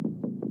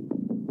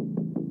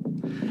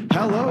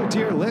Hello,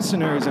 dear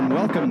listeners, and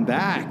welcome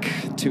back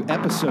to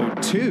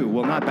episode 2.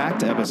 Well, not back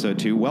to episode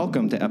 2.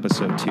 Welcome to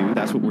episode 2.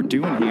 That's what we're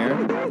doing here.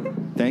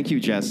 Thank you,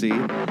 Jesse.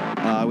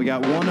 We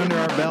got one under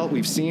our belt.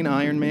 We've seen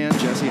Iron Man.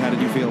 Jesse, how did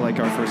you feel like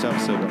our first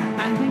episode went?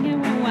 I think it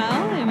went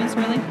well. It was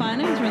really fun.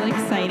 It was really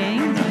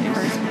exciting. It was my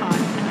first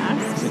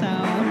podcast, so...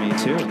 Me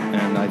too.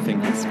 And I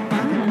think it was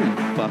fun. We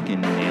fucking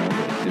nailed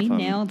it. We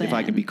nailed it. If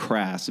I can be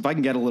crass. If I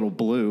can get a little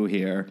blue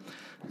here.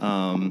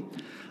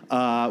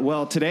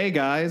 Well, today,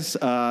 guys,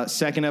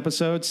 second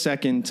episode,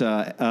 second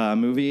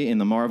movie in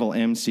the Marvel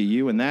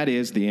MCU, and that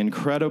is The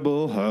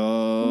Incredible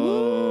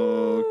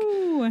Hulk.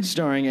 Woo!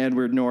 Starring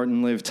Edward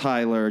Norton, Liv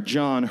Tyler,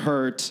 John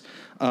Hurt,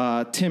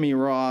 Timmy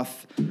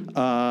Roth.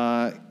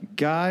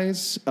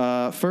 Guys,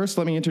 first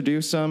let me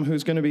introduce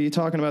who's going to be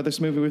talking about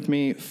this movie with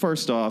me.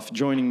 First off,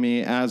 joining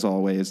me, as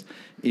always,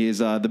 is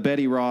the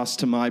Betty Ross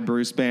to my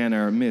Bruce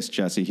Banner, Miss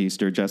Jessie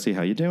Heaster. Jessie,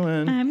 how you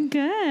doing? I'm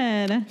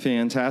good.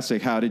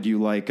 Fantastic. How did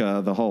you like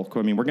the Hulk?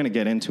 I mean, we're going to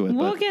get into it.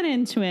 We'll get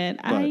into it.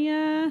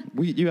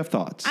 You have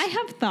thoughts. I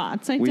have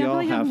thoughts. I we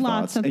definitely all have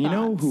lots thoughts. of and thoughts. You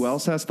know who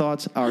else has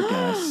thoughts? Our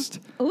guest.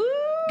 Ooh.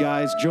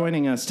 Guys,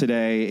 joining us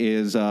today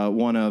is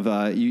one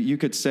of you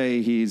could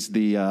say he's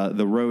the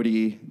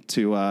roadie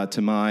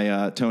to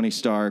my Tony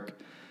Stark.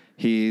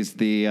 He's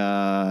the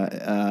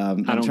I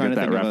don't get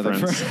that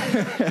reference.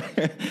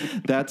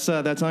 That's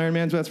Iron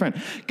Man's best friend.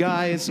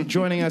 Guys,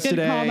 joining us Good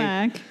today,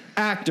 callback.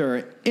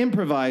 actor,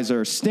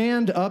 improviser,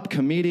 stand-up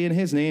comedian.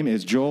 His name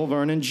is Joel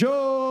Vernon.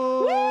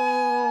 Joel.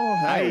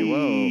 Hey,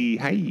 whoa.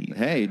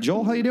 Hey,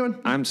 Joel, how you doing?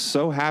 I'm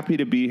so happy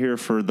to be here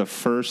for the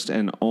first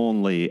and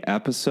only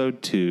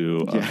episode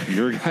 2 of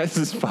your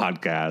guys'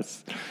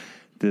 podcast.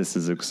 This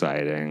is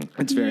exciting.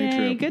 It's very Yay,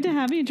 true. Good to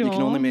have you, Joel. You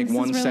can only make This is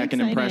 1 really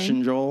second exciting.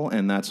 impression, Joel,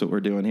 and that's what we're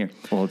doing here.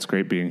 Well, it's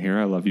great being here.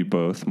 I love you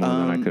both more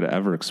than I could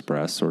ever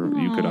express or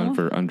you could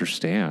ever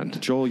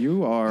understand. Joel,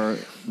 you are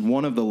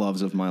one of the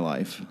loves of my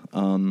life.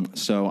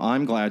 So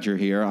I'm glad you're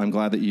here. I'm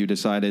glad that you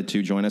decided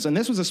to join us. And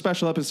this was a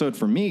special episode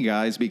for me,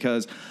 guys,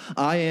 because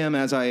I am,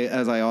 as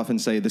I often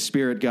say, the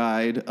spirit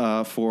guide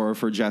for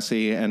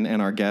Jesse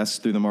and our guests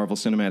through the Marvel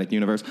Cinematic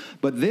Universe.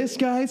 But this,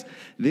 guys,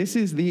 this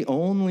is the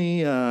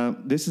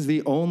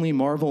only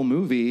Marvel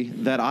movie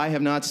that I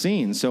have not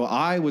seen. So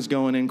I was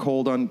going in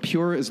cold on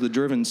pure as the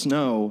driven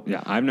snow.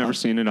 Yeah, I've never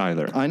seen it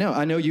either. I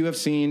know you have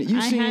seen.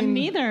 I hadn't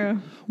either.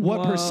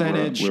 What Whoa.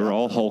 percentage? We're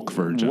all Hulk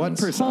virgins. What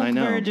percent? Hulk I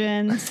know.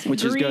 virgins.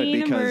 Which is good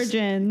Green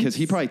virgins. because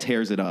he probably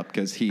tears it up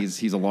because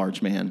he's a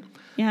large man.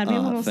 Yeah, I'd be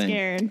a little thing.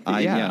 scared.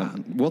 Yeah,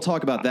 we'll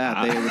talk about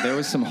that. There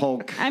was some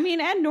Hulk. I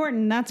mean, Ed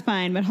Norton, that's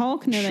fine, but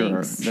Hulk, no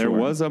Sure. thanks. There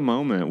was a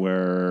moment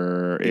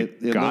where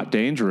it got looked-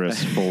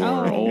 dangerous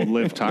for old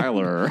Liv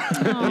Tyler.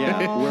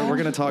 Yeah, we're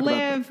going to talk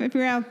Liv, if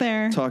you're out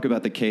there,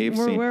 about the cave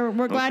scene.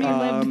 we're glad you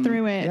lived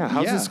through it. Yeah,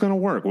 how's this going to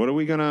work? What are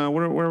we gonna?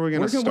 Where are we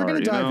gonna start? We're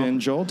going to dive in,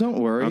 Joel. Don't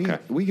worry. Okay.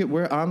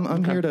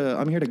 I'm here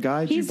to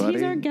guide you, buddy.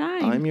 He's our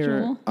guide, I'm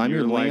your Joel.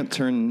 You're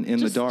lantern in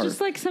the dark. Just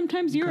like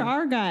sometimes you're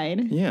our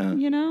guide. Yeah.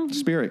 You know?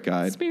 Spirit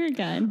guide. Spirit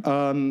guide.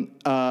 But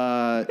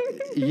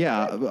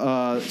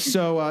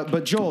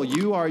Joel,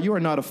 you are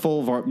not a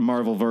full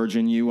Marvel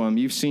virgin.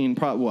 You've seen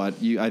I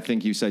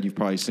think you said you've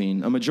probably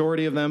seen a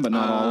majority of them, but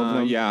not all of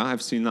them. Yeah,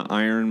 I've seen the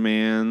Iron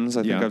Mans.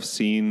 I think I've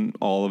seen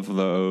all of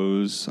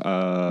those.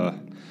 I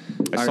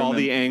saw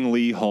the Ang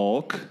Lee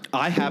Hulk.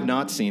 I have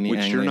not seen the which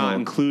Ang you're Lee not Hulk.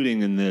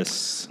 including in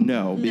this.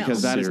 No,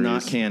 because that is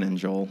not series. canon,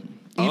 Joel.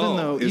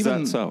 Is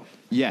that so?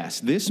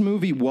 Yes, this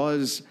movie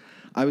was.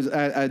 I was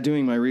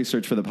doing my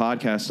research for the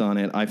podcast on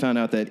it. I found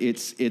out that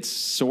it's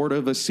sort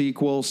of a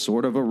sequel,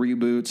 sort of a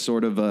reboot,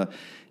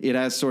 it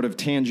has sort of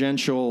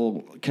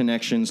tangential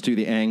connections to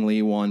the Ang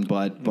Lee one,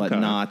 but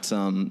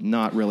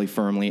not really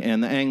firmly.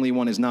 And the Ang Lee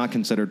one is not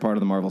considered part of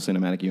the Marvel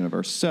Cinematic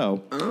Universe.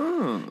 So,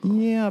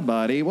 yeah,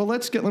 buddy. Well,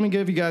 hit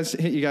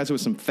you guys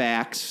with some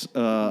facts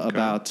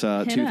about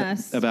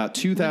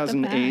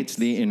 2008's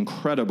The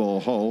Incredible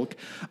Hulk.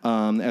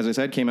 As I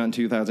said, came out in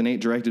 2008,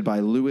 directed by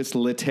Louis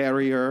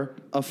Leterrier,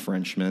 a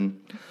Frenchman.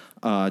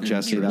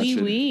 Jesse,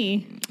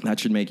 that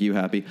should make you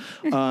happy.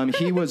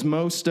 He's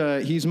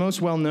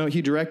most well known.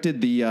 He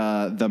directed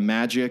the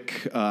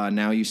Magic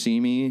Now You See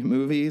Me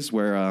movies,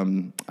 where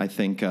I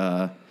think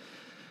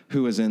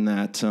who was in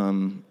that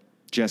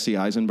Jesse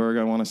Eisenberg,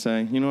 I want to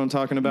say. You know what I'm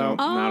talking about?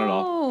 No, not at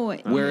all.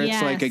 Where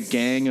it's like a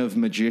gang of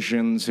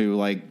magicians who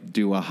like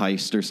do a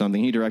heist or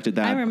something. He directed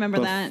that. I remember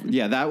that.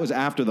 Yeah, that was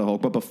after the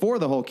Hulk. But before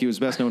the Hulk, he was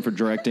best known for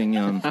directing.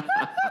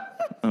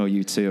 Oh,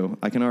 you too.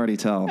 I can already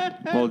tell.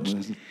 Well,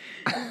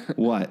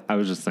 what? I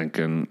was just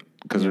thinking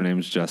because her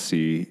name's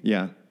Jessie.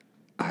 Yeah.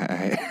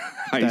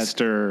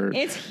 Heister.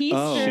 It's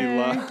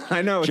Heister.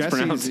 I know it's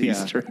pronounced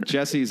Heister.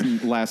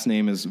 Jesse's last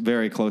name is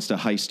very close to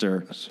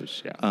Heister,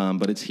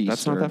 but it's Heister.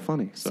 That's not that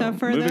funny. So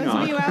for those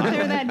of you out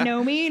there that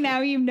know me, now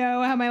you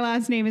know how my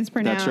last name is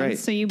pronounced. That's right.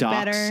 So you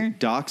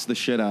dox the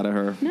shit out of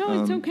her.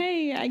 No, it's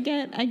okay. I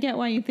get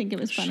why you think it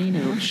was funny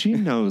now. She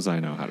knows I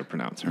know how to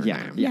pronounce her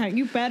name. Yeah,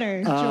 you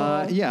better,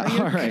 Joel. Yeah,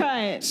 all right.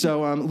 Cut.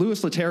 So Louis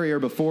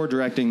Leterrier, before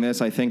directing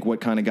this, I think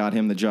what kind of got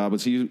him the job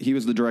was he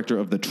was the director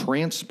of the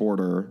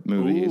Transporter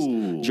movies.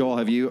 Ooh. Joel,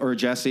 have you, or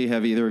Jesse,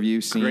 have either of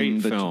you seen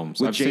Great films.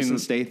 with I've Jason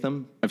seen-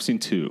 Statham? I've seen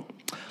 2.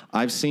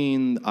 I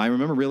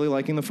remember really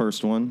liking the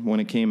first one when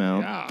it came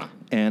out. Yeah.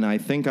 And I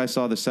think I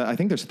saw I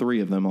think there's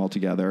 3 of them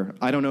altogether.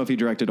 I don't know if he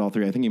directed all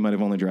 3. I think he might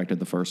have only directed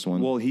the first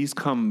one. Well, he's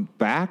come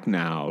back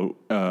now.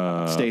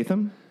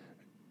 Statham?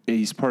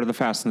 He's part of the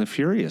Fast and the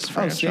Furious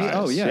franchise.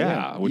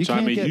 Yeah. Which You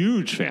I'm can't a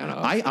huge fan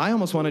of. I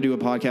almost want to do a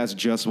podcast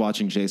just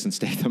watching Jason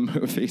Statham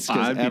movies,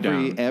 because I'd be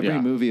down. every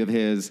Yeah. movie of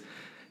his,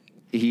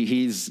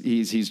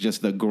 he's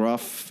just the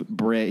gruff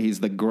Brit. He's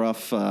the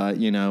gruff,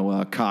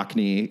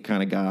 Cockney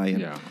kind of guy.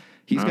 And Yeah.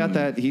 he's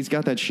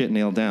got that shit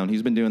nailed down.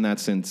 He's been doing that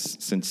since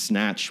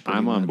Snatch.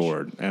 I'm much. on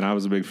board, and I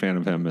was a big fan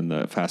of him in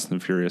the Fast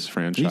and the Furious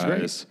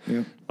franchise. great.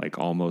 Yeah. Like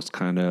almost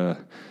kind of,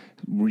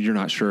 you're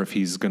not sure if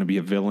he's going to be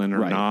a villain or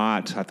Right.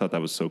 not. I thought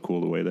that was so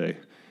cool the way they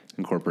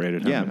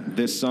incorporated him. Yeah,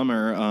 this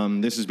summer,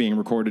 this is being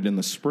recorded in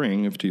the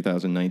spring of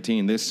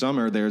 2019. This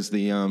summer, there's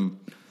the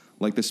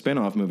the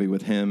spin-off movie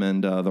with him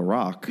and The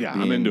Rock. Yeah,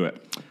 I'm into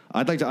it.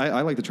 I like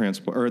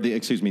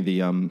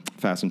the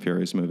Fast and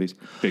Furious movies.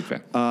 Big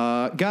fan.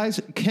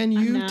 Guys, can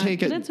you not, take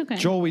but it? it's okay.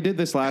 Joel, we did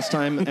this last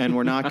time, and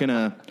we're not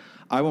gonna.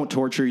 I won't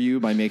torture you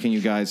by making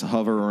you guys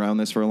hover around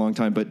this for a long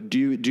time. But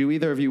do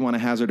either of you want to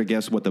hazard a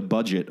guess what the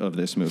budget of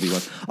this movie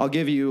was? I'll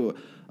give you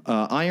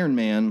Iron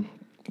Man.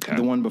 Okay.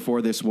 The one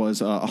before this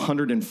was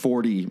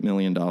 $140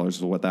 million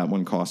is what that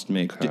one cost to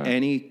make.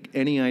 Okay.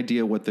 Any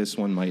idea what this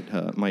one might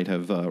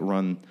have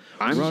run?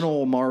 I'm-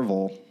 Old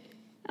Marvel.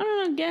 I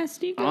don't know.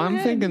 Guess. You go I'm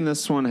ahead. thinking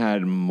this one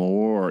had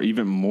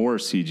even more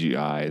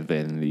CGI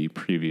than the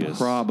previous.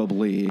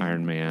 Probably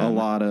Iron Man. A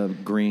lot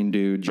of green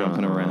dude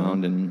jumping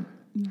around, and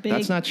Big-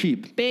 that's not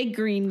cheap. Big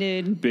green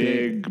dude.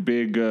 Big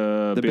big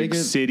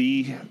biggest-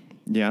 city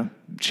Yeah.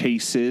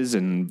 chases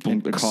and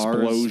Cars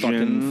explosions,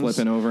 fucking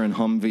flipping over in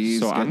Humvees.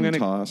 So getting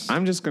tossed.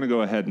 I'm just gonna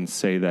go ahead and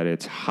say that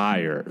it's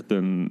higher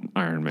than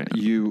Iron Man.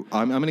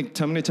 I'm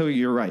gonna tell you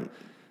you're right.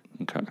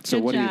 Okay. So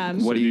Good what job.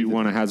 do you you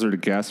want to hazard a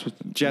guess?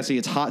 Jesse?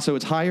 It's hot. So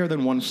it's higher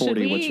than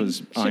 140, which was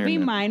should Iron we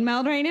Man. mind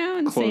meld right now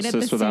and say it at the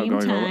Closest without same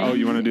going over- time? Oh,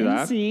 you wanna do and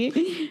that?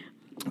 See.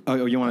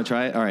 Oh, you want to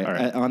try it? All right. All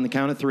right. On the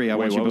count of 3, I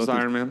want Wait, you what was both.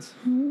 Iron Man's?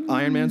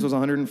 Iron Man's was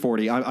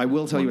 140. I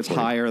will tell you it's 140.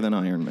 higher than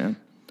Iron Man.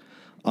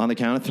 On the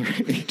count of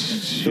 3.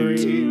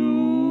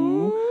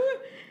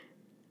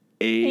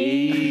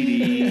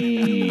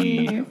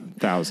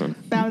 80,000.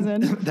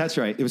 1,000. That's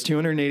right. It was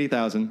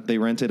 280,000. They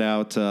rented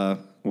out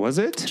Was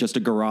it? just a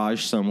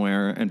garage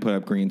somewhere and put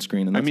up green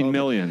screen. And I that's mean, all.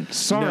 million.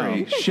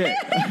 Sorry. No. Shit.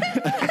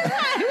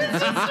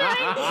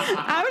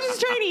 I was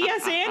just trying to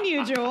yes and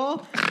you,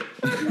 Joel.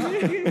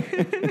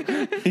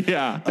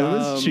 Yeah. It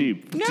was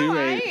cheap. No,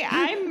 280.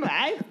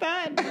 I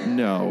thought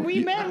No.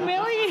 we meant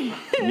million.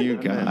 You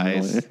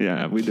guys.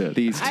 Yeah, we did.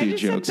 These I two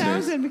just said jokes. here.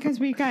 1,000 because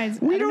we guys.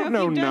 We I don't if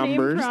know you've done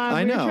numbers. improv.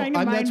 I We were know. trying to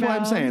That's mind what I'm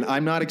meld. saying.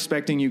 I'm not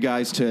expecting you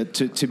guys to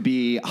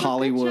be Good job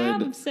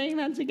Hollywood. of saying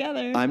that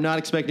together. I'm not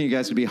expecting you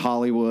guys to be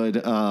Hollywood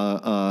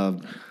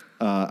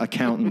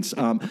accountants.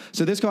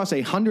 So this costs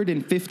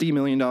 $150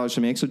 million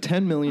to make, so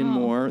 $10 million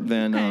more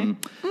than Okay.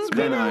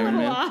 than Iron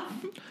Man. Off.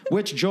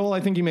 Which, Joel, I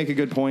think you make a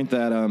good point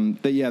that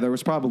there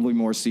was probably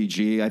more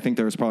CG. I think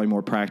there was probably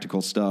more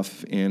practical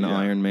stuff in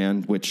Iron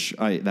Man, which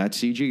that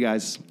CG,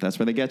 guys, that's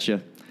where they get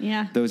you.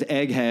 Yeah. Those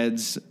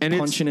eggheads And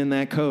punching in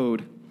that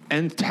code.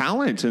 And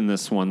talent in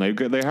this one.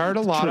 They hired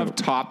a lot of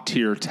top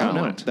tier Oh, no,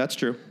 talent. that's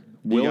true.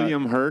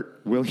 William Hurt.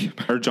 William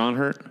Or John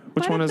Hurt.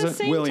 Which But one at is the it?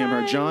 same William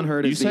time- Hurt. John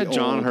Hurt You is said the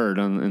John old- Hurt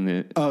in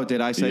the. Oh,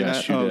 did I say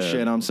Yes, that? you Oh, did.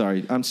 shit. I'm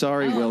sorry. I'm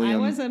sorry, Oh, William. I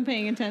wasn't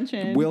paying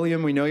attention.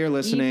 William, we know you're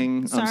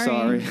listening. I'm Sorry.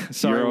 sorry.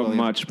 Sorry, You're William.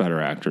 a much better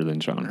actor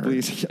than John Hurt.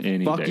 Please,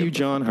 Any fuck day you, of the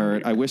John fucking Hurt.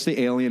 week. I wish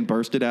the alien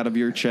bursted out of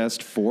your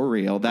chest for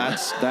real.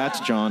 That's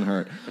John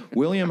Hurt.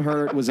 William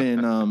Hurt was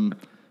in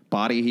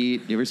Body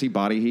Heat. You ever see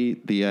Body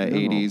Heat? The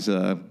 80s.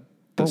 The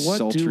But what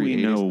sultry do we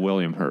 80s. know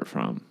William Hurt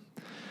from?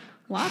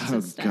 Lots Oh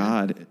of stuff.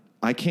 God,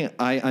 I can't.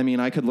 I mean,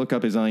 I could look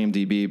up his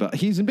IMDb, but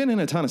he's been in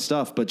a ton of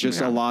stuff. But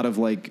just Yeah. a lot of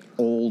like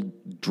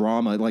old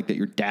drama, like that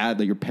your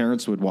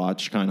parents would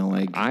watch, kind of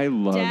like. I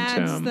loved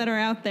Dads him. that are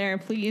out there,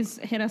 please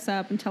hit us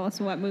up and tell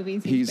us what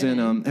movies He's been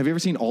in. Have you ever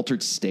seen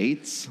Altered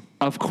States?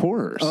 Of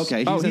course.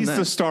 Okay, He's he's in that.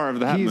 the star of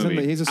that He's in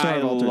movie. the- he's the star I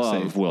of Altered love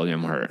States.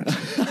 William Hurt.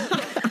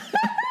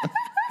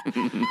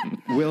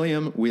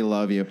 William, we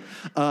love you.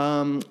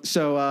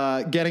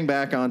 So getting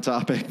back on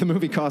topic, the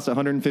movie cost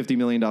 $150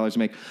 million to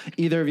make.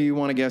 Either of you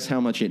want to guess how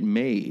much it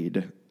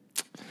made?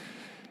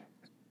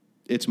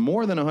 It's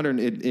more than 100.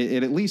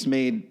 It at least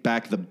made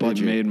back the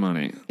budget. It made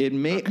money. It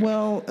made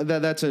well.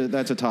 That's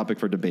a topic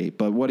for debate.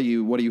 But what do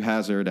you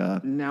hazard?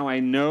 Now I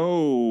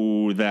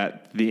know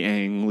that the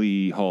Ang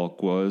Lee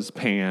Hulk was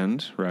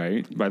panned,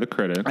 right, by the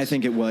critics. I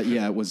think it was.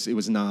 Yeah, it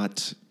was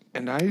not.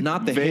 and I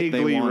not the hit they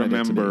vaguely wanted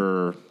it to be.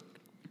 remember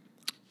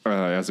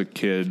as a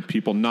kid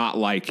people not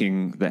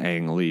liking the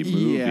Ang Lee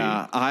movie.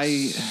 Yeah,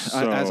 as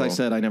I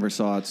said, I never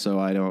saw it, so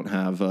I don't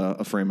have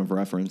a frame of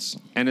reference.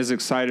 And as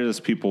excited as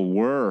people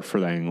were for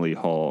the Ang Lee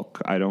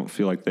Hulk, I don't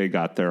feel like they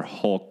got their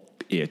Hulk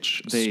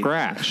itch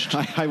scratched.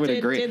 I would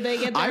agree. Did they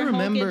get their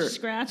Hulk itch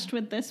scratched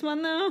with this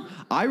one, though?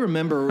 I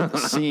remember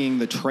seeing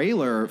the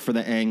trailer for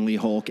the Ang Lee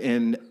Hulk,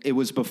 and it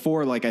was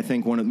before, like, I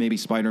think maybe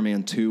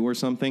Spider-Man 2 or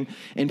something,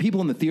 and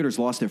people in the theaters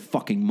lost their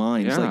fucking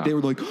minds. Yeah. Like, they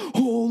were like,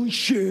 holy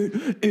shit,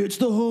 it's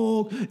the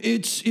Hulk.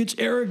 It's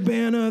Eric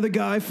Bana, the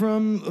guy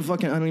from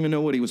fucking, I don't even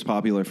know what he was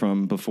popular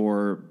from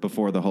before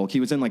the Hulk. He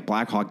was in, like,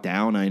 Black Hawk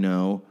Down, I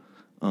know.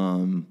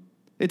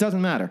 It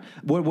doesn't matter.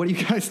 What do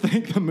you guys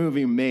think the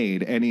movie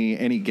made?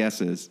 Any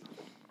guesses?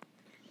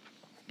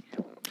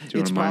 Do you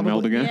want to mind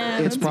meld again? Yeah,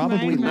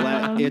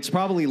 It's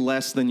probably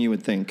less than you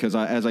would think because,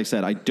 as I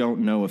said, I don't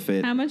know if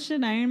it. How much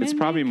did Iron Man? It's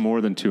probably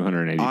more than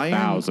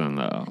 280,000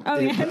 though. Oh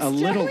yeah, a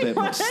little bit,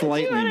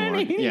 slightly more.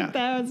 Yeah,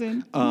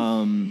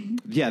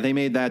 280,000. Yeah, they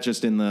made that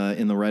just in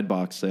the red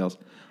box sales.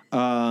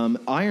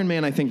 Iron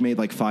Man, I think, made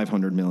like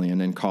 500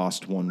 million and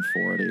cost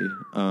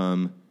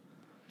 140.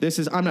 This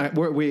is I'm not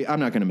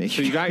going to make.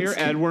 So you got your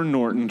Edward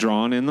Norton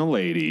drawn in the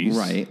ladies,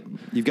 right?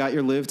 You've got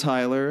your Liv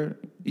Tyler.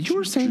 You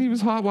were saying he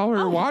was hot while we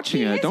were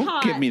watching it. Don't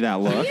hot. give me that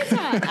look. He is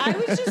hot. I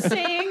was just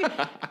saying,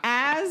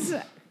 as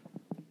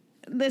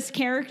this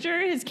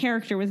character, his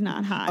character was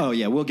not hot. Oh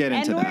yeah, we'll get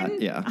into Norton,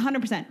 that. Yeah,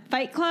 100%.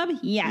 Fight Club,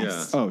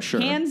 yes. Yeah. Oh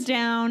sure, hands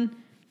down.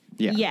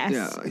 Yeah. Yes.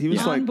 Yeah, he was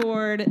on like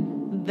board.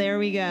 There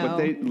we go.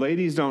 But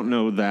ladies don't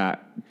know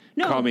that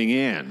coming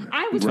in.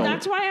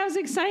 That's why I was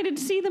excited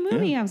to see the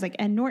movie. Yeah. I was like,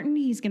 Ed Norton,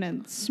 he's gonna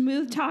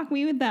smooth talk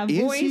me with that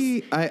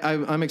voice.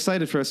 I'm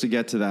excited for us to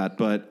get to that,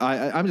 but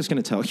I'm just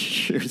gonna tell you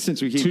here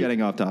since we keep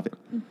getting off topic.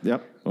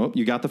 Yep. Oh,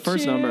 you got the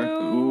first number.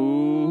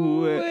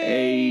 Ooh,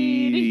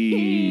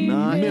 80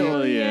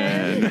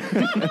 million.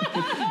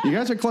 You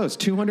guys are close.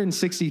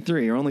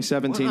 263. You're only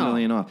 17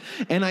 million off.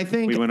 And I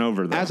think we went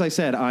over that. As I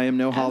said, I am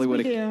no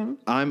Hollywood.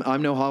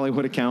 I'm no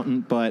Hollywood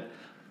accountant, but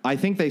I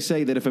think they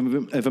say that if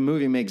a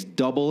movie makes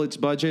double its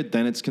budget,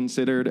 then it's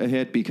considered a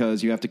hit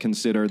because you have to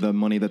consider the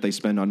money that they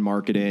spend on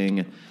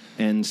marketing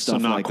and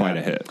stuff like that. So not quite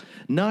a hit.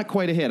 Not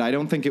quite a hit. I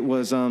don't think it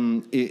was.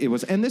 It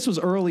was, and this was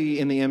early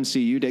in the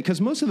MCU day because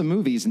most of the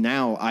movies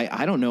now,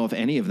 I don't know if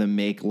any of them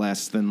make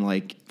less than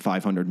like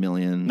 500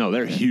 million. No,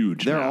 they're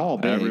huge. They're now. all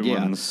big.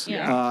 Everyone's,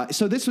 yeah.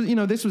 So this was,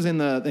 this was in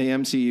the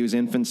MCU's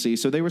infancy.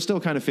 So they were still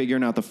kind of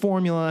figuring out the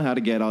formula, how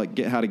to get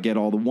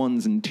all the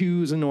ones and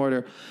twos in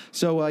order.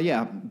 So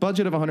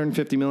budget of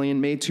 150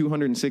 million, made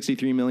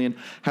 263 million,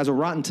 has a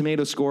Rotten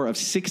Tomatoes score of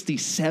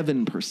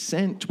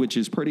 67%, which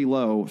is pretty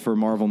low for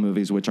Marvel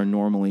movies, which are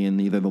normally in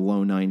either the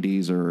low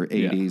 90s or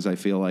 80s. I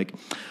feel like.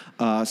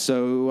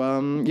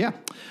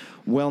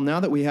 Well, now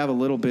that we have a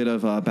little bit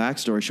of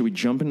backstory, should we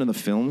jump into the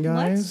film,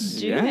 guys?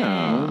 Let's do it.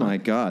 Oh, my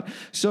God.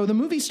 So the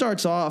movie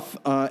starts off,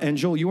 and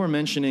Joel, you were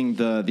mentioning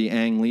the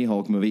Ang Lee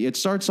Hulk movie. It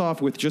starts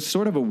off with just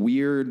sort of a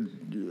weird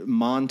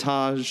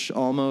montage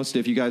almost.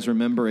 If you guys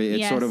remember,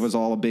 it sort of was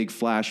all a big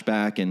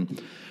flashback and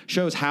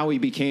shows how he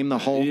became the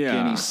Hulk,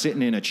 and he's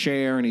sitting in a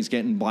chair and he's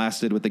getting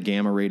blasted with the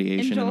gamma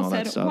radiation and all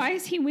that stuff. Why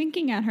is he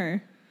winking at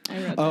her?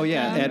 Oh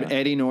yeah,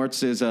 Eddie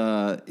Nortz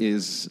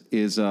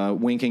is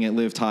winking at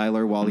Liv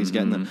Tyler while he's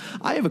getting them.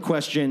 I have a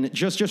question,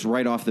 just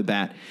right off the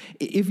bat.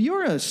 If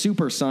you're a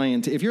super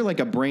scientist, if you're like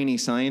a brainy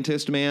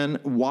scientist, man,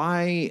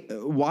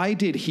 why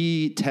did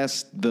he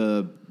test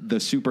the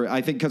super?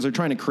 I think because they're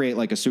trying to create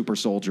like a super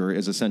soldier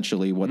is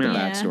essentially what the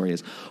backstory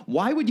is.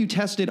 Why would you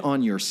test it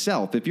on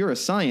yourself? If you're a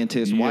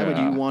scientist, why would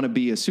you want to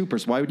be a super?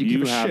 Why would you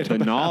give a shit the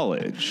about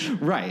knowledge?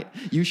 Right.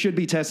 You should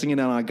be testing it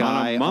on a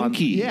guy, on a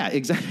monkey. Yeah,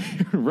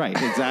 exactly. Right.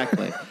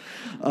 Exactly.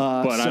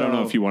 But I don't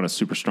know if you want a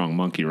super strong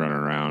monkey running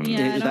around.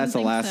 Yeah, that's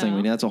the last thing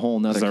we need. That's a whole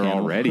nother. They're camel.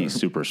 already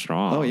super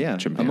strong. Oh yeah,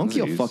 a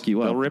monkey will fuck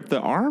you up. They'll rip the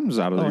arms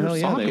out of your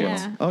sockets.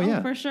 Yeah. Oh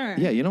yeah, for sure.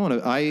 Yeah, you don't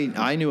want to.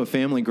 I knew a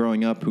family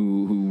growing up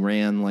who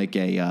ran like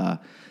an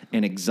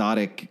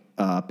exotic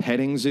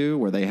petting zoo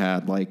where they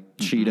had like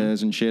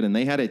cheetahs and shit, and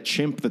they had a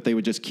chimp that they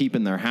would just keep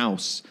in their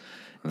house.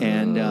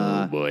 And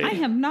boy. I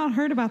have not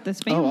heard about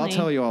this family. Oh, I'll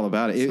tell you all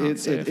about it.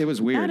 It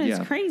was weird. That is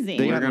crazy.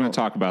 We're going to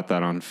talk about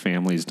that on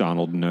Families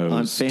Donald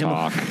Knows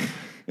Talk.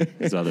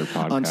 His other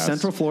podcast. On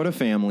Central Florida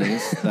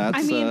Families.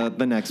 That's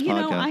the next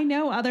podcast. I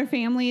know other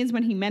families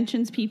when he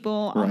mentions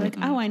people, I'm like,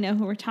 oh, I know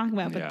who we're talking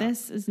about, but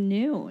this is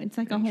new. It's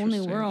like a whole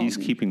new world. He's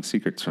keeping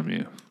secrets from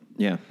you.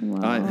 Yeah.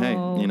 Hey,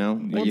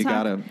 you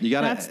gotta. You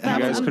guys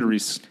could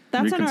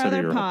that's on our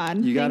other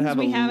pod. You gotta have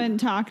we haven't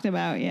talked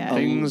about yet.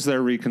 Things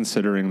they're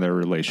reconsidering their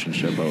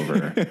relationship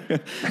over.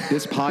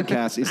 This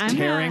podcast is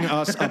tearing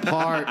us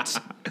apart.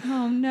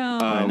 Oh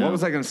no. What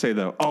was I going to say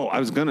though? Oh, I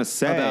was going to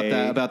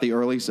say about the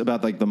early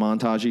like the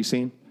montage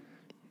scene.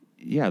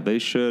 Yeah, they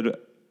should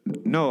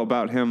know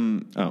about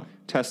him.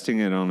 Testing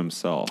it on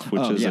himself,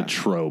 which is a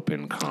trope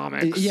in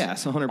comics.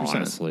 Yes, 100%.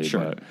 Honestly,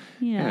 sure.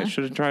 But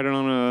should have tried it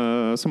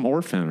on some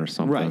orphan or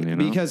something. Right, you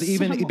know?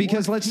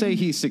 because let's say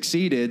he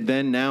succeeded,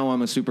 then now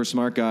I'm a super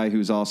smart guy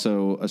who's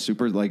also a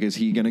super, like, is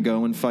he going to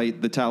go and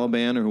fight the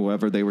Taliban or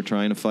whoever they were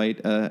trying to fight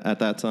at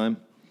that time?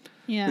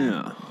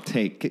 Yeah.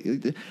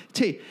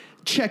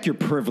 Check your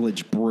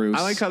privilege, Bruce.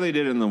 I like how they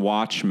did it in The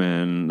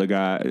Watchmen. The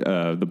guy,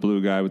 the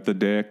blue guy with the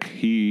dick,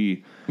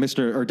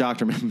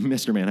 Dr.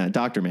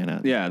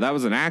 Manhattan. Yeah, that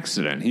was an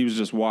accident. He was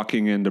just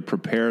walking in to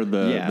prepare he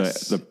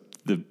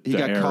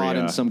got area. caught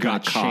in some kind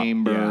of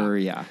chamber.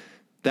 Yeah.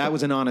 That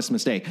was an honest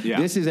mistake. Yeah.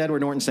 This is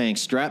Edward Norton saying,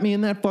 strap me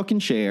in that fucking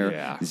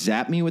chair,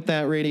 zap me with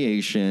that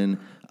radiation,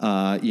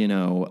 hell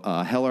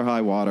or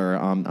high water,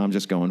 I'm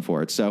just going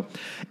for it. So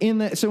in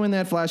that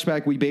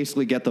flashback, we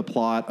basically get the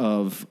plot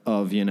of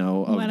what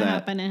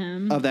happened to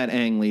him, of that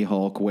Ang Lee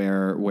Hulk,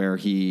 where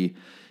he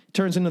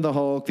turns into the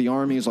Hulk. The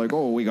army is like,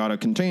 oh, we got to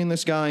contain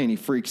this guy, and he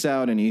freaks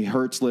out and he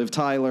hurts Liv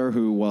Tyler,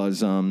 who was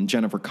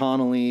Jennifer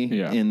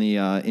Connelly in the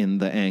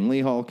Ang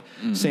Lee Hulk,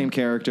 same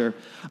character.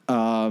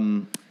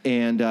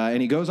 And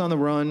he goes on the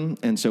run,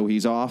 and so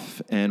he's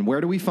off. And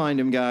where do we find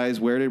him, guys?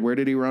 Where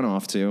did he run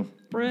off to?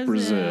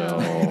 Brazil.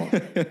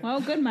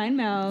 Well, good mind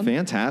meld.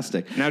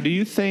 Fantastic. Now, do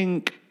you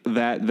think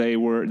that they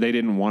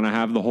didn't want to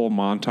have the whole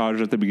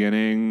montage at the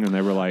beginning, and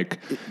they were like,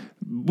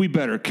 we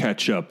better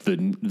catch up the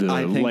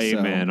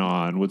layman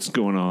on what's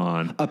going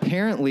on?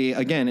 Apparently,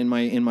 again, in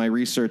my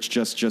research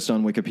just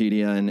on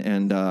Wikipedia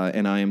and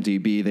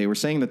IMDb, they were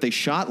saying that they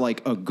shot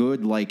like a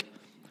good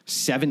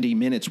 70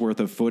 minutes worth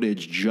of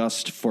footage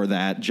just for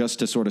that, just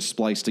to sort of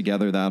splice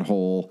together that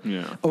whole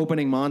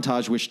opening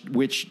montage,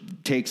 which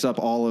takes up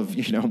all of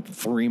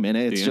 3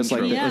 minutes, just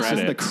like it's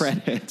just the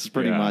credits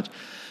pretty much.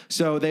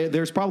 So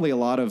there's probably a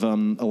lot of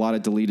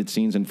deleted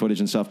scenes and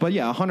footage and stuff. But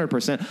yeah,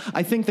 100%.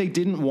 I think they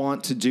didn't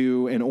want to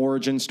do an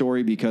origin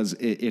story because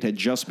it had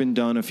just been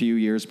done a few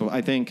years. But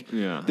I think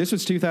this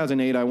was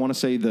 2008. I want to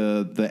say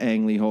the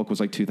Ang Lee Hulk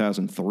was like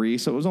 2003.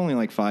 So it was only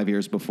like 5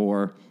 years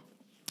before.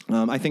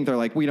 I think they're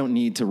like, we don't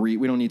need to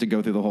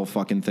go through the whole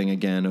fucking thing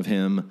again of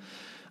him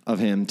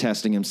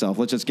testing himself.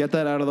 Let's just get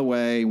that out of the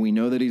way. We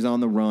know that he's on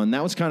the run.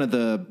 That was kind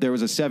of there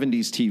was a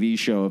 70s TV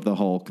show of the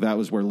Hulk. That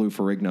was where Lou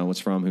Ferrigno was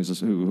from,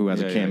 who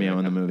has a cameo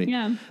in the movie.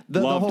 Yeah.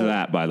 Loved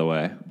that, by the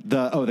way.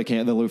 The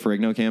Lou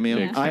Ferrigno cameo.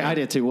 Yeah. I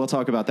did too. We'll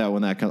talk about that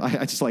when that comes.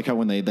 I just like how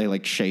when they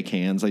like shake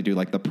hands, they do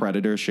like the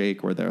Predator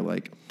shake where they're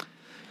like,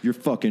 you're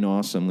fucking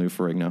awesome, Lou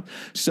Ferrigno.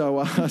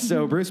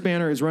 So Bruce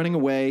Banner is running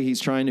away. He's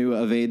trying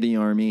to evade the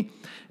army.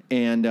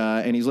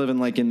 And he's living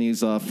like in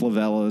these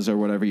favelas or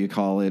whatever you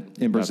call it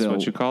in Brazil. That's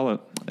what you call it.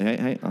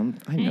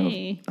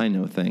 I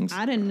know things.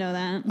 I didn't know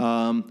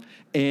that.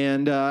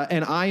 And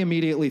I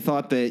immediately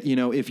thought that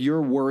if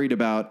you're worried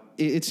about,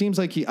 it seems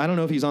like I don't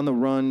know if he's on the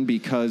run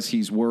because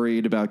he's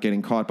worried about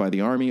getting caught by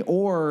the army,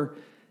 or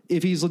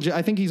if he's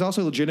I think he's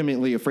also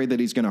legitimately afraid that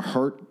he's going to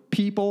hurt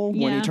people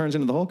when he turns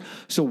into the Hulk.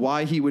 So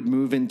why he would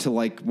move into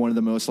like one of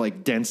the most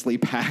like densely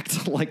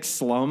packed like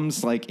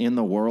slums like in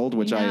the world,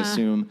 which I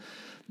assume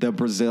the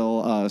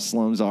Brazil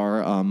slums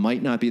are,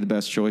 might not be the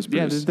best choice. Bruce.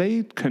 Yeah, did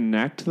they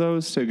connect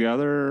those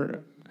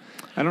together?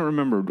 I don't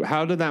remember.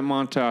 How did that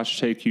montage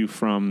take you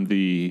from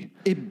the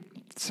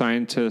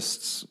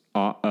scientists,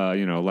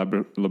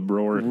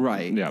 laboratory,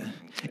 right? Yeah,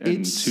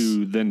 and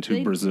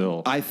to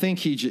Brazil? I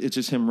think it's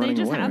just him running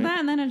away. They just had right? that,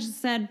 and then it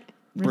just said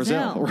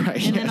Brazil,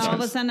 right? And then all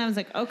of a sudden, I was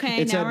like,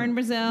 okay, now we're in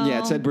Brazil. Yeah,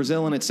 it said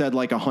Brazil, and it said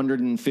like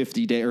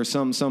 150 days or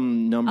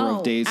some number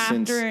of days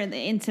since after the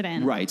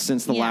incident, right?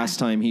 Since the last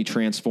time he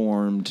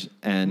transformed,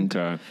 and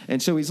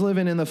so he's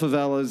living in the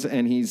favelas,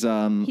 and he's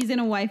in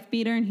a wife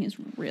beater, and he's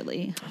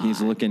really hot.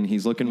 He's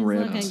looking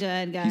ripped. Looking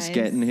good, guys. He's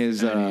getting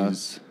his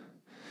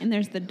and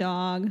there's the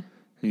dog.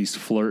 He's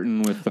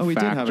flirting with the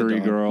factory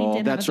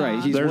girl. That's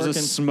right. There's a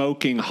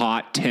smoking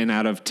hot 10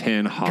 out of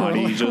 10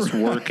 hottie just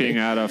working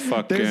at a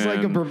fucking. There's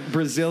like a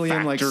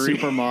Brazilian factory. like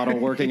supermodel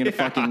working in a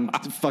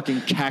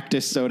fucking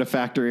cactus soda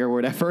factory or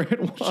whatever it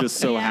was. Just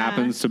so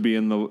happens to be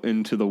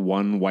into the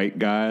one white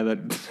guy that.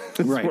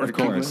 Right, of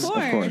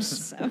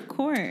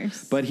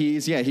course. But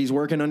he's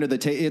working under the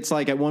table. It's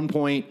like at one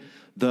point.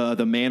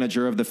 The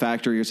manager of the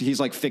factory, he's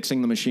like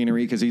fixing the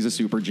machinery because he's a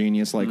super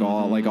genius, like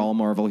all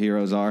Marvel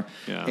heroes are.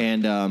 Yeah.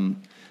 And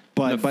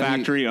but the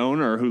factory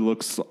owner who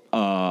looks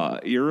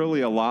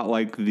eerily a lot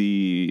like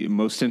the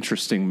most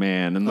interesting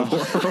man in the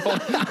world.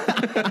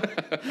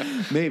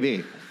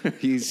 Maybe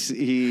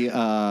he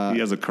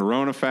has a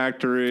Corona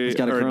factory. He's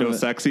got a Dos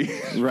Sexy,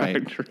 right? A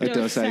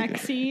Dos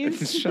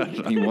Sexies. Shut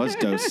up. He was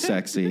Dos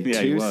Sexy.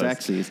 Yeah, Two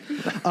Sexies.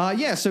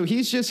 So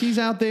he's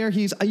out there.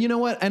 He's you know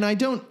what? And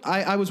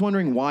I was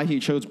wondering why he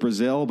chose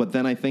Brazil, but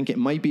then I think it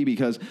might be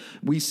because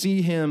we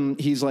see him.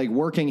 He's like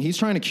working. He's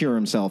trying to cure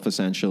himself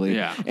essentially.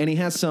 Yeah. And he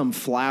has some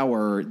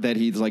flour that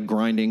he's like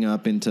grinding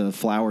up into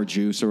flour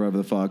juice or whatever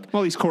the fuck.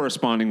 Well, he's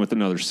corresponding with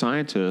another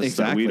scientist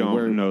that we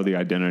don't know the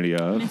identity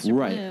of.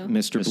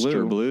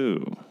 Mr. Blue.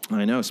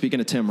 I know. Speaking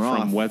of Tim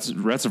Roth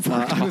from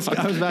Reservoir Dogs.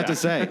 I was about to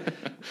say.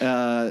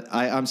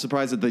 I'm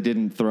surprised that they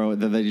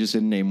just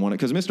didn't name one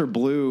because Mr.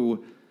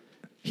 Blue.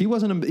 He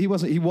was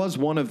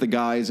one of the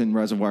guys in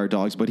Reservoir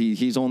Dogs, but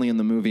he's only in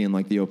the movie in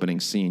like the opening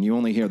scene. You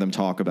only hear them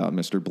talk about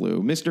Mr.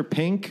 Blue. Mr.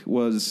 Pink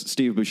was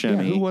Steve Buscemi.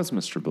 Yeah, who was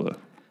Mr. Blue?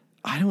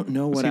 I don't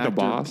know what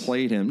actor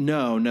played him.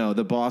 No,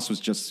 the boss was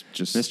just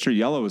Mr.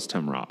 Yellow was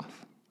Tim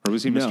Roth, or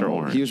was he Mr.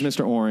 Orange? He was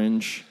Mr.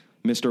 Orange.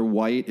 Mr.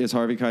 White is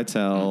Harvey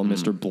Keitel.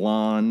 Mr.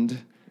 Blonde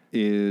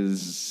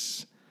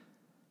is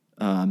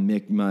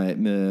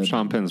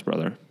Sean Penn's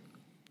brother.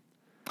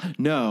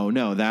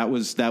 No, that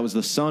was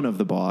the son of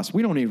the boss.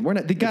 We're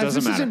not the guys.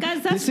 Doesn't matter.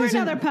 Guys, that's for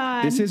another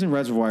pod. This isn't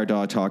Reservoir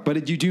Dog talk,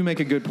 but you do make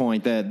a good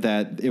point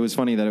that it was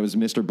funny that it was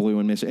Mr. Blue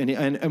and Mr.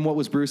 And what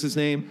was Bruce's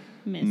name?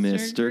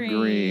 Mr.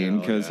 Green,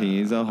 because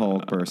he's a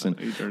Hulk person.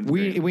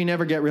 We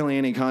never get really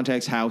any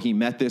context how he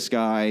met this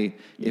guy,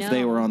 if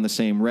they were on the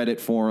same Reddit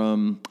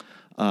forum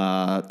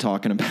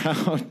talking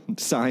about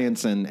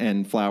science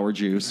and flower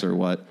juice or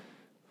what.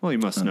 Well, you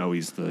must know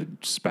he's the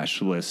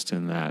specialist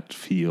in that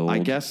field. I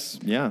guess,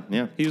 yeah.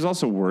 He was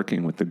also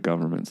working with the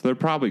government, so they're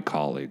probably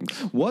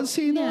colleagues. Was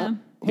he though? Yeah.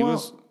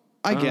 Well,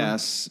 I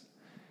guess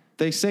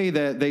they say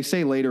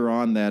later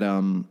on that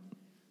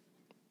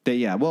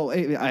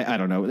I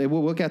don't know.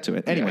 We'll get to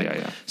it anyway.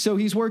 Yeah. So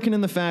he's working in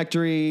the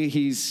factory.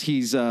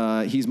 He's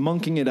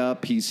monking it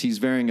up. He's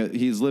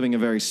living a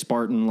very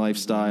Spartan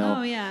lifestyle.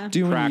 Oh yeah,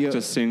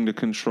 Practicing to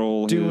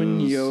control. Doing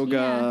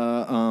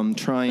yoga.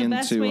 Trying to. The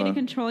best way to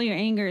control your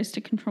anger is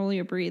to control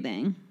your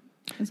breathing.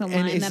 Is a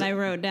line that I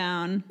wrote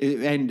down.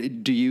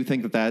 And do you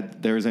think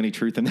that there is any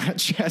truth in that,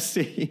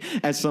 Jesse?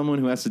 As someone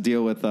who has to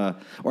deal with,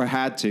 or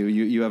had to,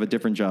 you have a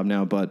different job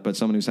now, but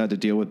someone who's had to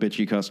deal with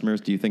bitchy customers,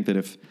 do you think that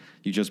if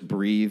you just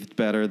breathed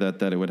better,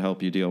 that it would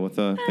help you deal with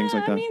things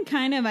like that? I mean,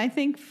 kind of. I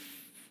think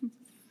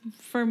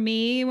for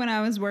me, when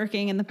I was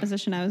working in the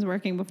position I was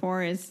working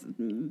before, is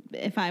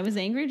if I was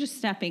angry, just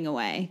stepping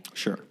away.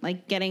 Sure.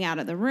 Like getting out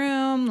of the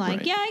room. Like,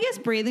 Right. yeah, I guess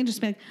breathing,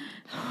 just being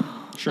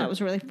Sure. that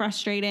was really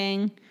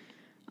frustrating.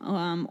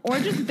 Or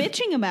just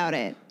bitching about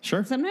it.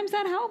 Sure. Sometimes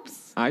that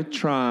helps. I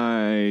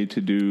try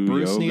to do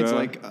Bruce yoga. needs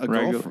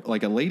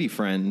like a lady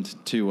friend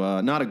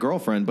to not a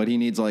girlfriend, but he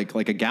needs like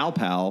a gal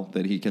pal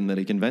that he can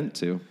vent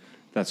to.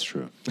 That's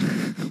true.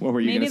 What were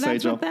you going to say, Maybe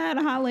that's Joel? what that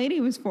hot lady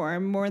was for,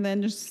 more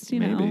than just, you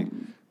know.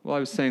 Well, I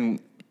was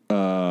saying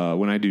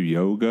when I do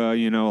yoga,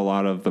 a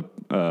lot of the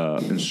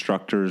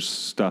instructors'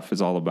 stuff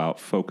is all about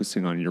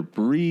focusing on your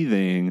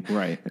breathing.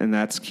 Right. And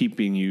that's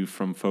keeping you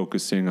from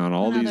focusing on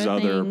all On these other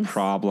other things.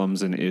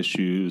 problems and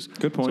issues.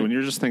 Good point. So when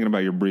you're just thinking about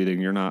your breathing,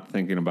 you're not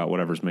thinking about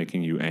whatever's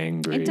making you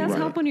angry. It does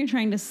help when you're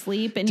trying to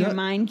sleep and your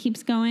mind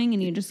keeps going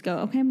and you just go,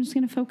 okay, I'm just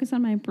going to focus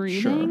on my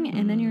breathing. Sure.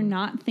 And then you're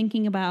not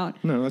thinking about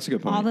No, that's a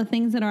good point. all the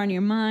things that are on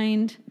your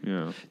mind.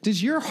 Yeah.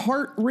 Does your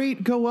heart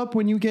rate go up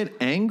when you get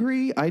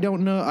angry? I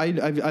don't know. I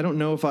don't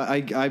know if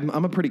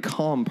I'm a pretty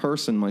calm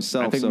person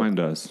myself. I think mine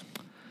does.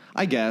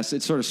 I guess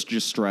it's sort of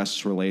just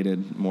stress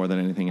related more than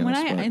anything else.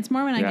 It's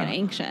more when I get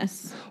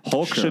anxious.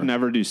 Hulk Sure. should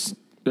never do.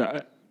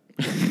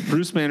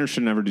 Bruce Banner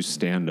should never do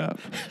stand up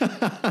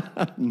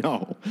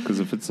No. because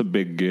if it's a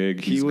big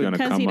gig, he's going to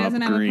Because come he up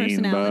doesn't have a green.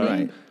 personality. But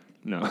Right.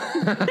 no,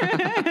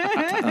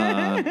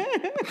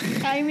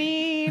 I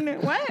mean,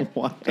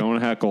 what?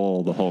 don't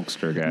heckle the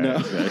Hulkster guy.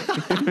 No.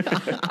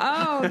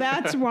 Oh,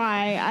 that's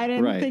why. I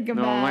didn't Right. think of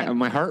No, that.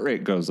 my heart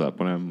rate goes up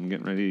when I'm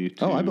getting ready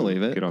to I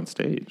believe it. get on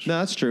stage. No,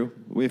 that's true.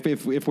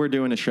 If we're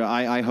doing a show,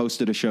 I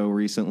hosted a show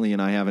recently,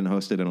 and I haven't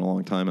hosted in a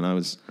long time, and I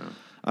was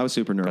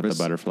super nervous.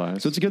 the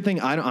butterflies. So it's a good thing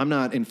I'm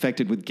not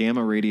infected with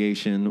gamma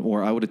radiation,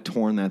 or I would have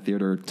torn that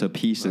theater to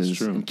pieces That's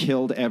true. and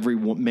killed every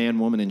man,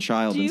 woman, and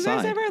child Do you inside.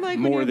 guys ever like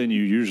More than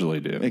you usually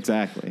do.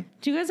 Exactly.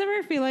 Do you guys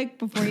ever feel like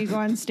before you go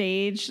on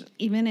stage,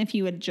 even if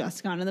you had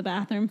just gone to the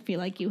bathroom, feel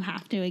like you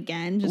have to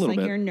again, just little like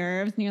bit. your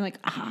nerves, and you're like,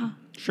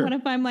 Sure. what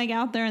if I'm like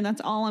out there and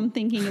that's all I'm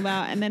thinking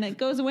about, and then it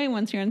goes away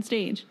once you're on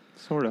stage?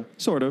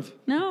 Sort of.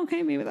 No,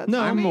 okay, maybe that's No,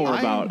 for I'm me.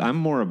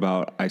 more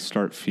about I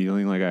start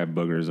feeling like I have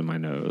boogers in my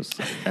nose,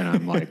 and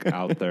I'm like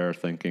out there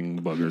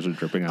thinking boogers are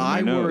dripping out of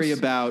my nose. I worry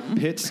about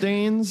pit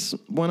stains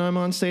when I'm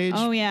on stage.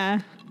 Oh yeah.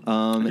 You're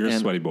a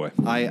and sweaty boy.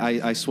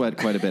 I sweat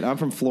quite a bit. I'm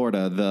from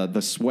Florida, the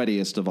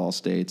sweatiest of all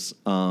states.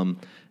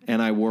 And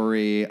I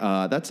worry.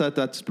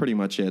 That's pretty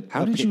much it.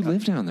 How did you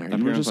live down there?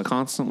 You were just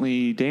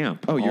constantly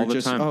damp. Oh, you're all the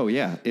just. time. Oh,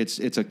 yeah.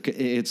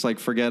 It's like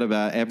forget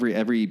about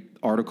every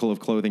article of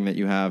clothing that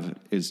you have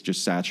is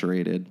just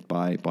saturated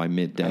by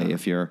midday.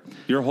 If you're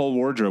Your whole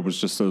wardrobe was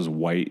just those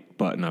white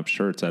button-up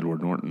shirts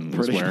Edward Norton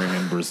was wearing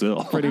in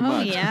Brazil. pretty Oh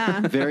much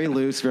yeah. very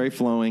loose, very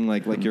flowing,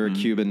 like you're a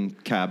Cuban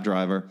cab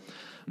driver.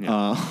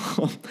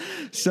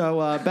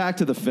 So back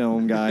to the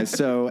film, guys.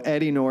 So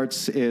Eddie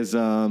Nortz is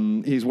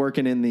he's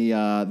working in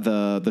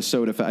the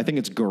soda. I think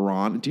it's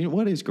guarana. Do you know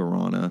what is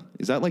guarana?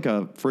 Is that like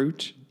a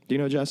fruit? Do you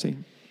know, Jesse?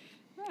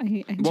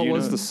 What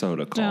was the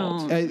soda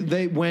called? Don't.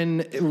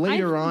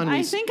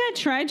 I think I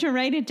tried to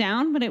write it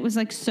down, but it was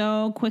like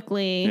so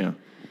quickly. Yeah.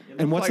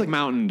 And what's like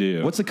Mountain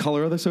Dew. What's the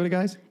color of the soda,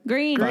 guys?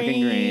 Green.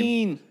 Fucking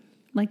green.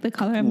 Like the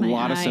color of my eyes. A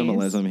lot of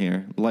symbolism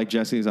here, like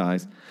Jesse's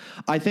eyes.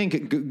 I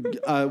think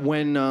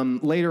when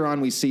later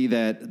on we see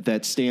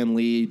that Stan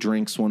Lee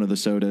drinks one of the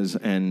sodas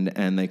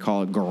and they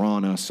call it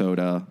guarana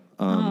soda.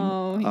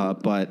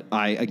 But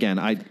I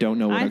don't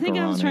know what I a think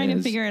guarana I was trying is.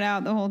 to figure it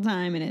out the whole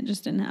time, and it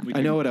just didn't happen.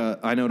 I know what a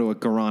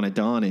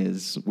guaranodon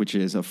is, which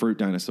is a fruit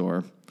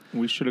dinosaur.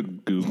 We should have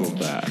Googled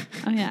that.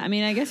 Oh yeah, I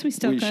mean, I guess we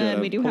still could. should.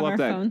 We do Pull have up our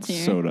that phones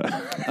here.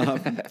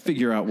 soda.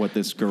 Figure out what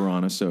this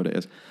guarana soda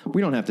is.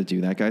 We don't have to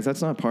do that, guys.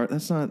 That's not not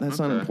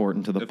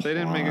important to the If plot. they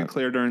didn't make it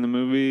clear during the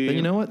movie, Then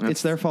you know what?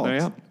 It's their fault.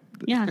 Yeah.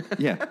 Yeah.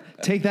 Yeah.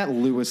 Take that,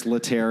 Louis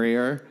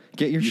Leterrier.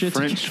 Get your You shit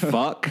French together.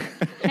 fuck.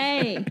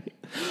 Hey.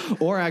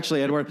 Or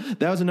actually, Edward,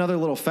 that was another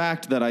little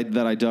fact that I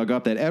dug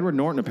up, that Edward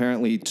Norton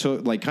apparently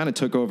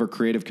took over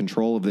creative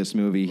control of this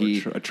movie. He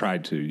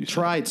tried to. You said.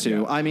 tried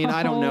to. I mean,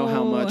 I don't know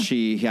how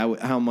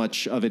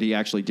much of it he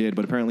actually did,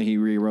 but apparently he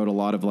rewrote a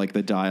lot of like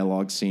the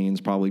dialogue scenes,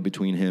 probably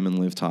between him and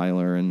Liv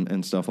Tyler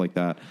and stuff like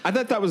that. I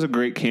thought that was a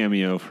great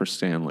cameo for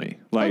Stanley.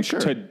 Like sure.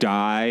 to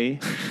die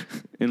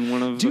in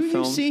one of Do the you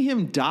films. see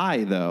him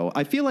die though?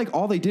 I feel like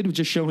all they did was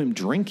just show him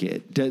drink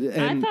it.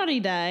 I thought he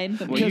died.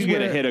 But Well, you get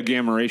a we're- hit of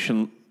gamma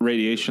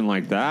radiation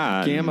like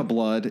that. Gamma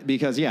blood,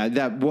 because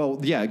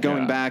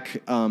going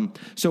back.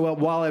 So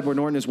while Edward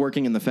Norton is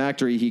working in the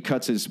factory, he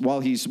cuts his while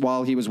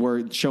he was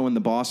showing the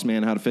boss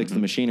man how to fix the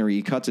machinery.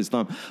 He cuts his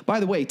thumb. By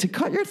the way, to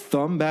cut your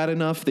thumb bad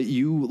enough that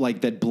you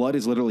like that blood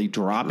is literally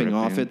dropping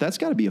off it, that's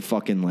got to be a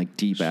fucking like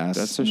deep ass.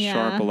 That's a Yeah.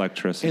 sharp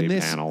electricity And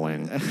this-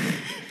 paneling.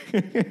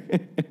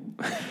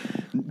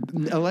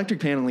 Electric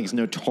paneling is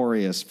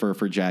notorious for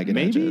jagged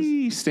edges.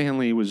 Maybe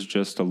Stanley was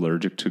just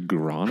allergic to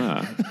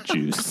guarana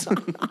juice.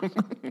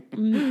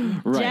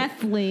 Right.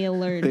 deathly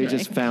allergic. They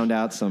just found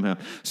out somehow.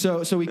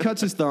 So he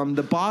cuts his thumb.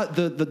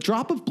 The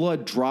drop of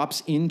blood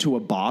drops into a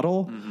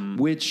bottle,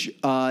 which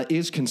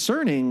is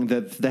concerning.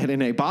 That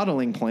in a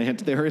bottling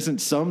plant there isn't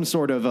some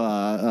sort of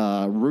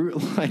root,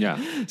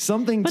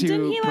 something But to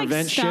didn't he like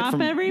prevent shit stop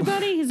from.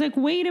 everybody? He's like,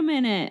 wait a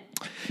minute.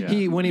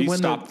 He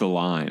stopped the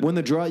line. When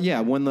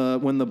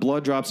the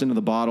blood drops into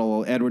the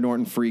bottle, Edward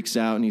Norton freaks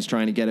out and he's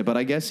trying to get it, but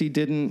I guess he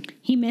didn't.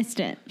 He missed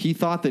it. He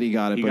thought that he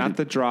got it, He but got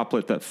the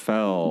droplet that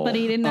fell. But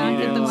he did not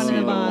get the one in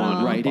the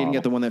bottle. right. He didn't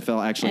get the one that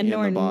fell actually And in the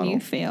Norton, bottle. you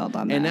failed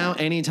on that. And now,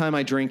 anytime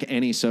I drink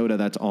any soda,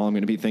 that's all I'm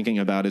going to be thinking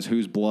about is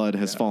whose blood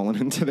has fallen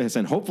into this.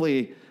 And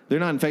hopefully, they're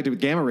not infected with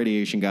gamma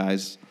radiation,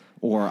 guys.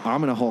 Or I'm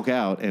going to Hulk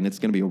out, and it's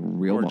going to be a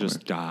real or bummer.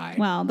 just die.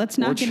 Well, that's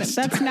not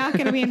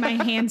gonna be in my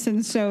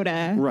Hanson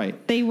soda.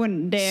 Right. They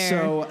wouldn't dare.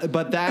 So,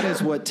 but that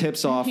is what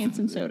tips off.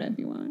 Hanson soda if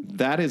you want.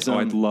 That is.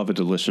 I'd love a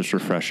delicious,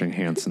 refreshing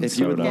Hanson if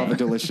soda. you would love a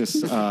delicious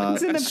in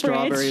the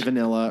strawberry fridge.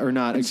 vanilla, or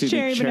not, excuse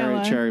cherry me,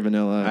 vanilla. cherry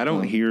vanilla. I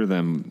don't hear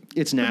them.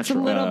 It's It's a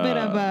natural. little bit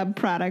of a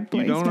product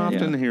You placement. don't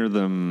often hear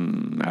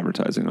them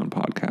advertising on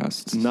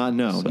podcasts. not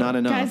enough.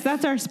 Guys,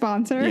 that's our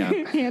sponsor. Yeah.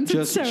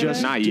 Hanson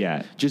soda. Not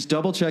yet. Just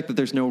double check that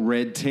there's no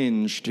red tinge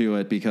to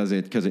it because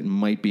it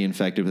might be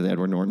infected with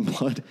Edward Norton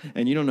blood,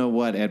 and you don't know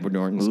what Edward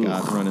Norton's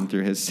got running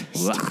through his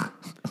system.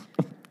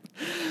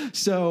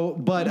 So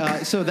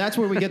that's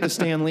where we get the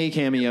Stan Lee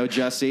cameo,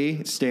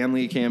 Jesse. Stan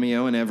Lee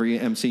cameo in every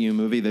MCU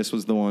movie. This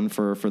was the one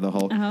for the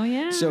Hulk. Oh,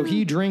 yeah. So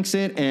he drinks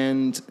it,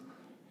 and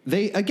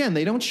they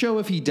don't show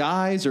if he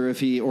dies or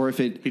if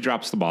it He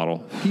drops the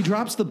bottle. he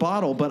drops the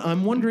bottle. But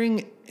I'm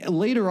wondering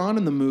later on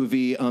in the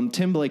movie,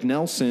 Tim Blake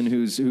Nelson,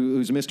 who's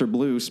Mr.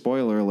 Blue,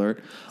 spoiler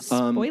alert,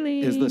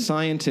 Spoily. is the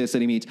scientist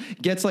that he meets,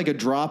 gets like a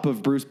drop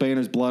of Bruce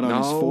Banner's blood on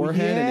his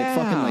forehead, and it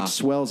fucking like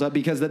swells up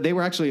because they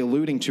were actually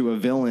alluding to a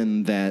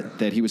villain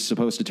that he was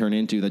supposed to turn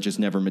into that just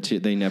never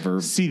they never.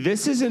 See,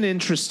 this is an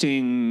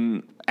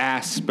interesting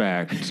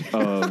aspect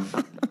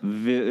of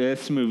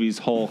this movie's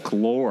Hulk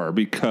lore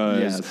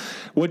because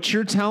what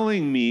you're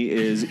telling me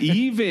is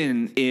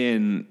even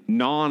in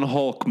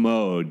non-Hulk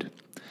mode,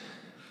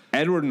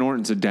 Edward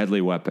Norton's a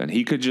deadly weapon.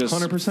 He could just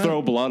 100%.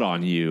 throw blood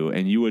on you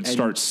and you would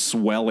start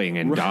swelling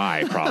and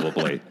die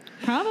probably.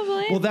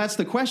 Probably. Well, that's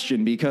the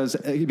question because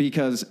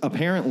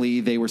apparently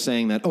they were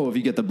saying that, if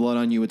you get the blood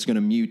on you, it's going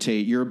to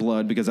mutate your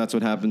blood because that's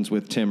what happens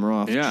with Tim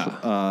Roth.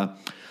 Yeah.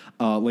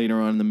 Later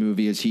on in the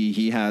movie is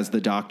he has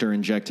the doctor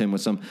inject him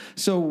with some.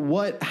 So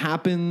what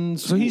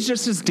happens? So he's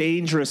just as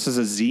dangerous as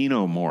a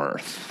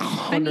xenomorph.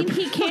 I mean,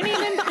 he can't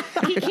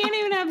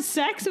even have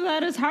sex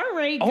without his heart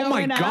rate Oh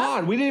going my up.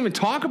 God, we didn't even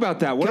talk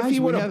about that. What Guys, if he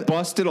we would have- have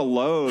busted a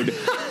load?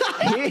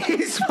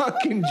 His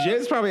fucking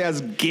jizz probably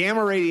has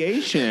gamma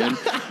radiation.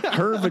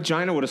 Her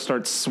vagina would have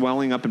started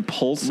swelling up and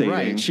pulsating.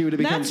 Right, she would have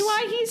become That's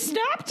why he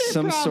stopped it.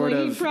 some Probably. sort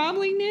He of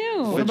probably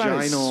knew. What about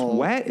his vaginal-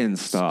 sweat and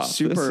stuff?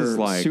 This is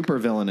like super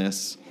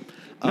villainous.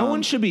 no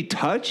one should be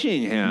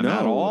touching him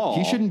at all.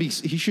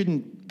 He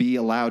shouldn't be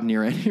allowed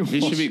near anyone.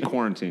 He should be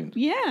quarantined.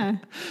 Yeah.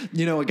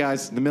 You know what,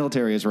 guys? The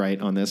military is right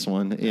on this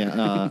one.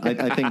 Yeah,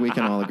 I think we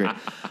can all agree.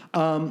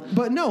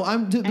 But no,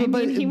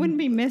 He wouldn't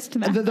be missed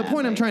that The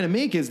point I'm badly. trying to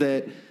make is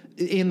that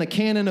in the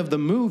canon of the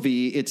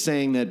movie, it's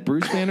saying that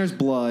Bruce Banner's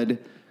blood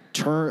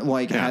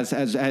has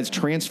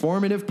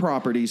transformative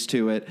properties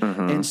to it,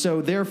 and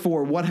so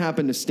therefore, what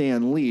happened to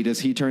Stan Lee? Does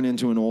he turn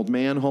into an old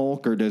man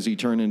Hulk, or does he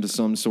turn into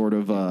some sort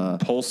of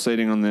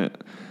Pulsating on the.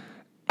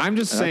 I'm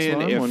just That's saying,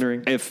 what I'm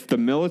wondering. if the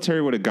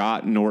military would have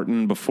got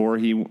Norton before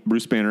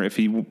Bruce Banner,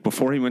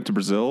 before he went to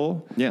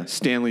Brazil,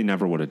 Stanley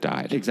never would have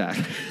died.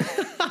 Exactly.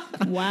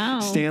 Wow.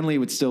 Stanley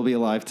would still be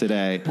alive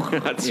today.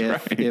 That's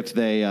right. If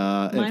they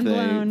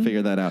blown.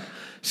 figure that out.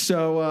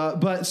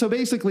 So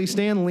basically,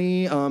 Stan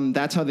Lee,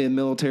 that's how the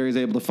military is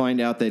able to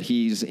find out that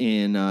he's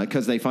in,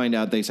 because they find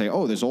out, they say,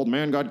 oh, this old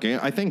man got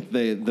gamma. I think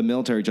the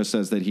military just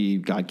says that he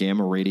got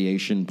gamma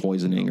radiation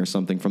poisoning or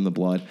something from the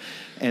blood.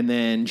 And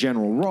then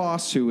General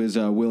Ross, who is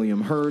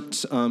William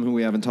Hurt, who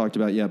we haven't talked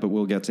about yet, but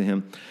we'll get to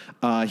him.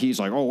 He's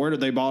like, oh, where did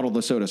they bottle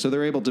the soda? So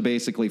they're able to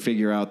basically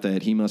figure out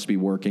that he must be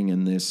working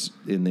in this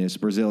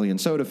Brazilian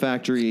soda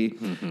factory,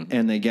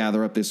 and they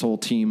gather up this whole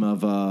team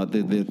of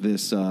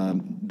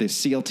this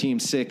SEAL Team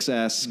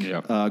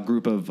 6-esque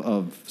group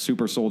of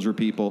super soldier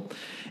people,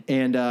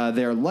 and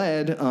they're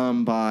led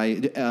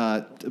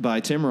by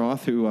Tim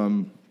Roth,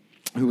 who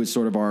is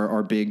sort of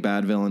our big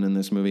bad villain in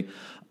this movie.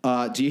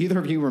 Do either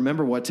of you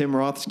remember what Tim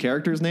Roth's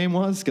character's name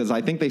was? Because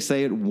I think they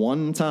say it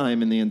one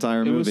time in the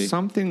entire movie. It was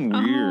something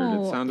weird.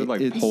 Oh. It sounded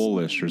like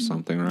Polish or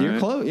something, right? You're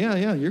close.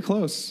 Yeah, you're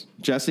close.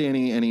 Jesse,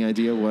 any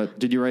idea what?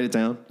 Did you write it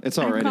down? It's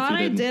all right if you didn't. I thought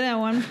I did at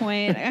one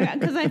point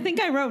because I think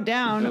I wrote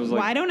down.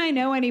 Why don't I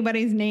know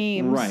anybody's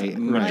names? Right.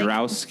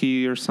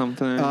 Radrowski or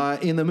something.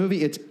 In the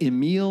movie, it's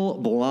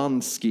Emil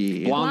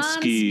Blonsky.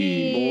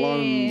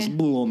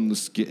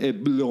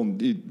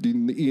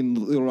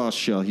 In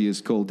Russia, he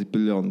is called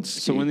Blonsky.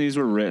 So when these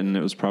were written,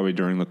 it was probably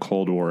during the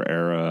Cold War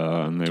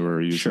era, and they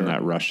were using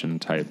that Russian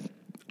type.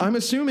 I'm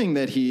assuming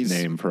that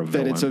Name for a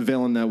villain. it's a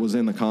villain that was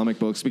in the comic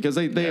books, because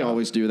they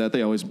always do that.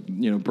 They always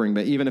bring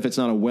back, even if it's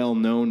not a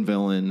well-known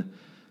villain,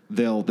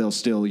 they'll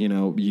still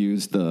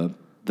use the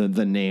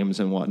names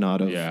and whatnot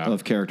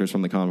of characters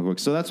from the comic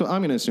books. So that's what I'm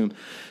going to assume.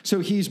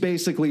 So he's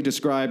basically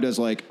described as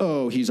like,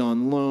 oh, he's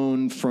on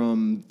loan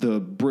from the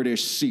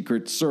British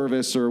Secret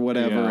Service or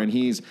whatever, and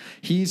he's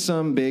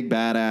some big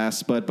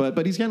badass,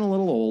 but he's getting a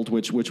little old,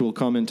 which will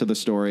come into the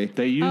story.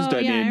 They used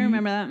I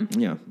remember that.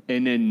 Yeah.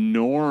 An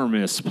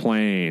enormous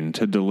plane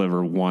to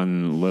deliver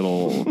one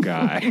little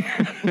guy.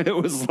 It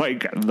was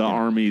like the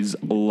Army's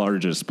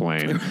largest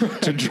plane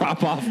to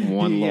drop off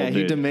one little dude.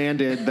 He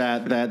demanded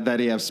that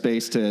he have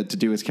space to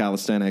do his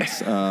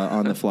calisthenics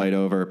on the flight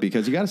over,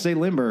 because you got to stay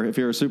limber if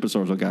you're a super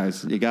soldier,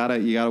 guys. You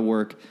gotta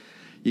work.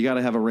 You got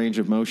to have a range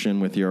of motion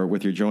with your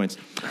joints.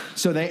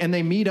 So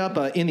they meet up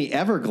in the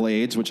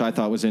Everglades, which I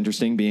thought was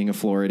interesting, being a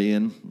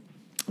Floridian.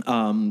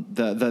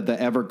 The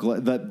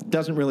Everglades that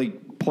doesn't really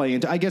play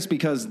into, I guess,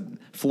 because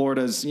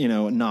Florida's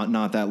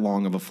not that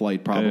long of a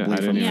flight probably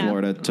from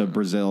Florida to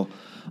Brazil.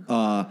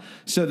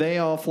 So they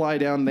all fly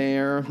down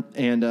there,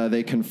 and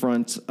they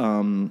confront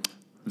Bruce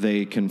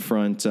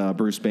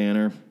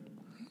Banner.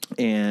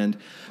 And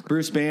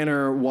Bruce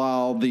Banner,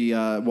 while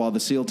the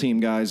SEAL team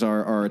guys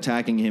are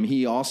attacking him,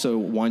 he also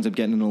winds up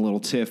getting in a little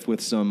tiff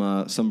with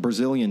some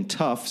Brazilian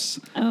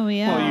toughs. Oh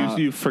yeah. Well,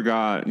 you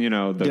forgot, did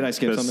I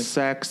skip something?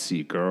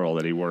 Sexy girl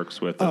that he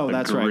works with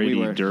at the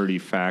gritty, dirty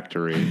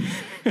factory.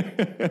 He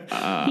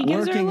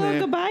gives her a little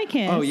goodbye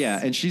kiss. Oh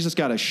yeah, and she's just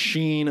got a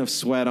sheen of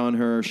sweat on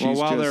her.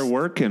 While they're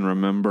working,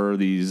 remember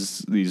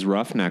these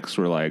roughnecks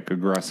were like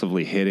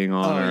aggressively hitting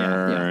on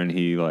her, and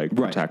he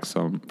protects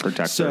her.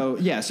 So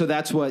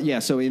that's what. Yeah,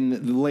 so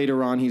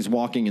later on, he's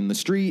walking in the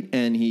street,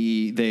 and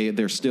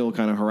they're still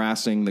kind of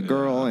harassing the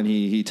girl, and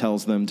he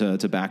tells them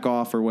to back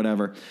off or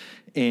whatever,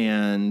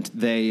 and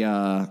they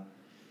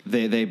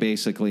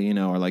basically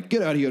are like,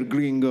 get out of here,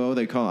 gringo.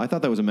 I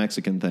thought that was a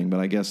Mexican thing,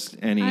 but I guess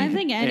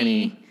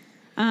any.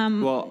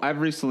 Well, I've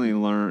recently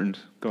learned.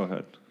 Go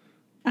ahead.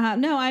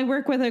 No, I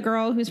work with a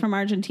girl who's from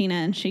Argentina,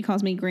 and she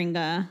calls me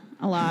gringa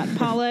a lot.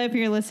 Paula, if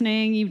you're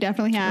listening, you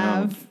definitely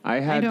have.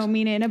 I don't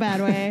mean it in a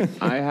bad way.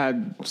 I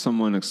had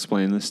someone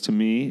explain this to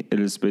me. It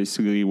is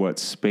basically what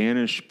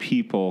Spanish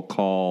people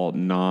call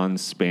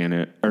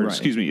non-Spanish,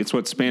 excuse me, it's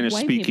what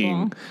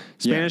Spanish-speaking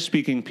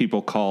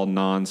people call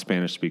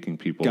non-Spanish-speaking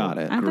people. Got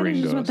it. I thought it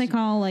was just what they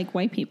call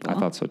white people. I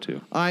thought so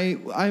too. I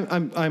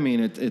mean,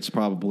 it's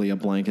probably a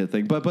blanket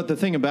thing, but the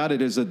thing about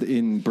it is that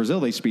in Brazil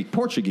they speak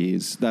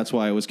Portuguese. That's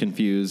why I was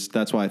confused.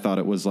 That's why I thought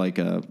it was like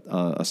a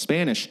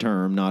Spanish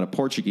term, not a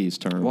Portuguese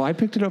term. Well, I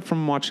picked it up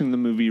from watching the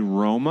movie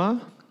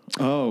Roma.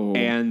 Oh,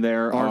 and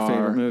our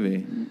favorite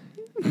movie.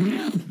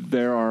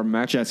 There are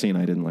Jesse and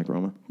I didn't like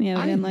Roma. Yeah,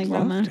 we didn't like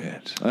Roma.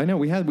 I know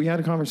we had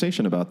a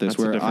conversation about this.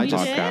 That's a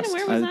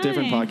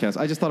different podcast.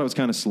 I just thought it was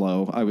kind of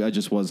slow. I was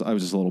just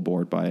a little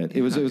bored by it.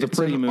 It was a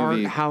pretty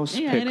movie. Art house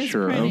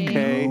picture.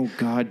 Okay. Oh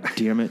God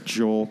damn it,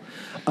 Joel.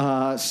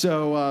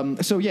 So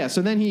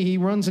then he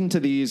runs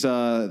into these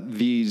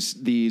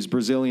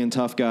Brazilian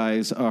tough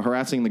guys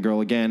harassing the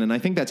girl again, and I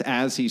think that's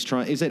as he's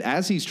trying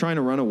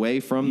to run away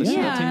from the SEAL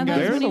team guys.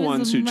 They're the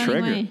ones who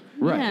trigger.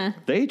 Right. Yeah.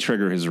 They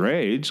trigger his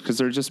rage because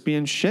they're just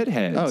being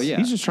shitheads. Oh, yeah.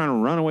 He's just trying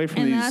to run away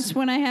from these. And that's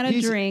when I had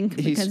a drink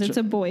because it's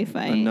a boy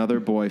fight.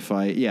 Another boy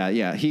fight.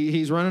 Yeah.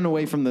 He's running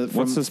away from the...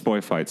 What's this boy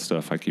fight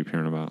stuff I keep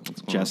hearing about?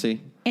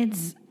 Jesse?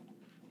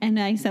 And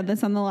I said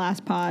this on the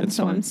last pod, it's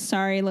fine. I'm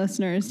sorry,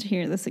 listeners, to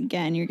hear this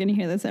again. You're going to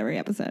hear this every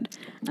episode.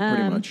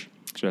 Pretty much.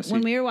 Jesse?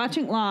 When we were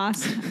watching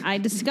Lost, I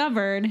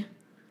discovered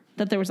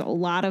that there was a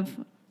lot of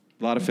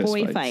fist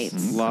boy fights.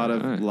 fights. A lot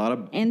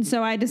of. And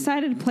so I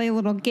decided to play a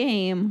little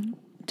game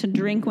to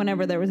drink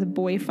whenever there was a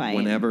boy fight.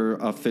 Whenever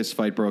a fist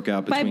fight broke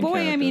out By between boy,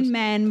 characters. I mean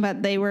men,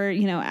 but they were,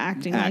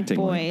 acting like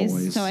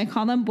boys. So I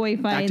call them boy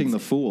fights. Acting the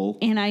fool.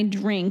 And I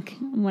drink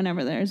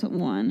whenever there's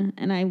one.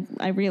 And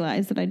I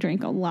realized that I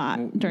drank a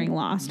lot during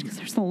Lost because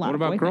there's a lot What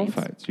of about boy girl fights.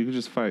 fights? You could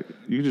just fight.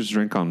 You could just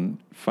drink on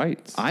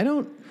fights.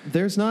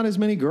 There's not as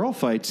many girl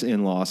fights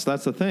in Lost.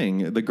 That's the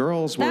thing. The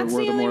girls were That's the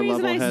the only more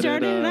reason level-headed. I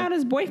started it out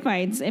as boy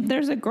fights. If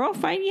there's a girl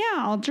fight, yeah,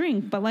 I'll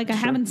drink. But I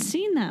haven't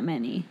seen that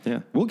many Yeah,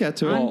 we'll get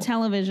to on it.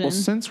 television. Well,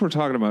 since we're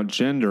talking about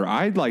gender,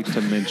 I'd like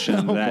to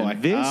mention Oh, that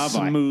boy. this Oh,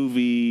 boy.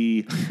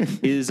 movie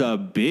is a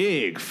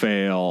big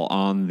fail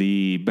on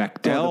the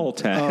Bechdel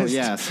test. Oh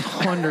yes,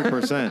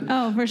 100%.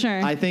 Oh, for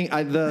sure. I think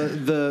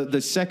the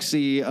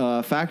sexy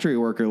factory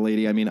worker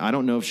lady. I mean, I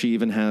don't know if she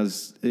even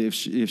has if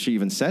she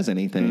even says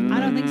anything. I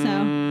don't think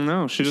so.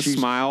 No, she just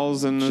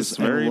smiles and is just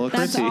very looks-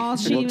 That's pretty. all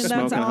Looks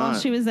smoking hot.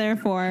 she was there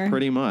for.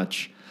 Pretty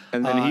much.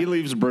 And then he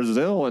leaves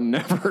Brazil and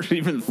never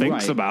even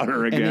thinks Right. about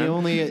her again.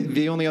 And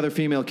the only other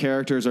female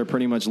characters are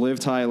pretty much Liv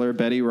Tyler,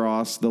 Betty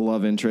Ross, the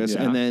love interest,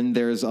 Yeah. and then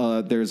there's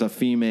a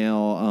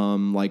female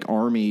like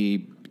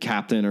army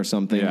captain or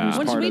something. Yeah. Who's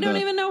Which part we of don't the,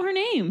 even know her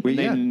name. We,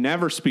 they yeah.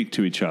 never speak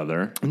to each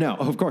other. No,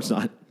 of course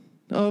not.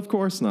 Of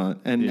course not.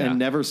 And Yeah. and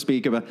never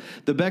speak about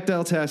the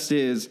Bechdel test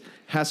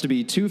has to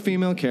be two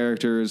female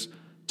characters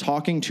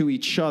talking to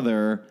each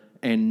other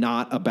and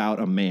not about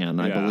a man,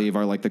 I Yeah. believe,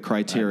 are like the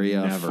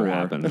criteria That never for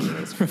happened in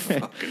this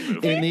fucking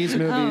movie. in these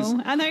movies.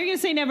 Oh, I thought you were going to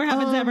say never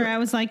happens ever. I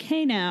was like,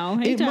 hey now,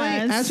 it does.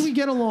 Might, as we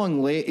get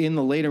along in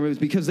the later movies,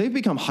 because they've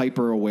become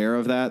hyper aware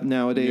of that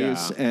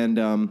nowadays, Yeah.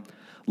 and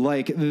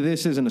like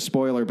this isn't a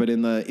spoiler, but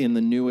in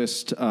the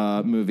newest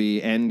movie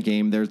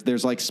Endgame,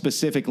 there's like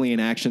specifically an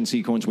action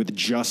sequence with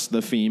just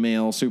the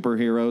female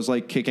superheroes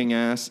like kicking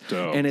ass,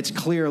 Dope. and it's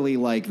clearly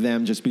like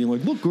them just being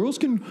like, look, girls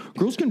can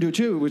do it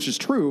too, which is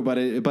true, but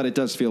it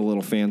does feel a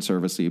little fan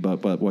servicey.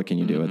 But what can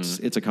you do?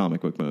 It's a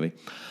comic book movie.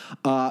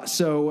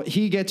 So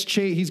he gets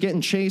he's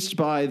getting chased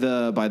by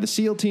the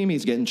SEAL team.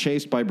 He's getting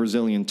chased by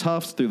Brazilian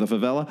toughs through the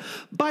favela.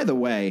 By the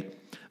way,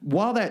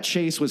 while that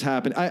chase was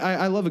happening,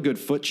 I love a good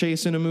foot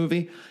chase in a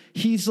movie.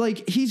 He's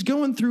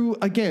going through,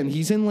 again,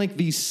 he's in like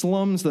these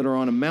slums that are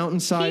on a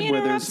mountainside He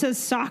where interrupts there's,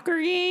 a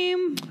soccer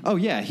game. oh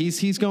yeah,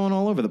 he's going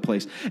all over the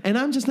place. And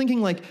I'm just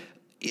thinking like,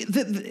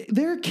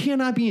 there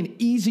cannot be an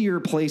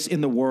easier place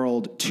in the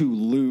world to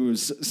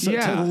lose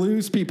to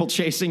lose people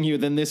chasing you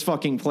than this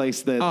fucking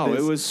place. It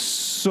was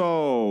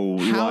so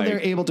how like, they're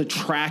able to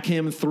track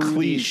him through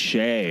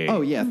cliche.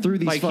 through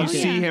these Like fucking, you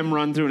see him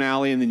run through an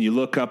alley, and then you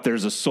look up.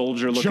 There's a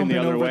soldier looking Jumping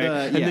the other over way, the-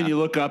 and then you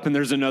look up, and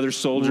there's another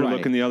soldier Right.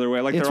 looking the other way.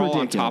 Like It's they're all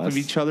on top of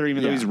ridiculous. each other,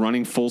 even though Yeah. he's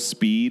running full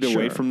speed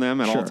away from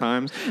them at all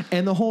times.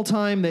 And the whole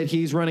time that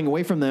he's running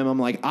away from them, I'm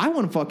like, I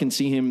want to fucking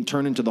see him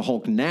turn into the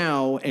Hulk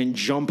now and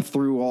jump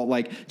through all,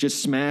 like,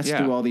 just smash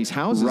through all these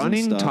houses.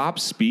 Running and stuff. top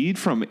speed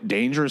from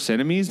dangerous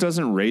enemies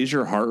doesn't raise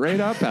your heart rate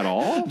up at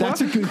all.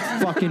 That's a good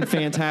fucking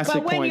fantastic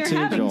But when point you're too,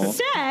 having Joel.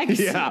 sex,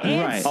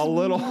 Yeah, it's a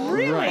little,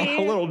 really-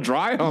 a little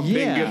dry humping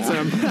Yeah. gets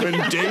him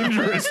in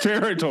dangerous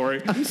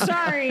territory.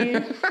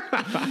 Sorry.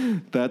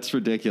 That's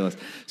ridiculous.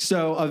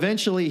 So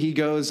eventually he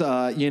goes,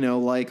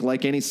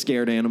 like any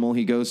scared animal,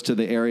 he goes to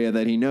the area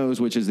that he knows,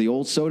 which is the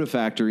old soda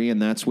factory,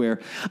 and that's where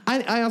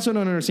I also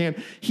don't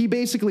understand. He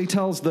basically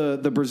tells the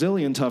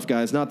Brazilian tough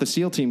guys, not the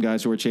SEAL team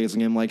guys who are chasing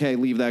him, like, hey,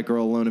 leave that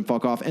girl alone and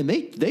fuck off. And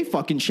they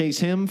fucking chase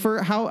him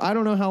for I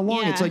don't know how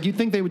long. Yeah. It's like you'd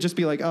think they would just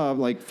be like, oh,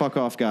 like fuck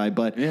off, guy.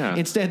 But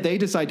instead they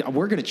decide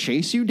we're gonna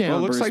chase you down. Well,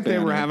 it looks Bruce like they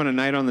were Banner. having a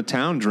night on the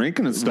town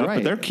drinking and stuff, Right.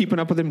 but they're keeping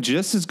up with him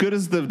just as good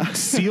as the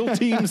SEAL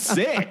Team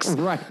 6.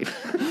 Right.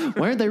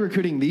 Why aren't they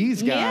recruiting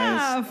these guys?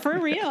 Yeah, for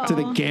real. To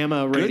the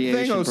gamma Good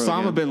radiation thing Osama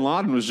program. bin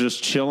Laden was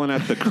just chilling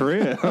at the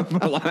crib.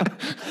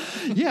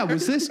 Yeah,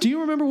 was this? Do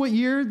you remember what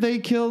year they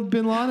killed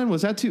bin Laden?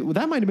 Was that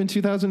that might have been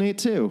 2008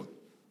 too.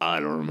 I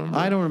don't remember.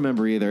 I don't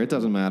remember either. It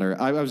doesn't matter.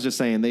 I was just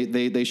saying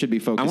they should be I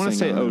focusing. want to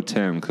say on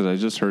 010 because I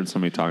just heard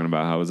somebody talking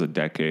about how it was a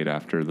decade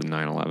after the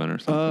 9/11 or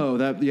something.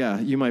 Oh,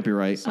 you might be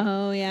right.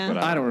 Oh yeah. But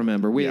I don't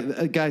remember.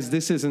 Guys,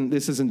 this isn't the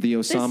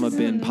Osama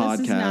bin podcast.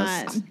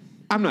 This is not.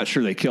 I'm not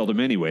sure they killed him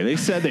anyway. They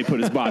said they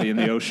put his body in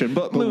the ocean,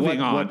 but moving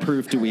on. What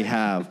proof do we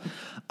have?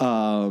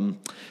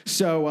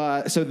 So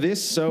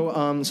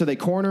they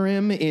corner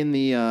him in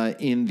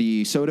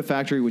the soda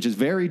factory, which is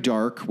very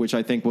dark, which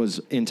I think was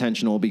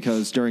intentional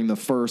because during the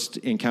first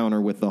encounter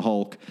with the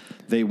Hulk,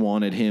 they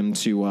wanted him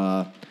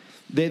to.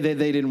 They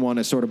didn't want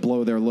to sort of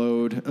blow their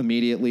load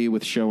immediately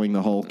with showing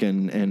the Hulk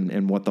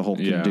and what the Hulk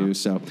can do.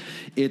 So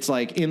it's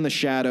like in the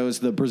shadows.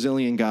 The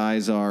Brazilian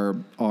guys are.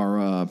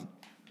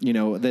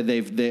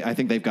 I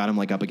think they've got him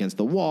like up against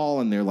the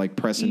wall and they're like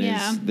pressing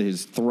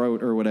his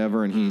throat or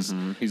whatever, and he's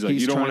like,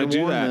 you don't want to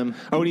do that. Them.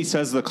 Oh, and he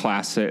says the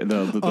classic.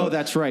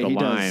 That's right. He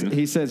line. does.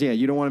 He says, "Yeah,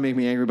 you don't want to make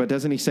me angry," but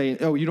doesn't he say,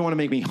 "Oh, you don't want to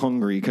make me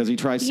hungry"? Because he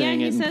tries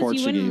saying it in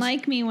Portuguese. You wouldn't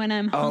like me when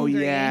I'm hungry.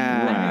 Oh,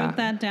 yeah. I wrote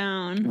that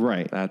down.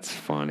 Right. That's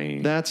funny.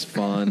 That's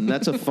fun.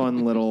 That's a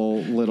fun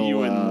little. You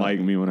wouldn't like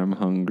me when I'm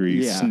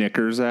hungry. Yeah.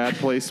 Snickers ad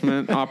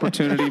placement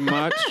opportunity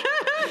much?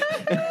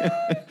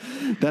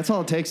 That's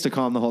all it takes to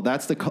calm the Hulk.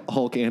 That's the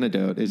Hulk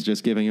antidote, is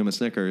just giving him a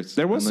Snickers.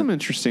 There was some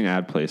interesting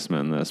ad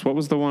placement in this. What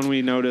was the one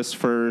we noticed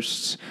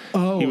first?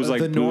 Oh, he was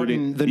like the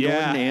Norton booting.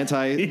 Norton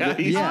anti. Yeah,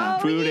 he's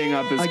booting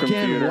up his Again,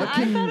 computer. what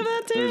can- I thought of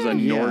that too. There's a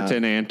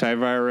Norton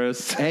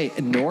antivirus. Hey,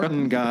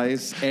 Norton,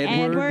 guys.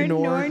 Edward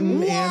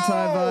Norton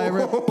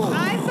antivirus.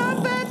 I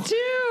thought that too.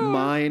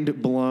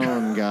 Mind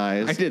blown,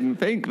 guys. I didn't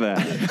think that.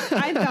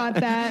 I thought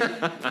that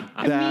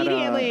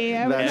immediately.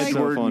 I was that's like, so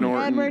Edward funny.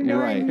 Norton. Edward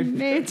Norton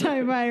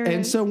antivirus.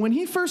 And so when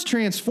he first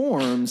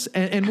transforms,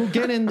 and we'll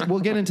get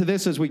into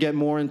this as we get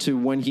more into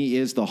when he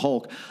is the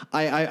Hulk.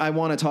 I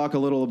want to talk a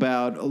little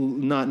about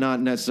not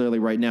necessarily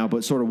right now,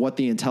 but sort of what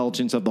the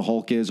intelligence of the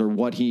Hulk is, or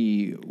what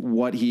he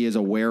is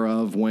aware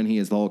of when he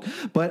is the Hulk.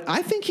 But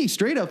I think he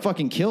straight up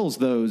fucking kills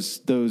those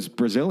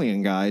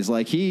Brazilian guys.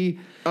 Like you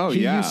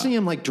see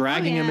him like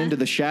dragging him into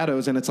the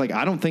shadows, and it's like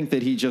I don't think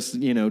that he just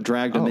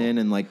dragged him in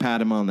and like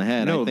pat him on the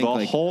head. No, I think,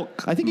 the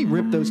Hulk. I think he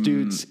ripped those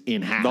dudes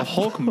in half. The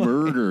Hulk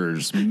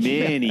murders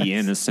many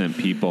innocent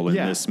people in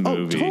this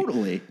movie.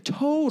 Oh,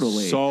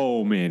 totally.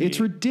 So many. It's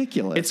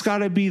ridiculous. It's got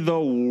to be the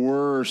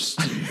worst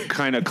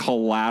kind of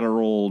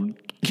collateral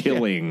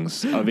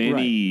killings of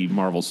any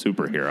Marvel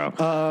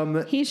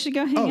superhero. he should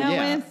go hang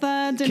out with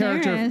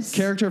Daenerys.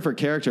 Character for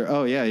character.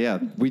 Oh yeah.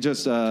 We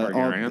just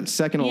our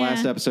second to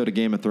last episode of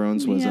Game of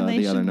Thrones was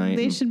the other night.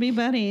 They should be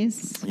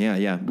buddies. Yeah. I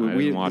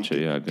didn't watch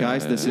it yet,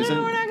 guys. This isn't.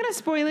 No, we're not going to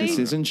spoil it. This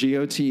isn't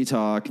GOT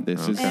talk.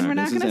 This is and we're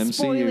not going to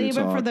spoil it,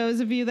 talk. but for those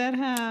of you that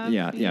have,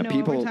 yeah. you know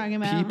People, what we're talking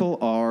about. people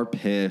are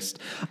pissed.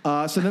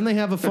 So then they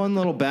have a fun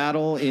little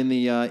battle in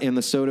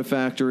the soda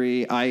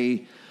factory.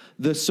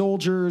 The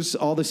soldiers,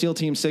 all the SEAL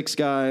Team 6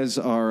 guys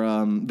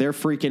are they're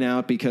freaking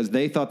out because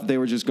they thought that they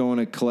were just going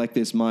to collect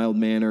this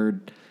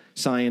mild-mannered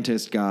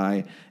scientist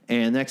guy,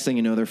 and next thing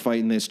you know, they're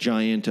fighting this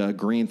giant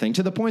green thing,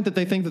 to the point that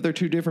they think that they're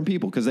two different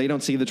people because they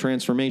don't see the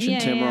transformation.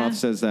 Tim Roth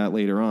says that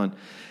later on.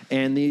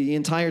 And the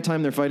entire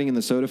time they're fighting in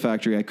the soda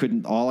factory,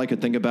 all I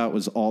could think about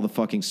was all the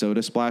fucking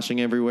soda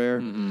splashing everywhere,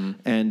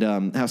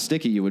 and how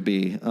sticky you would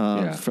be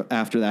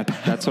after that.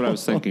 That's what I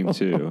was thinking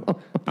too.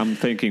 I'm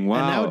thinking, wow,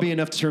 and that would be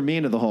enough to turn me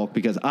into the Hulk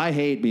because I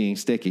hate being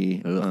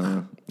sticky.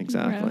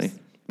 Exactly. Gross.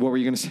 What were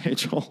you going to say,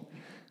 Joel?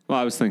 Well,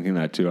 I was thinking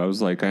that too. I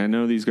was like, I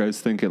know these guys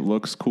think it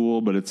looks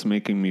cool, but it's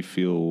making me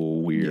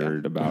feel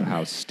weird about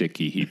how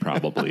sticky he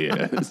probably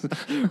is.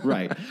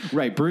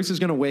 Right. Bruce is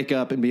going to wake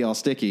up and be all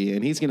sticky,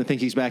 and he's going to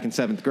think he's back in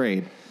 7th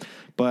grade.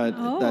 But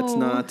that's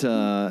not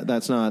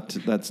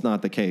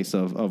the case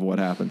of what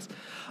happens.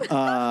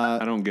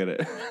 I don't get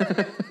it.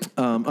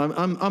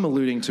 I'm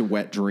alluding to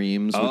wet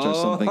dreams, which are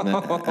something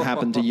that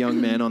happen to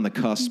young men on the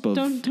cusp of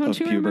Don't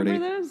you puberty. remember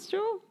those,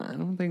 Joel? I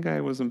don't think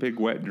I was a big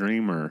wet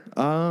dreamer.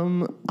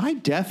 I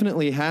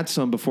definitely had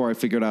some before I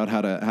figured out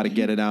how to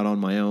get it out on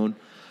my own.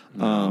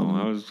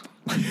 I was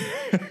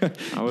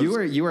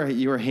you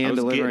were hand I was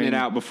delivering getting it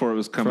out before it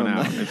was coming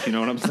out. If you know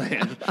what I'm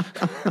saying.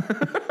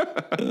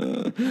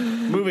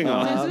 Moving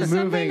on. This is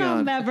something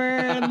I'll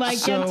never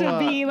get to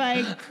be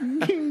like,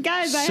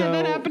 guys, I had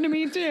that happen to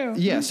me too.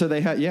 Yeah, so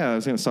they had. Yeah, I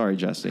was going to. Sorry,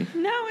 Jesse.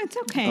 No, it's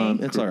okay.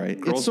 It's all right.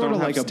 Girls It's sort of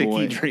don't like have a sticky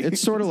boy. dreams.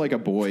 It's sort of like a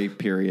boy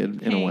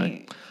period in a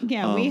way.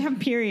 Yeah, we have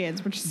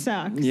periods, which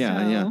sucks.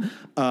 Yeah.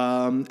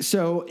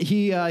 So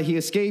he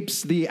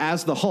escapes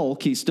as the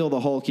Hulk. He's still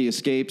the Hulk. He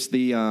escapes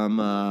the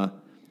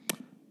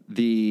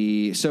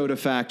soda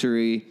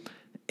factory,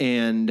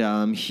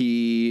 and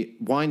he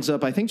winds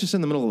up, I think, just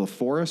in the middle of the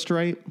forest,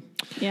 right?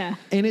 Yeah.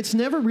 And it's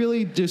never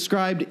really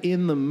described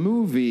in the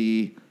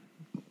movie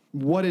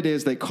what it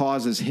is that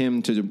causes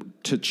him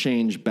to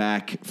change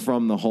back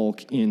from the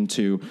Hulk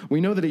into...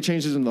 We know that he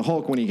changes into the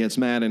Hulk when he gets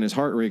mad and his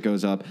heart rate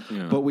goes up,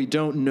 but we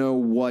don't know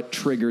what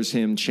triggers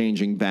him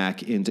changing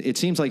back into... It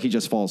seems like he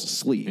just falls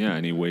asleep. Yeah,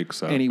 and he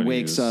wakes up. And he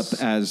wakes up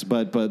as...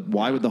 But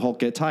why would the Hulk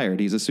get tired?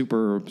 He's a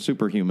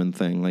superhuman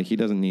thing. Like, he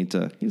doesn't need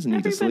to sleep.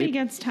 Everybody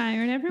gets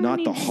tired. Everyone Not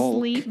needs the Hulk.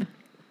 sleep.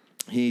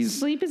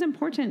 Sleep is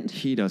important.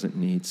 He doesn't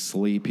need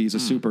sleep. He's a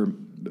super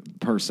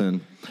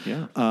person.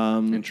 Yeah.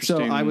 So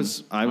Interesting. I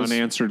was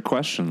unanswered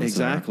questions.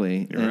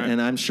 Exactly.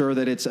 And I'm sure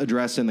that it's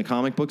addressed in the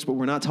comic books, but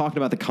we're not talking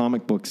about the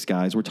comic books,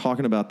 guys. We're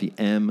talking about the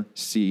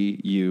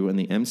MCU, and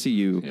the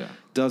MCU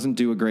doesn't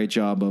do a great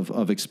job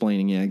of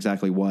explaining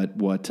exactly what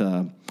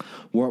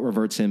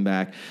reverts him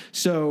back.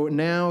 So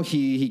now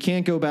he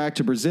can't go back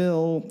to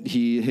Brazil.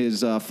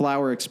 His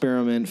flower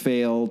experiment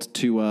failed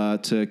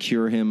to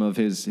cure him of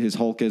his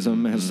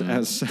Hulkism,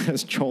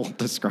 as Joel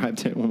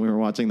described it when we were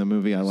watching the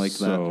movie. I like that.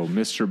 So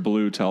Mr.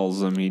 Blue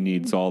tells him he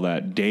needs all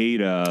that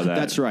data.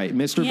 That's right.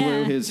 Mr.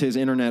 Blue, his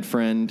internet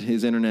friend,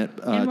 his internet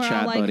and we're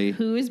chat all like, buddy.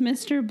 Who is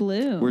Mr.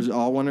 Blue? We're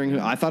all wondering who.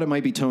 I thought it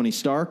might be Tony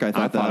Stark. I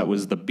thought it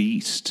was the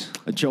Beast.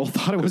 Joel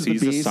thought it was the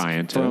he's a Beast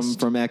scientist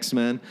from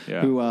X-Men.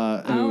 Yeah. Who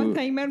I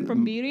thought you meant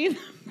from Beauty and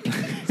the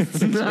I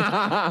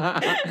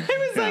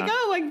was like,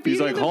 oh, like Beauty He's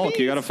like, and the Hulk, Beast.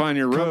 you got to find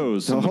your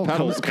rose. So the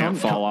petals can't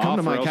fall off. Come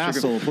to my or else you're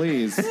castle,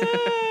 please.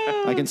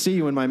 I can see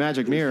you in my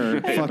magic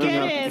mirror,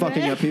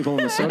 fucking up people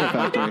in the soda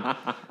factory.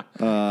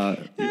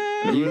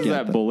 Who is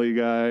that bully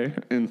guy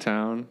in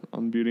town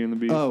on Beauty and the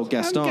Beast? Oh,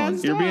 Gaston.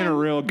 Gaston. You're being a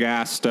real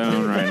gas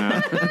stone right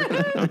now.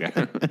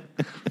 Okay.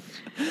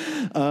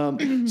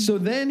 So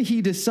then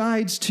he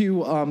decides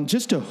to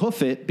just to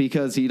hoof it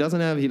because he doesn't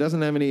have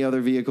any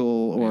other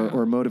vehicle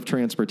or mode of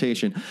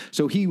transportation.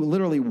 So he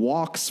literally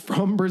walks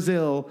from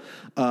Brazil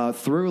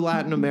through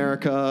Latin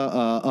America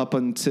up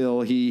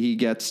until he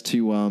gets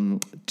to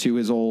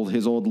his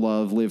old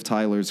love, Liv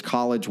Tyler's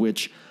college,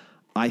 which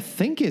I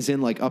think is in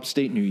like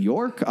upstate New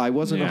York. I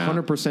wasn't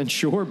 100%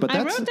 sure, but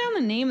I that's... wrote down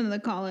the name of the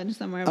college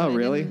somewhere. But Oh,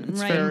 really? I didn't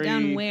It's write very-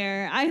 down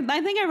where.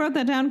 I think I wrote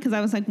that down because I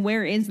was like,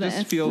 where is this?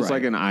 This feels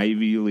like an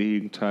Ivy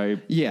League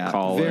type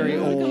college. very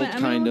I'm old gonna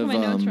kind look of... at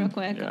my notes real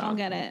quick. yeah. I'll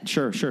get it.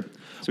 Sure. So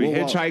he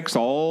hitchhikes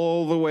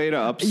all the way to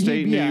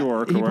upstate New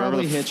York, or he wherever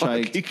probably the fuck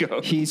hitchhiked. he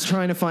goes. He's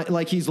trying to find,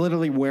 like, he's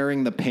literally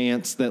wearing the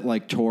pants that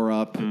like tore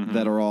up,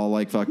 that are all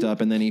like fucked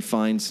up, and then he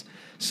finds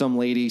some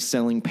lady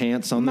selling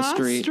pants on the Moss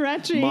street.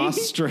 Stretchy.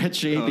 Moss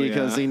Stretchy,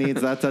 because he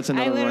needs that. That's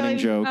another running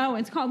joke. Oh,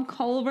 it's called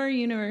Culver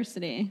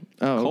University.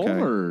 Oh, okay.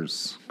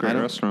 Culver's. Great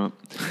restaurant.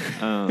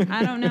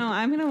 I don't know.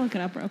 I'm gonna look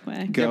it up real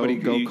quick. Go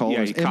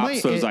Culver's. He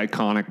cops those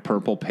iconic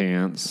purple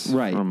pants.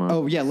 Right.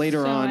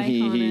 Later So on,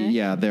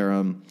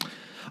 iconic.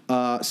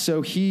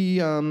 so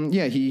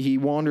he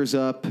wanders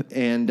up,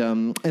 and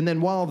then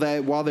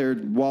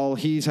while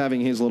he's having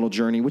his little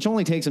journey, which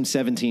only takes him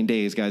 17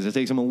 days, guys. It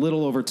takes him a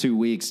little over 2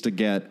 weeks to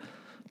get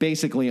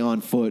basically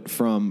on foot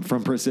from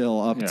Brazil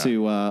up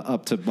to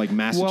like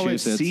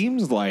Massachusetts. Well, it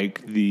seems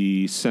like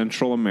the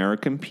Central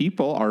American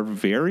people are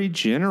very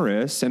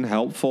generous and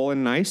helpful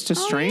and nice to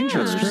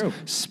strangers. That's true.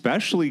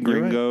 Especially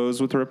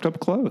gringos with ripped up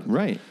clothes.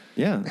 Right.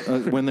 Yeah.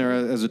 When they're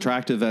as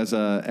attractive as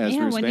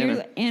Bruce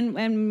Banner.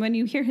 And when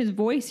you hear his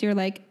voice, you're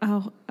like,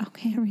 oh,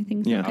 okay,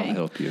 everything's okay. I'll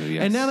help you.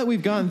 Yes. And now that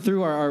we've gotten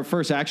through our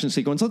first action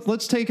sequence,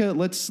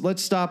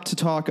 let's stop to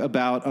talk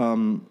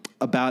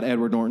about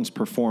Edward Norton's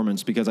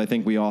performance, because I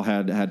think we all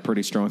had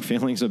pretty strong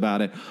feelings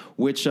about it,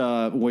 which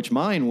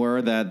mine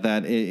were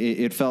that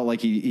it felt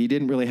like he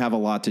didn't really have a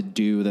lot to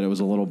do, that it was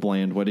a little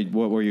bland. What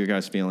were your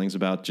guys' feelings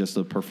about just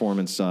the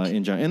performance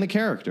in general and the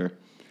character?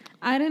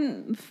 I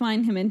didn't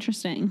find him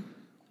interesting.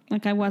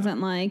 Like, I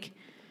wasn't like,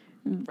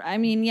 I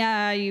mean,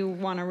 yeah, you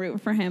want to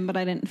root for him, but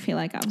I didn't feel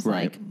like I was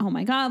like, oh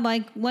my God,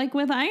 like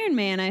with Iron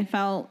Man, I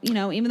felt,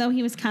 even though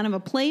he was kind of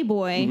a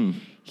playboy,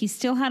 he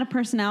still had a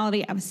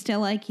personality. I was still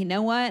like, you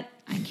know what?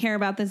 I care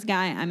about this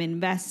guy. I'm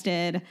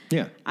invested.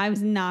 Yeah. I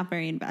was not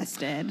very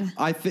invested.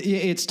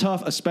 It's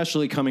tough,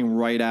 especially coming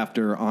right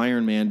after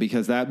Iron Man,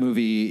 because that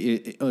movie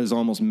is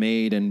almost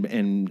made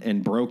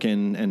and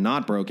broken, and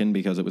not broken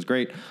because it was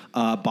great,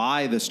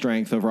 by the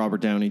strength of Robert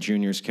Downey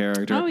Jr.'s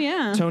character. Oh,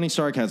 yeah. Tony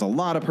Stark has a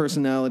lot of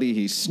personality.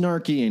 He's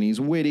snarky and he's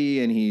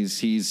witty and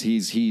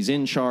he's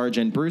in charge.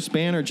 And Bruce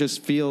Banner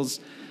just feels,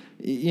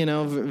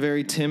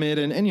 very timid.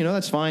 And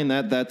that's fine.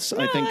 That's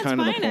I think kind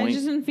of the point. I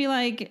just didn't feel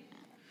like...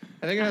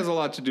 I think it has a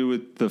lot to do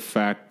with the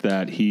fact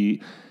that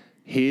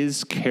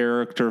his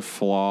character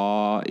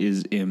flaw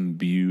is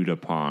imbued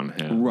upon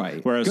him.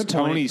 Right. Whereas Good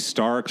Tony point.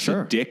 Stark's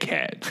a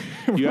dickhead.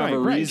 You have a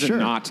Right, reason sure.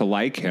 not to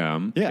like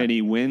him, and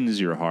he wins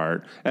your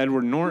heart.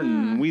 Edward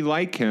Norton, we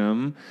like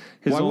him.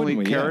 His Why only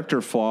wouldn't we? character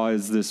flaw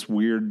is this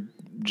weird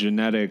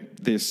genetic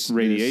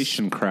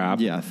radiation crap.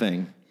 Yeah,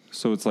 thing.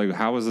 So it's like,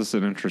 how is this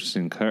an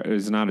interesting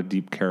He's not a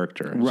deep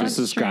character. It's Right. just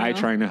this That's guy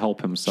true. trying to help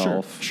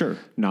himself. Sure.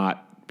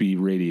 Not be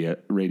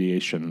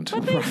radiation.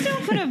 But they still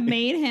could have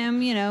made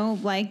him,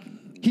 like...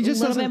 He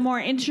just a little doesn't- bit more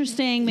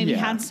interesting. Maybe Yeah.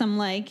 had some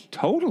like...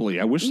 Totally.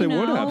 I wish they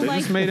would have. They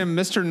just made him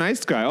Mr.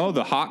 Nice Guy. Oh,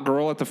 the hot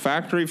girl at the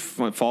factory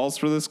falls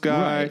for this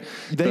guy. Right.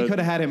 They could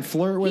have had him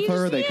flirt with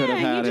her. They could have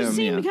had he just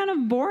him. seemed kind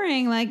of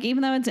boring. Like,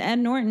 even though it's Ed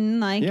Norton,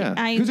 like,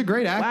 who's a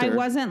great actor. I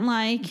wasn't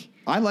like...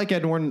 I like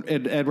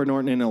Edward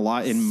Norton in a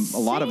lot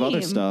of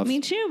other stuff.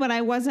 Me too, but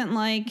I wasn't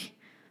like,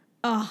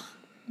 oh,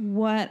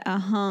 what a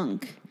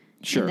hunk.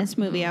 Sure. In this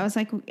movie, I was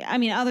like, I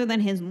mean, other than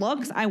his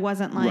looks, I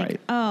wasn't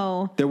like,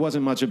 oh, there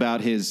wasn't much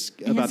about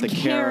the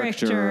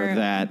character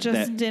that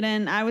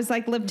didn't. I was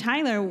like, Liv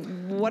Tyler,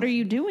 what are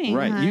you doing?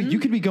 Right, hun? you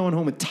could be going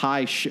home with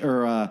Ty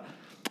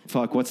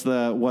what's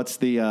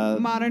the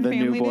Modern the Family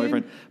new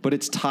boyfriend? dude? But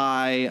it's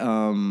Ty.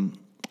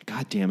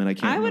 God damn it, I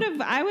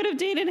can't. I would have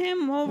dated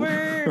him over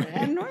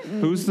Ed Norton.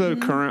 Who's the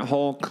current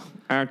Hulk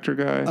actor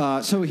guy?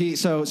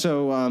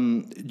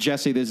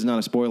 Jesse, this is not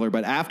a spoiler,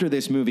 but after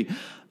this movie,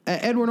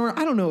 Edward Norton,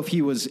 I don't know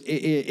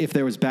if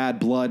there was bad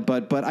blood,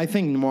 but I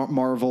think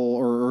Marvel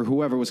or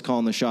whoever was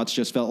calling the shots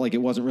just felt like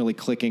it wasn't really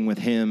clicking with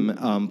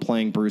him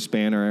playing Bruce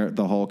Banner,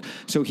 the Hulk.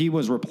 So he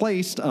was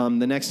replaced. The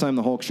next time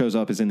the Hulk shows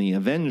up is in the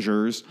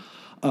Avengers.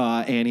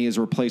 And he is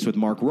replaced with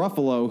Mark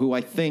Ruffalo, who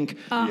I think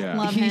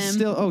love he's him.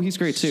 still. Oh, he's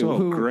great too.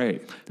 So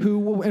great.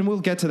 And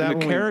we'll get to that.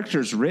 The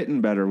character's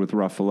written better with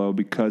Ruffalo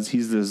because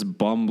he's this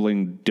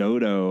bumbling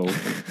dodo,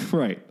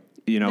 right?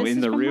 in This the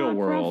is from real Mark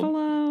world.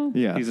 Ruffalo. Ruffalo.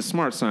 Yeah. He's a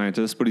smart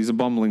scientist, but he's a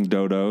bumbling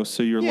dodo,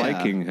 so you're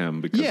liking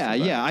him because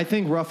Yeah. I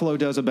think Ruffalo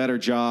does a better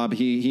job.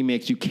 He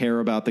makes you care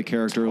about the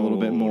character a little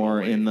bit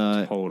more in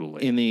the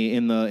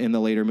in the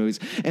later movies.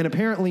 And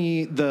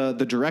apparently the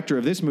director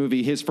of this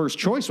movie, his first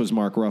choice was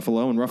Mark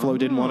Ruffalo, and Ruffalo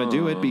didn't want to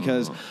do it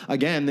because,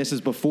 again, this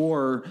is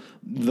before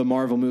the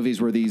Marvel movies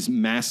were these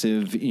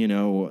massive,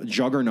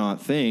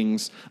 juggernaut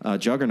things.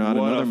 Juggernaut,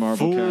 what another a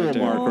Marvel fool, character.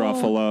 Mark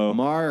Ruffalo.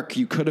 Mark,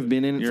 you could have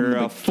been in it You're from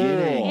the a fool.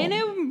 beginning. And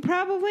it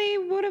probably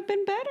would have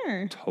been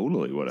better.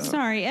 Totally would have.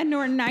 Sorry, Ed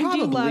Norton, I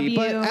Probably, do love you.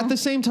 but at the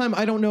same time,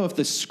 I don't know if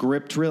the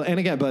script really. And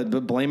again, but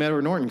blame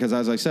Edward Norton because,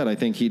 as I said, I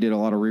think he did a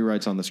lot of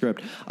rewrites on the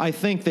script. I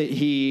think that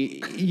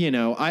he,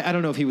 I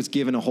don't know if he was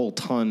given a whole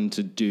ton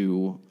to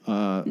do.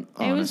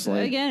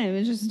 Honestly, it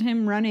was just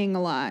him running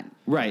a lot.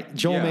 Right.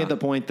 Joel made the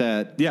point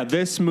that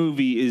this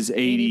movie is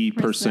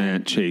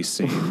 80% chase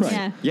scenes.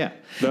 right. Yeah.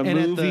 The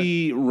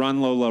movie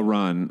Run Lola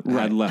Run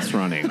had less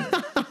running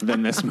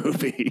than this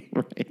movie.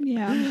 Right.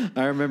 Yeah.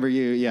 I remember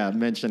you,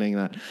 mentioning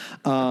that.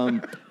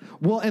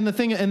 Well, and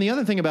the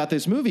other thing about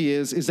this movie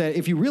is that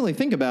if you really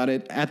think about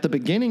it, at the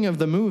beginning of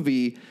the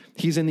movie,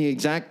 he's in the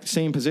exact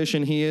same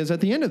position he is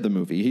at the end of the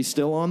movie. He's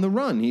still on the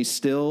run. He's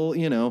still,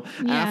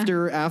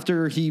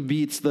 after he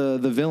beats the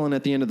villain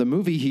at the end of the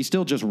movie, he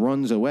still just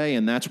runs away,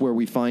 and that's where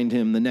we find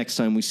him the next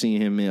time we see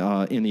him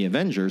in the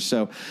Avengers.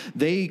 So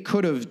they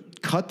could have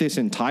cut this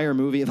entire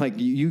movie. Like,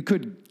 you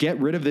could get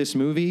rid of this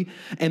movie,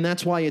 and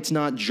that's why it's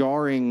not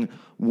jarring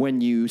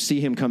when you see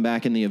him come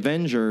back in the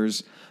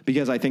Avengers,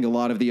 because I think a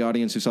lot of the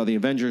audience who saw the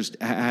Avengers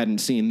hadn't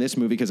seen this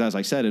movie, because as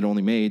I said, it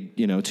only made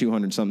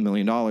 $200-something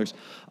million,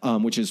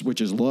 which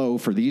is low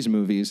for these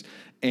movies,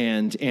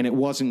 and it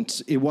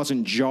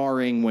wasn't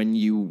jarring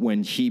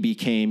when he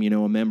became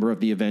a member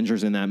of the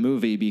Avengers in that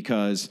movie,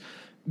 because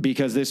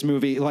this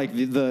movie, like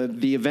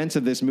the events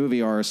of this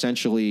movie, are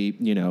essentially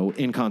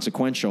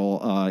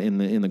inconsequential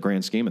in the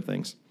grand scheme of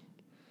things.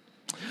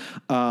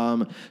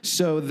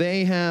 So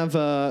they have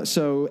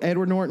so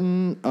Edward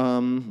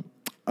Norton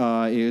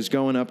is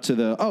going up to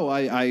the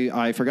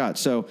I forgot.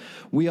 So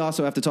we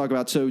also have to talk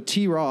about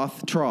Timmy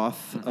Roth.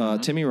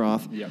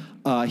 Yep.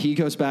 He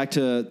goes back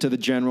to the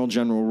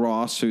General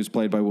Ross, who's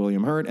played by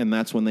William Hurt, and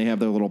that's when they have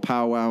their little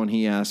powwow, and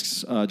he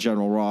asks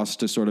General Ross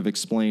to sort of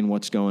explain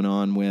what's going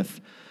on with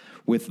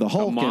the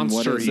Hulk the monster and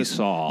what is he this?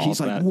 saw.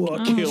 He's like,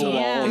 what? Killed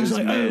all He's his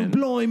like, men. oh,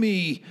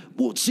 blimey,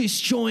 what's this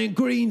giant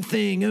green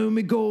thing? Oh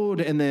my God!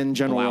 And then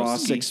General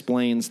Ross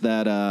explains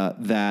that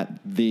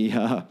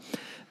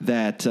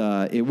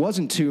it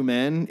wasn't two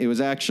men. It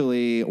was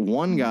actually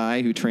one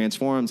guy who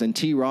transforms, and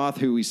T. Roth,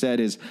 who we said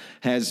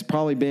has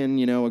probably been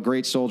a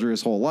great soldier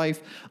his whole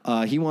life.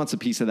 He wants a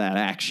piece of that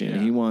action.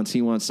 Yeah. He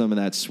wants some of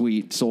that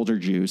sweet soldier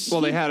juice. Well,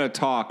 they had a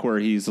talk where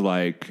he's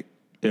like,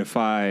 if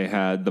I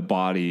had the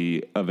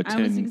body of a 10...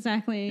 I was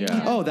exactly...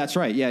 Yeah. Oh, that's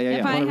right. Yeah.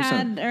 If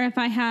 100%.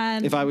 I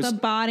had the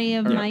body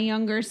of my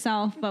younger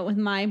self, but with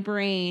my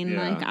brain,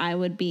 I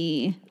would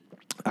be...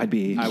 I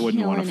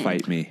wouldn't want to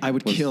fight me. I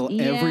would kill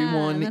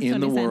everyone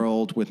in the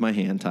world with my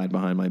hand tied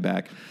behind my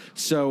back.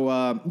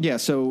 So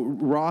so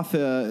Roth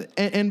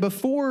and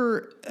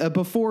before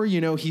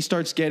he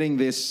starts getting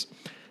this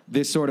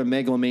sort of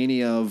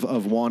megalomania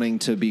of wanting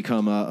to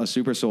become a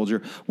super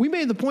soldier, we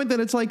made the point that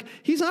it's like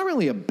he's not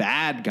really a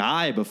bad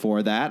guy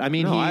before that. I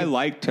mean, I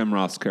liked Tim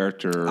Roth's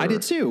character. I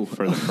did too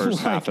for the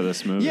first half of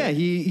this movie. Yeah,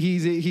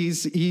 he's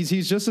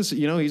just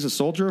he's a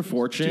soldier of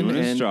fortune,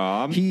 doing his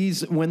job.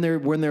 He's when they're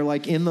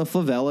like in the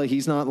favela,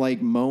 he's not like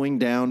mowing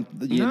down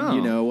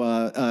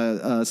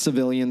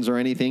civilians or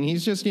anything.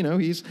 He's just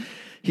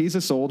he's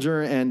a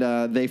soldier,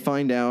 and they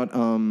find out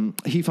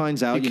he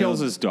finds out he kills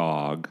his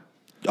dog.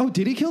 Oh,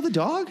 did he kill the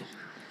dog?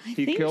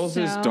 He kills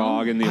his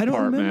dog in the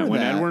apartment.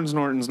 When Edward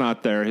Norton's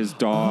not there, his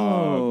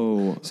dog.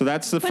 Oh. So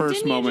that's the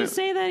first moment. Didn't you just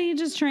say that he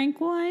just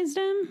tranquilized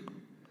him?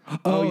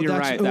 Oh, you're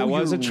right. That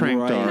was a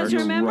trank dart. Because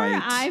remember,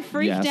 I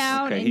freaked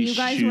out, and you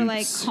guys were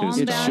like,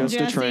 calm down, It's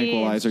just a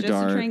tranquilizer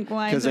dart.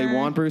 Because they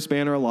want Bruce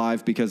Banner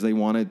alive, because they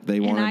want it.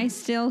 And I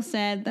still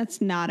said, that's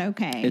not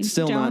okay. It's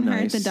still not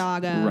nice. Don't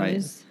hurt the doggos.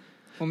 Right.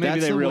 Well, maybe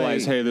they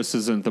realize, hey, this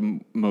isn't the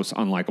most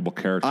unlikable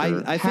character.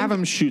 I have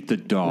him shoot the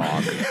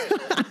dog.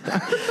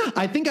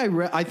 I think I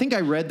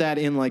read that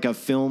in like a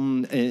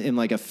film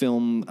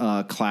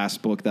class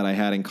book that I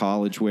had in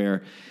college,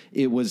 where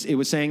it was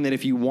saying that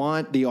if you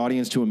want the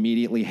audience to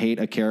immediately hate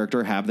a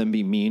character, have them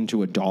be mean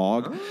to a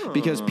dog,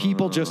 because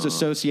people just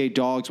associate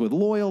dogs with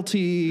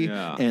loyalty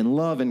and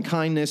love and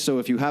kindness. So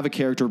if you have a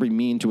character be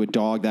mean to a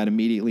dog, that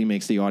immediately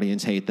makes the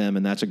audience hate them,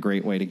 and that's a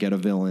great way to get a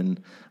villain.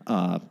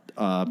 That's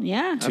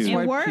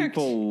why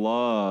people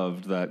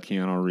loved that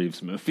Keanu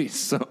Reeves movie.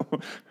 So,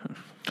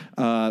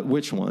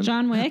 which one?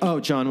 John Wick. Oh,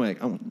 John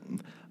Wick.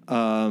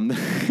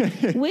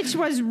 Which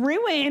was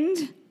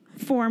ruined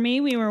for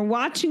me. We were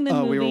watching the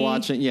movie. Oh, we were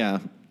watching. Yeah.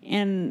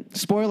 And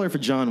spoiler for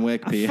John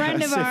Wick. A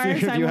friend of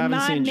ours. I will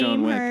not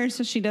name her,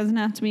 so she doesn't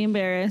have to be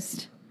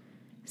embarrassed.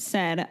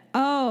 said,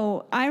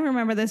 "Oh, I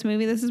remember this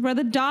movie. This is where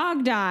the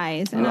dog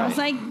dies," and I was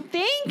like,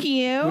 "Thank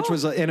you." Which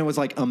was, and it was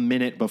like a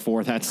minute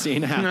before that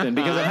scene happened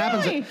because it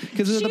happens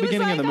because it's at the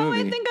beginning of the movie.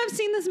 "Oh, I think I've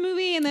seen this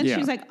movie," and then Yeah. she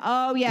was like,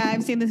 "Oh yeah,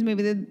 I've seen this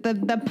movie.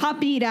 The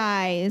puppy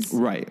dies."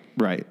 Right.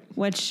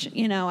 Which,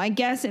 I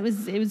guess it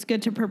was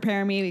good to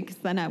prepare me because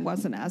then I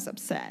wasn't as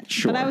upset.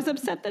 Sure. But I was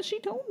upset that she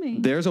told me.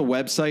 There's a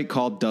website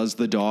called Does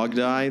the Dog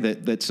Die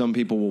that some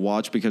people will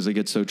watch because they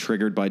get so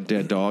triggered by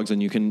dead dogs,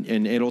 and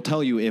it'll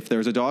tell you if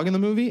there's a dog in the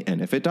movie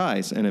and if it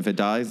dies. And if it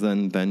dies,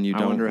 then you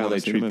don't. I wonder how they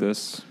see treat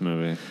this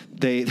movie.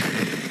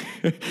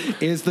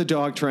 Is the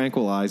dog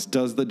tranquilized?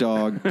 Does the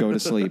dog go to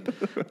sleep?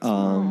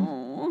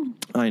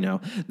 I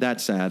know.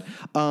 That's sad.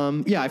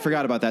 I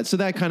forgot about that. So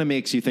that kind of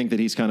makes you think that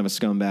he's kind of a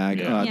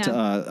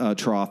scumbag,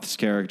 Troth's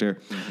character.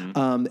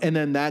 Mm-hmm. And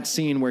then that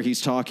scene where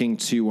he's talking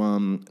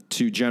to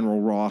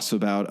General Ross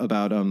about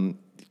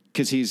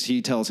because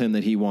he tells him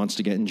that he wants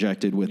to get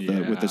injected with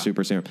the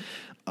super serum.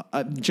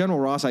 General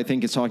Ross, I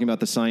think, is talking about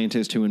the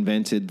scientist who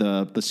invented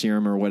the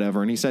serum or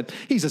whatever, and he said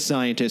he's a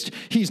scientist.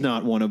 He's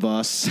not one of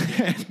us.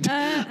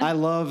 I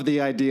love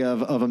the idea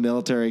of a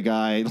military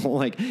guy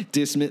like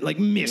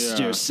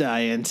Mr.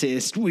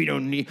 Scientist. We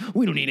don't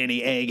need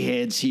any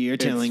eggheads here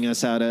telling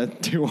us how to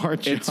do our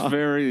job. It's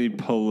very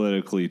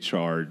politically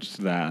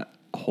charged, that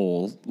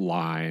whole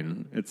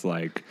line. It's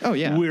like, oh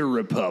yeah, we're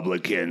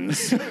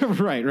Republicans.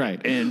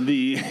 right. And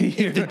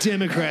if the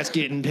Democrats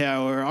get in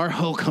power, our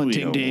Hulk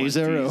hunting days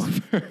are over.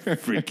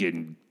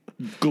 Freaking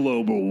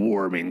global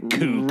warming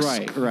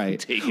kooks. Right.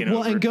 Taking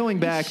over. And going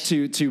back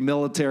to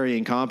military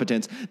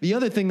incompetence, the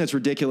other thing that's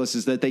ridiculous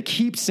is that they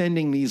keep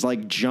sending these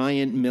like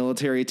giant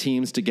military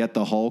teams to get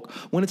the Hulk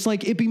when it's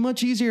like it'd be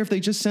much easier if they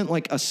just sent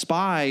like a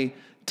spy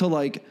to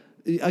like,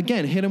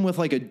 again, hit him with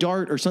like a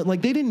dart or something.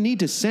 Like they didn't need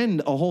to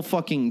send a whole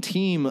fucking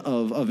team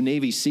of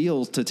Navy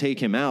SEALs to take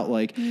him out.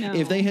 Like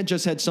if they had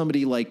just had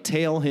somebody like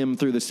tail him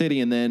through the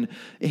city and then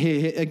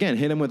hit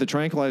him with a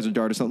tranquilizer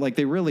dart or something. Like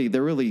they're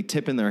really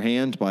tipping their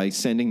hand by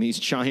sending these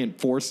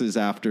giant forces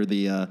after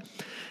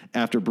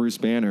Bruce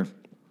Banner.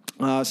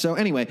 So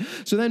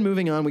then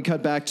moving on, we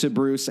cut back to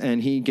Bruce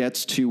and he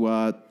gets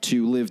to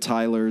Liv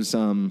Tyler's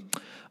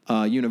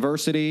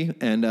university,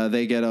 and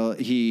they get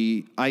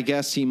I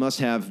guess he must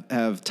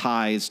have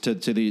ties to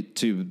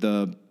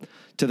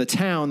the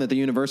town that the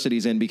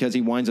university's in because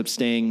he winds up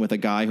staying with a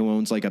guy who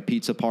owns like a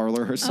pizza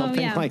parlor or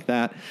something like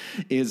that.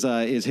 Is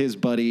his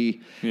buddy,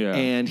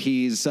 and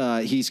he's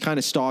kind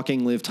of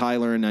stalking Liv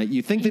Tyler, and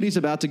you think that he's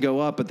about to go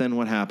up, but then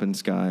what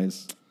happens,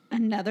 guys?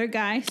 Another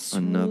guy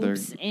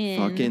swoops in.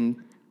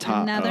 Fucking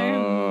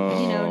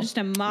just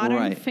a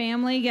Modern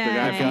Family guy. The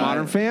guy from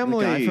Modern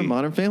Family. The guy from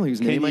Modern Family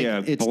whose name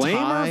it's blame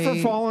Ty. her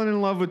for falling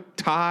in love with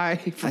Ty.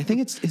 I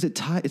think is it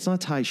Ty? It's not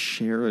Ty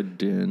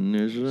Sheridan,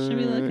 is it? Should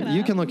we look it up?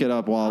 You can look it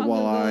up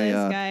while I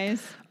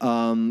guys.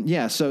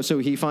 So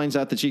he finds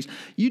out that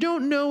you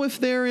don't know if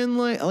they're in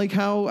like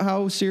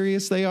how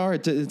serious they are.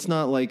 It's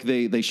not like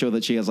they show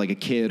that she has like a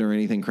kid or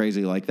anything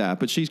crazy like that,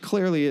 but she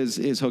clearly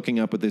is hooking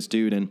up with this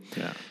dude, and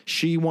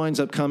she winds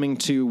up coming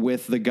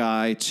with the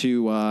guy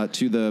to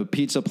the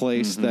pizza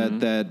place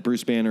that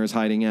Bruce Banner is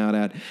hiding out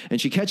at, and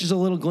she catches a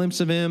little glimpse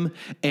of him,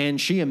 and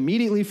she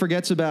immediately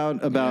forgets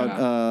about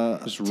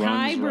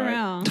Ty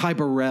Burrell. Ty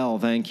Burrell,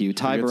 thank you.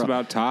 Ty Burrell. Forgets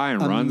about Ty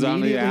and runs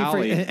down the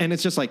alley, and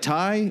it's just like,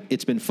 Ty,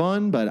 it's been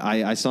fun, but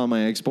I saw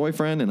my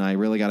ex-boyfriend and I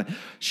really got to.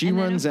 She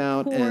runs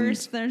out, and of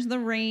course there's the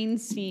rain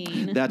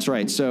scene. That's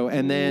right. So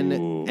and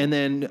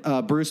then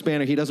Bruce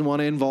Banner, he doesn't want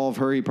to involve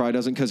her. He probably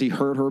doesn't because he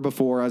hurt her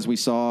before, as we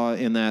saw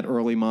in that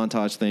early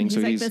montage thing.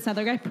 He's this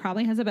other guy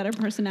probably has a better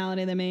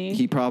personality than me.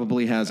 He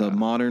probably has a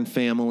Modern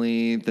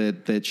Family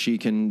that she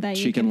can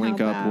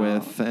link up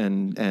with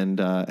and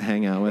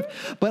hang out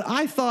with. But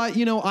I thought,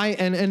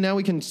 and now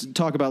we can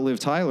talk about Liv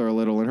Tyler a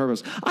little in her.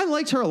 I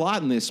liked her a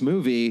lot in this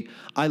movie.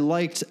 I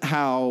liked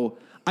how.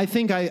 I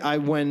think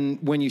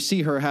when you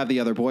see her have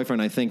the other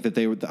boyfriend, I think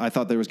that I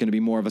thought there was going to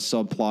be more of a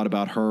subplot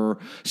about her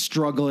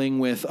struggling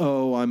with,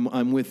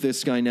 I'm with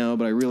this guy now,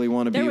 but I really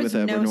want to be with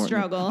Edward Norton.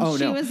 Struggle. Oh,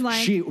 she no. was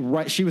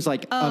like, she was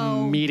like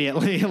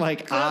immediately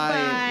like,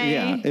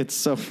 goodbye. It's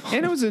so funny.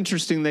 And it was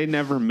interesting. They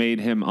never made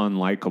him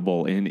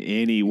unlikable in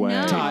any way.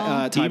 No.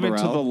 Ty Even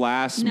Burrell. to the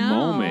last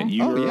moment,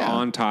 you were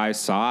on Ty's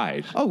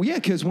side. Oh yeah,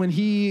 because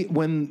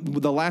when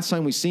the last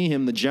time we see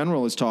him, the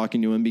general is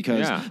talking to him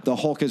because the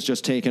Hulk has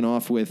just taken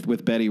off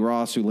with Betty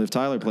Ross, who Liv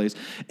Tyler plays,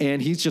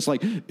 and he's just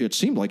like, it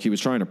seemed like he was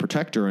trying to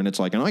protect her, and it's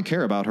like, and I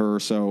care about her,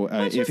 so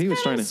if he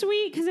was trying to,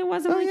 sweet, because it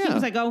wasn't he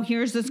was like,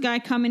 here's this guy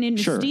coming in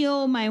to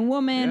steal my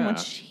woman,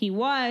 which he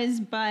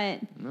was, but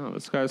no,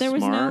 this guy's there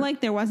was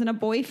smart. there wasn't a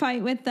boy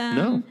fight with them.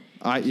 No.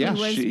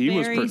 He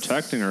was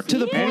protecting her. To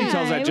the point, he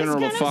tells that general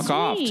to fuck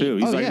off, too.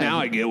 He's now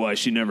I get why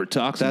she never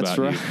talks about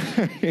you.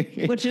 That's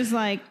right. Which is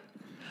like,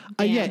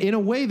 Yeah, in a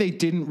way, they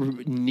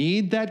didn't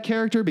need that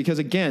character because,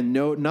 again,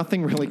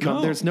 nothing really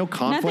comes. There's no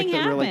conflict Nothing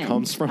that really happened,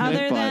 comes from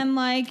other it. But than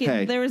like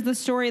hey, there was the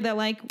story that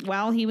like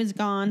while he was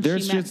gone,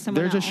 there's she met just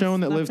someone they're just else.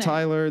 showing that That's Liv it.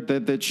 Tyler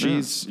that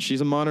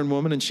she's a modern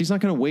woman and she's not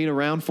going to wait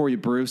around for you,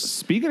 Bruce.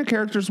 Speaking of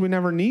characters we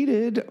never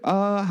needed,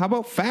 how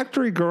about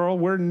Factory Girl?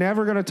 We're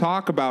never going to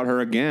talk about her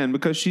again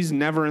because she's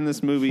never in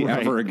this movie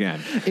ever again.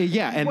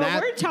 Yeah, and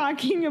Well, we're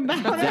talking about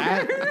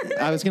her.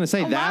 I was going to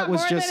say a that lot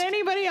was more just than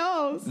anybody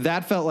else.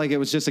 that felt like it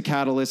was just a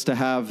catalyst to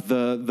have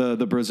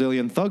the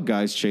Brazilian thug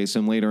guys chase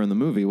him later in the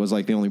movie was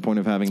like the only point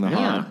of having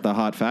the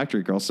hot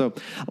Factory Girl. So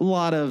a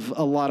lot of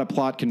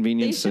plot They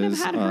conveniences. should have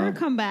had her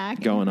come back.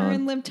 going and her on.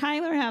 and Liv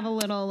Tyler have a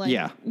little like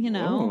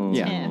Oh,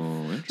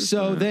 tiff.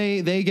 So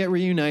they get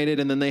reunited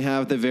and then they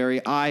have the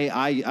very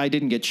I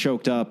didn't get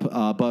choked up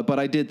but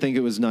I did think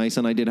it was nice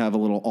and I did have a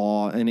little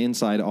an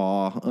inside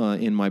awe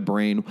in my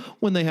brain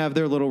when they have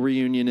their little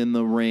reunion in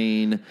the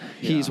rain.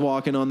 He's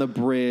walking on the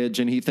bridge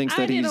and he thinks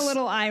I that did he's a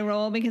little eye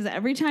roll because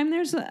every time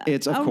there's a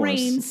course.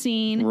 rain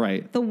scene,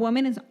 Right. the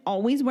woman is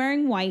always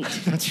wearing white.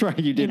 That's right.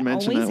 You did It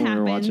mention that always when we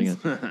were watching it.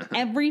 happens.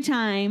 Every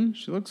time.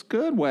 She looks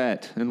good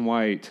wet and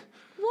white.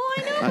 Well,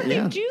 I know, but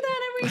yeah. they do that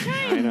every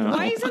time. know.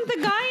 Why isn't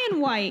the guy in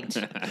white?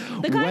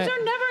 The guys Wet.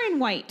 are never in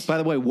white. By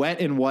the way, Wet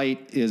and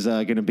White is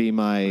going to be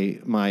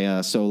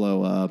my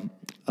solo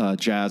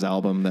jazz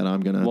album that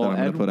I'm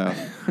gonna put out.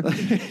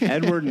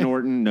 Edward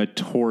Norton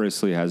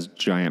notoriously has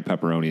giant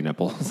pepperoni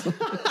nipples.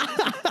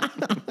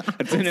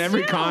 It's in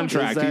every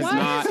contract. He's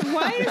not.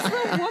 Why does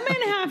the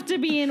woman have to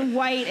be in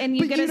white and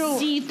you But get you to don't-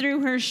 see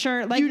through her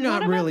shirt? Like, You're what not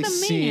about really the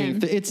seeing.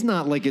 man? It's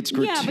not like it's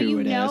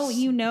gratuitous. Yeah, but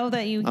you know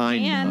that you I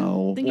can.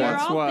 know. You're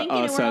That's all what thinking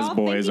it. us We're as all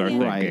boys are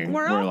thinking it. thinking.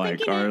 We're all like,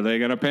 thinking are it. they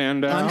going to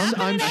pan down?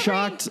 I'm Every-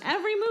 shocked.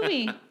 Every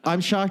movie.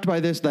 I'm shocked by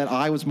this that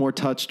I was more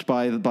touched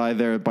by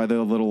their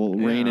little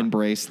rain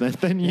embrace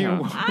than you. Yeah.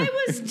 were. I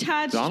was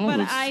touched, Donald but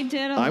was- I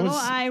did a I little was-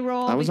 eye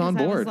roll. I was because on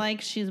I was board.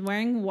 like, she's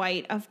wearing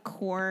white, of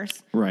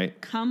course. Right.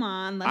 Come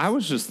on. Let's I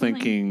was just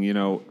thinking,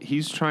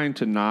 he's trying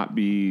to not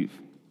be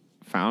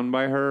found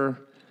by her.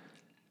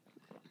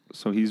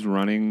 So he's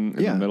running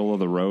in the middle of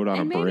the road on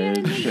And a bridge.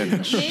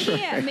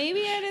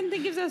 maybe I didn't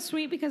think it was so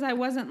sweet because I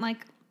wasn't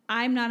like,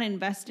 I'm not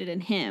invested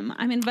in him.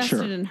 I'm invested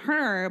Sure. in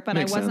her, but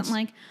Makes I wasn't sense.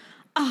 like,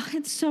 oh,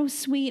 it's so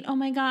sweet. Oh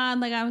my God.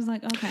 Like I was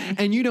like, okay.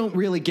 And you don't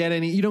really get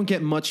you don't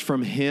get much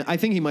from him. I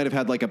think he might have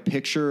had like a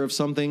picture of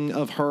something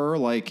of her,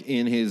 like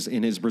in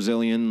his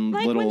Brazilian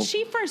Like little. when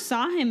she first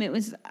saw him,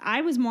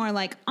 I was more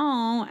like,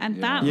 oh, at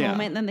that Yeah.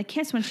 moment than the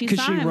kiss when she saw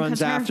because she him. runs 'cause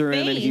her after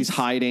him and he's face-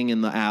 hiding in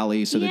the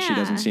alley so that she Yeah.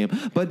 doesn't see him.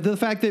 But the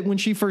fact that when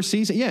she first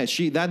sees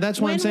it, that's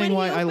why I'm saying when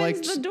why he I opens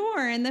liked the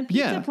door in the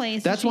pizza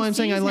place. That's and why she I'm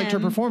saying I sees liked her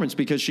him. performance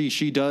because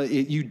she does.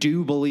 You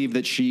do believe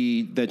that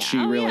she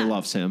Oh, really yeah.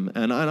 loves him,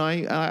 and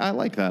I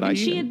like that. And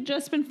she had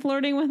just been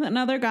flirting with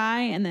another guy,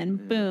 and then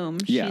boom,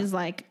 Yeah. she's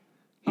like,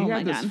 He oh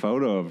had my this God.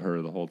 photo of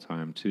her the whole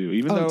time too.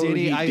 Even Oh, though did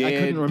he? he I did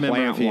couldn't remember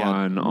plant if he had-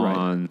 one right.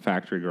 on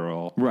Factory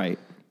Girl. right.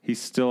 He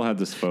still had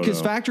this photo.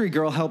 Because Factory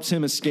Girl helps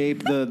him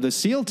escape the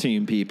SEAL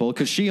team people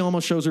because she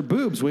almost shows her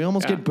boobs. We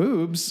almost get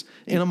boobs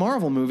in a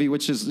Marvel movie,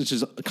 which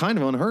is kind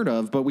of unheard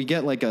of. But we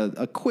get like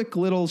a quick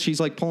little. She's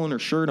like pulling her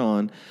shirt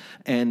on,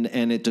 and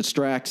it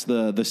distracts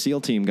the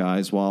SEAL team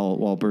guys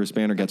while Bruce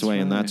Banner gets away,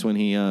 and that's when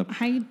he.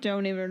 I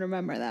don't even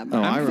remember that.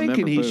 Oh, I I'm remember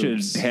thinking he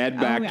boobs. should head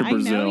back to I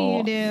Brazil. know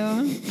you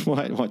do.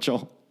 What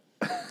Joel?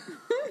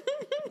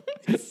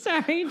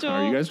 Sorry, Joel.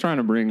 Are you guys trying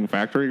to bring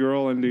Factory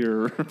Girl into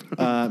your?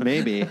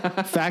 Maybe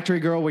Factory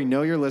Girl. We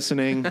know you're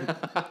listening.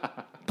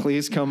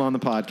 Please come on the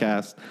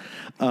podcast.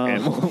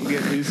 It won't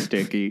get too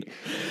sticky.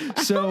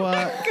 So,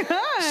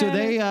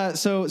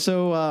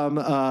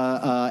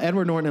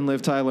 Edward Norton and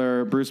Liv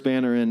Tyler, Bruce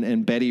Banner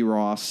and Betty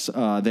Ross,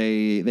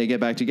 they get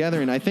back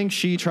together, and I think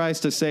she tries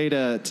to say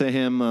to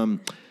him.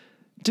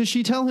 Does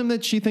she tell him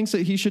that she thinks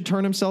that he should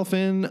turn himself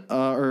in,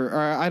 or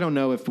I don't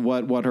know if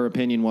what her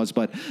opinion was,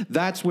 but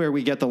that's where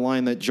we get the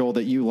line that Joel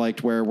that you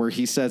liked, where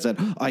he says that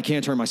I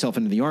can't turn myself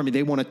into the army.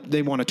 They want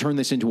to turn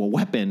this into a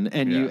weapon,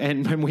 and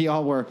and we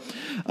all were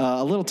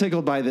a little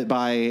tickled by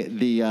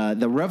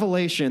the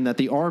revelation that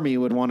the army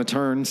would want to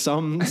turn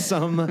some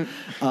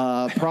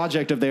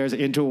project of theirs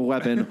into a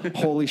weapon.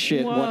 Holy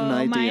shit! Whoa, what an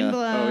idea! mind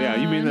blown. Oh yeah,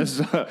 you mean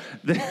this?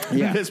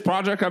 This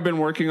project I've been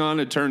working on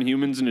to turn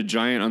humans into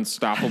giant,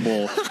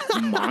 unstoppable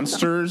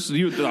monsters.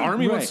 The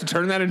army wants to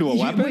turn that into a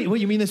weapon. Wait,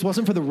 you mean this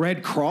wasn't for the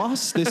Red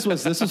Cross? This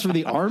was for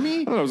the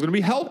army? I thought I was going to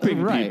be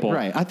helping people.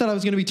 Right. I thought I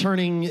was going to be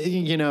turning,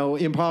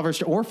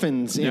 impoverished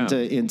orphans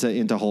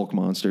into Hulk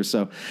monsters.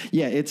 So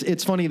yeah,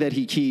 it's funny that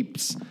he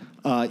keeps,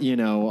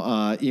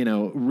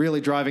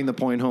 really driving the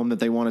point home that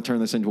they want to turn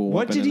this into a weapon.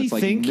 What did he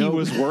think he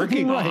was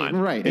working on?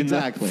 Right, in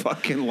exactly. the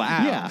fucking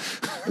lab. Yeah.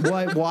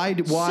 Why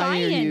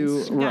Science,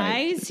 are you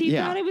guys? He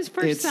thought it was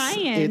for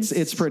science.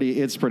 It's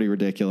pretty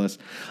ridiculous.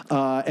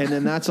 And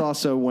then that's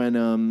also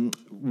when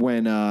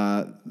when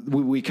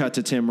we cut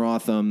to Tim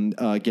Rotham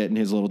getting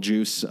his little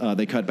juice.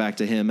 They cut back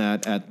to him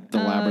at the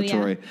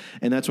laboratory,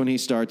 and that's when he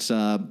starts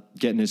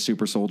getting his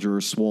super soldier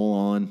swole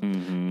on,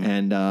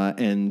 and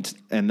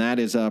that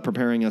is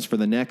preparing us for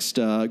the next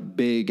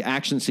big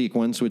action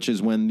sequence, which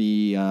is when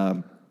the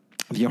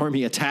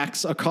army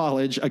attacks a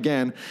college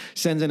again,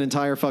 sends an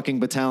entire fucking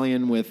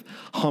battalion with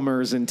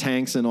Hummers and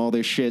tanks and all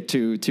this shit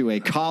to a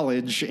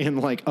college in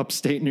like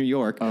upstate New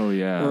York. Oh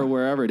yeah, or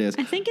wherever it is.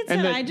 I think it's.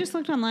 I just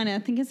looked online. I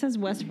think it says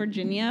West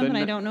Virginia, but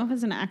I don't know if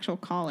it's an actual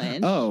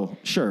college. Oh,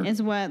 sure.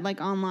 Is what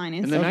like online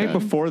is. And the night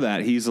before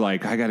that, he's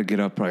like, "I got to get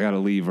up. I got to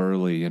leave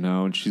early," you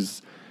know.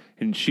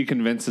 And she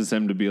convinces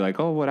him to be like,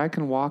 "Oh, I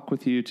can walk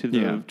with you to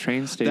the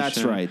train station."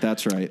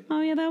 That's right. Oh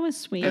yeah, that was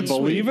sweet. And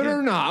believe it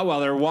or not, while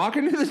they're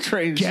walking to the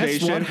train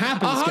station, what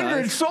happens,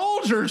 100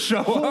 soldiers show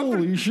up.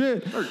 Holy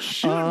shit!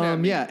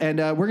 Yeah, and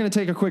we're gonna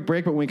take a quick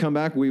break, but when we come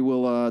back, we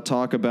will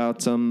talk about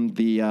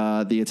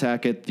the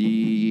attack at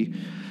the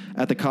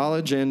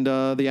college and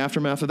the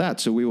aftermath of that.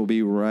 So we will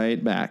be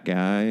right back,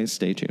 guys.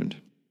 Stay tuned.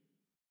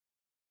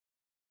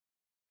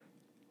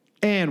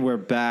 And we're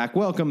back.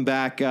 Welcome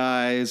back,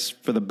 guys,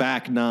 for the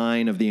back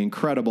nine of the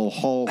Incredible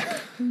Hulk.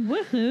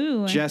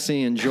 Woohoo!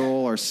 Jesse and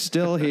Joel are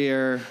still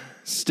here,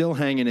 still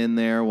hanging in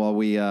there while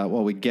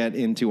we get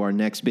into our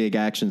next big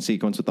action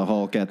sequence with the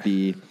Hulk at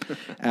the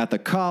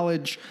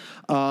college.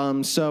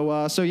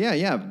 So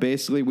yeah.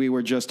 Basically, we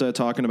were just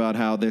talking about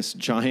how this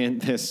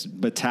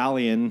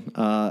battalion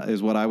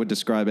is what I would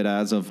describe it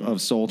as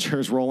of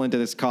soldiers roll into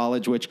this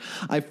college, which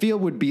I feel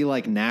would be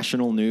like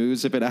national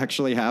news if it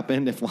actually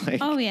happened. If like,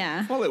 oh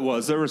yeah, well, it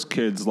was. There was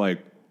kids like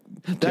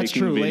that's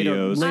taking true.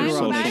 Videos Later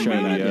on, I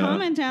wrote a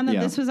comment down that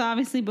Yeah. this was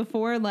obviously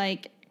before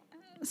like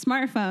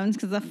smartphones,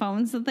 because the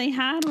phones that they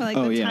had were like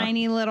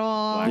tiny little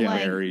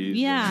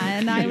Blackberries.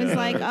 and I was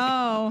like,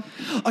 oh,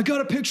 I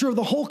got a picture of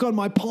the Hulk on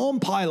my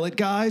Palm Pilot,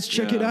 guys.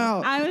 Check it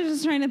out. I was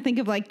just trying to think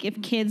of like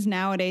if kids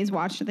nowadays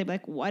watched it, they'd be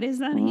like, what is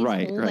that he's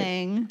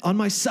holding? On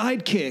my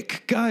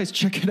Sidekick, guys,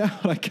 check it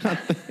out. I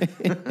got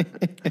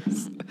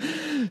this.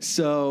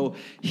 So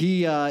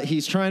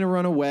he's trying to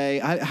run away.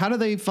 How do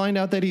they find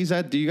out that he's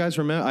at? Do you guys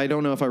remember? I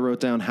don't know if I wrote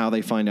down how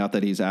they find out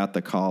that he's at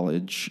the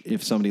college.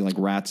 If somebody like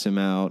rats him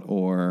out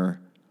or.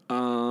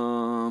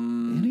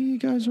 Any of you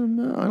guys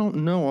remember? I don't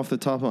know off the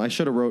top of. I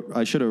should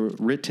have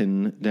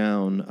written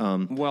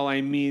down. Well,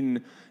 I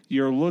mean,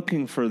 you're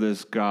looking for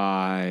this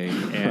guy,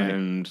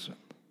 and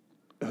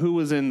who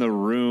was in the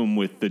room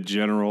with the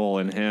general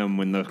and him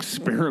when the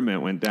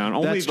experiment went down?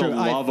 Only That's the true.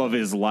 love of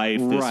his life,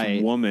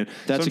 this woman.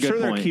 That's so I'm a good sure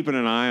point. they're keeping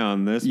an eye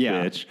on this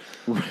bitch.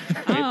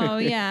 Oh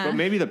yeah, But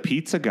maybe the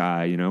pizza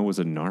guy, was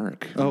a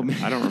narc. Oh,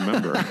 I don't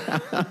remember.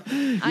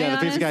 Yeah,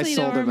 the pizza guy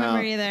sold him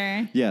out.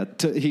 Either. Yeah,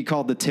 he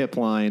called the tip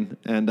line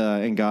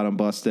and got him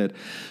busted.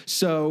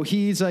 So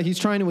he's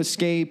trying to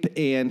escape,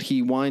 and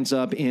he winds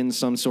up in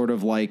some sort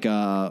of like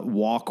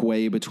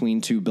walkway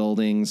between two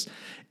buildings.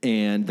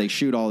 And they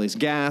shoot all these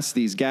gas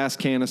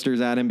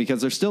canisters at him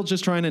because they're still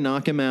just trying to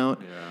knock him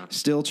out,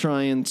 still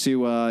trying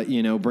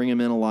to bring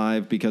him in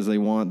alive because they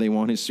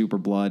want his super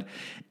blood.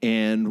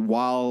 And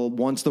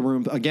once the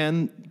room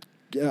again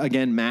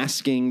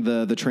masking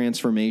the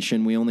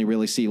transformation, we only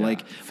really see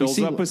fills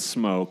up with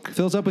smoke,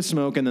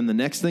 and then the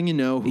next thing you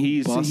know, what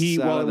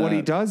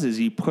he does is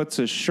he puts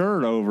a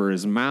shirt over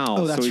his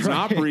mouth, so he's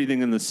not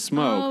breathing in the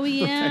smoke. Oh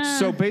yeah.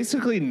 So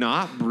basically,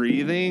 not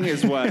breathing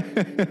is what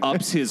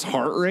ups his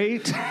heart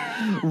rate.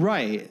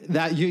 Right.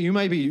 That you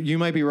might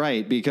be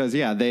right because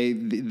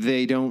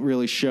they don't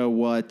really show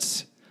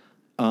what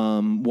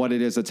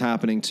it is that's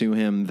happening to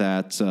him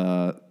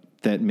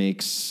that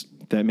makes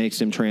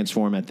him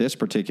transform at this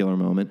particular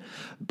moment.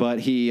 But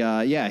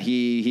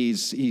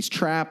he's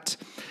trapped,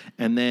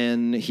 and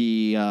then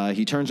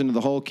he turns into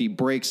the Hulk. He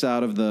breaks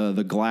out of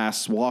the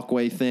glass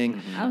walkway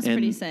thing. That was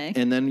pretty sick.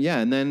 And then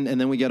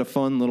we get a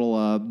fun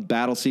little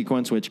battle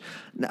sequence, which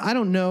I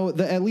don't know.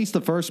 At least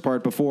the first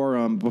part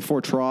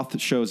before Troth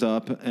shows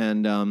up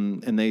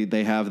and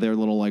they have their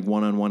little like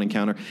one-on-one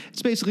encounter.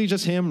 It's basically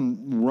just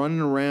him running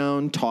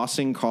around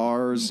tossing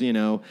cars.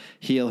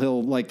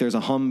 He'll like there's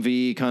a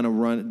Humvee kind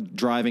of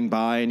driving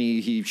by, and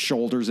he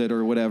shoulders it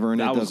or whatever,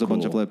 and it does a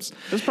bunch of flips.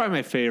 That's probably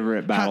my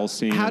favorite battle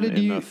scene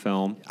in the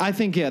film. I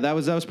think that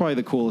was probably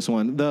the coolest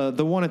one.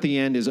 The one at the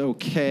end is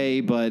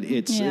okay, but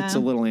it's a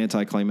little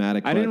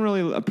anticlimactic. I didn't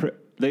really.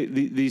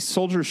 These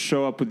soldiers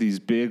show up with these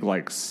big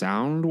like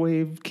sound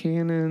wave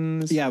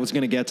cannons. Yeah, I was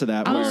going to get to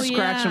that. I was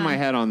scratching my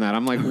head on that.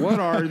 I'm like, what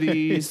are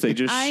these? They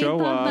just show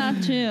up. I thought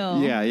that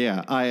too.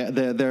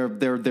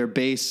 Yeah. They're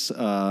base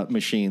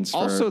machines.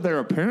 Also, they're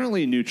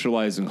apparently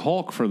neutralizing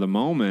Hulk for the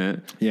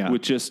moment. Yeah.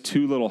 With just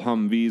two little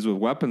Humvees with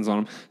weapons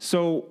on them.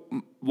 So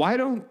why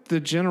don't the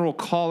general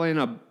call in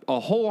a a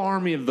whole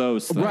army of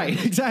those things.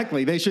 Right,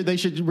 exactly. They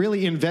should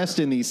really invest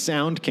in these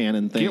sound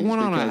cannon things. Get one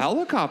on a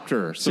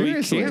helicopter so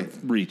Seriously. you can't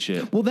reach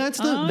it. Well, that's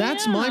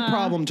my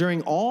problem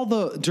during all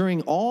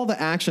the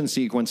action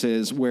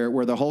sequences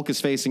where the Hulk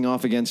is facing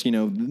off against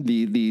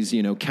these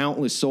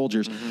countless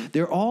soldiers. Mm-hmm.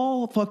 They're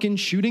all fucking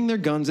shooting their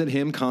guns at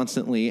him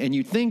constantly, and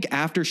you'd think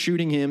after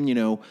shooting him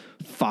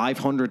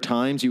 500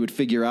 times you would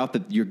figure out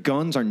that your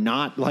guns are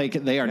not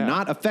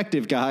not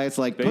effective, guys.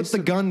 Like put the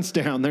guns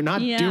down. They're not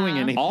doing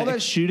anything. All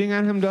that shooting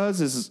at him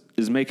does is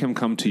make him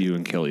come to you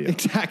and kill you.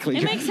 Exactly.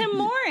 It makes him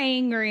more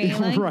angry.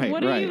 Like,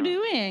 what are you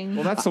doing?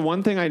 Well, that's the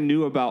one thing I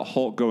knew about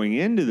Hulk going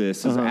into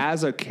this is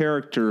as a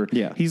character,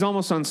 he's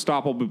almost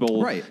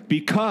unstoppable. Right.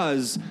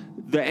 Because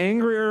the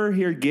angrier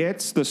he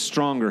gets, the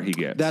stronger he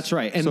gets. That's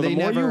right. And so the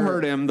more you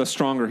hurt him, the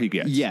stronger he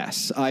gets.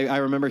 Yes. I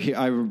remember,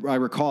 I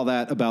recall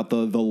that about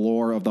the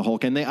lore of the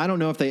Hulk. And I don't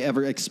know if they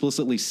ever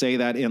explicitly say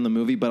that in the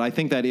movie, but I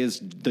think that is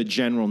the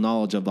general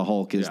knowledge of the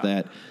Hulk is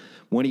that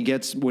when he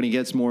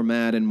gets more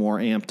mad and more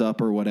amped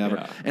up or whatever.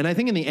 Yeah. And I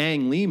think in the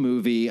Ang Lee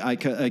movie,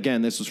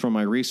 again, this was from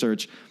my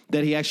research,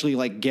 that he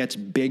actually gets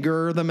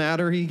bigger the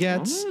madder he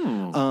gets.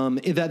 Oh.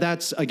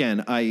 That's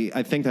again,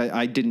 I think that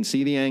I didn't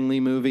see the Ang Lee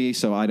movie,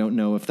 so I don't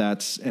know if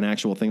that's an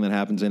actual thing that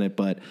happens in it,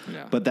 but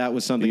that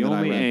was something that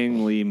I read. The only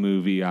Ang Lee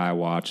movie I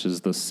watch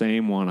is the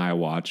same one I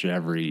watch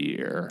every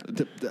year.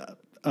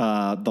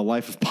 The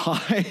Life of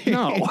Pi.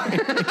 No.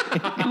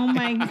 Oh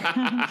my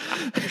god.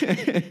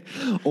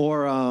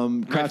 Or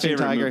Crouching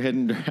Tiger,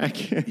 Hidden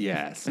Dragon.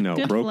 Yes. No.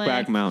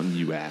 Brokeback Mountain,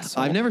 you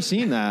asshole. I've never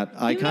seen that.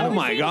 Oh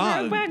my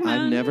god.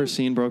 I've never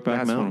seen Brokeback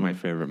Mountain. That's one of my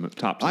favorite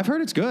top. I've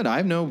heard it's good. I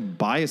have no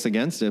bias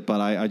against it, but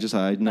I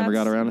never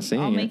got around to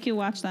seeing it. I'll make you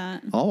watch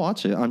that. I'll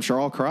watch it. I'm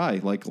sure I'll cry.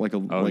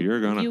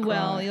 You're gonna. You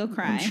cry. will. You'll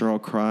cry. I'm sure I'll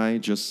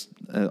cry.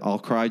 I'll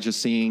cry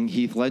just seeing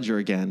Heath Ledger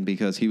again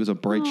because he was a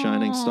bright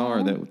shining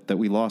star that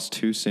we lost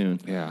too soon.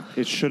 Yeah,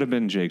 it should have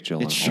been Jake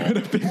Gyllenhaal. It should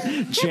have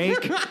been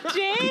Jake.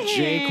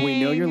 Jake,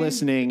 we know you're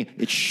listening.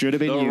 It should have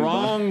been you. The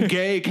wrong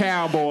gay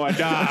cowboy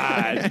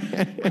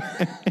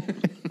died.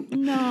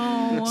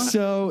 No.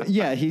 So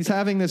yeah, he's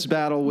having this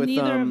battle with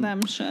neither of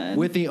them should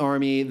with the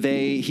army.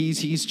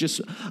 He's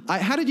just.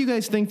 How did you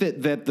guys think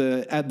that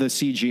the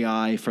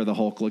CGI for the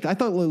Hulk looked? I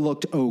thought it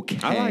looked okay.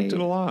 I liked it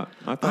a lot.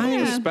 I thought,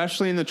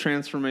 especially in the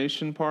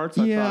transformation parts,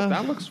 I thought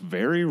that looks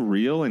very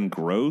real and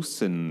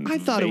gross and. I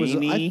thought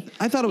veiny.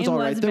 I thought it was all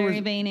right. It was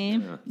very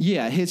veiny.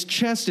 Yeah, his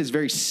chest is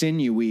very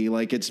sinewy.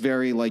 Like it's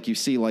very you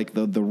see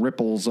the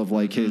ripples of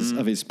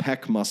his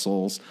pec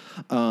muscles.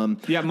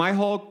 My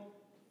Hulk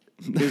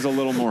is a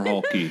little more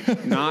hulky.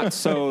 Not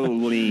so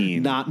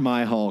lean. Not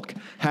my Hulk.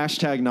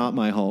 #, not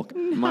my Hulk.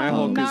 My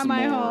Hulk is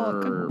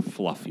more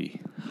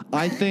fluffy.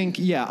 I think,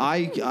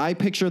 I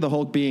picture the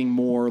Hulk being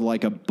more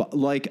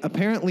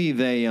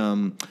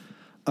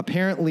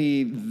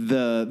apparently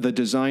the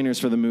designers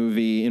for the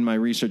movie in my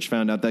research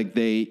found out that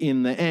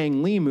in the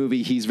Ang Lee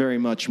movie, he's very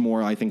much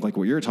more, I think, like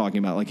what you're talking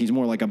about. Like he's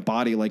more like a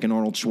body like an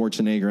Arnold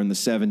Schwarzenegger in the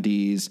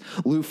 70s.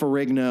 Lou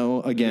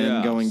Ferrigno,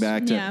 again, going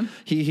back to,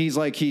 he's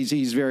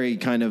very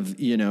kind of,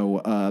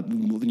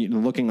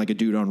 looking like a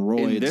dude on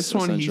roids. In this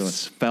one, he's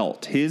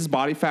svelte. His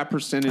body fat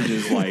percentage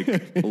is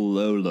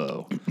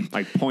low,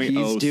 like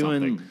 0.0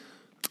 something.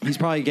 He's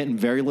probably getting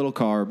very little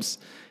carbs.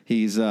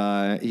 He's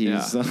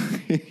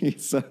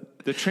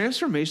the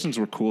transformations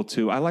were cool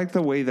too. I like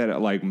the way that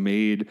it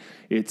made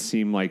it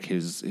seem like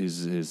his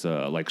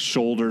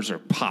shoulders are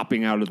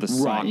popping out of the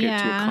socket to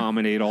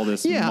accommodate all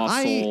this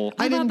muscle.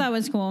 I thought that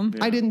was cool.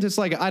 Yeah. I didn't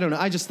dislike it. I don't know.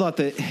 I just thought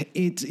that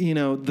it,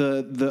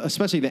 the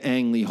especially the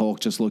Ang Lee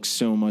Hulk just looks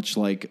so much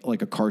like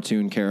a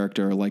cartoon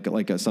character,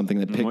 like something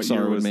that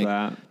Pixar would make.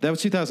 That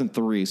was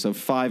 2003, so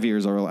 5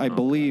 years early. I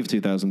believe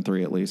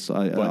 2003 at least.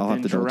 I'll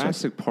have to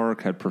Jurassic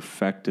Park had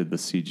perfected the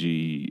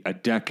CG a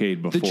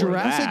decade before. The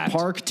Jurassic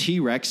Park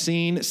T-Rex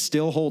scene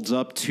still holds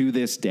up to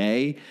this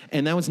day,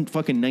 and that was in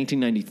fucking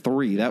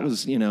 1993. That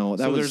was,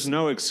 there's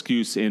no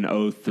excuse in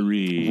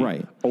 03.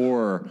 Right.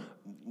 Or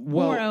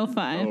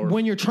 05.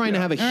 When you're trying to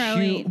have a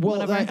huge,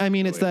 I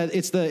mean, it's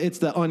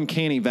the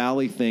uncanny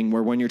valley thing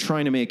where when you're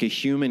trying to make a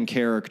human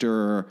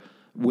character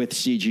with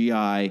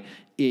CGI,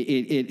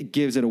 it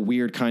gives it a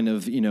weird kind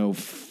of,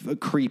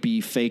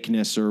 creepy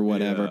fakeness or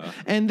whatever. Yeah.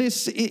 And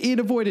this, it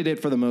avoided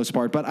it for the most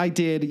part. But I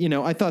did,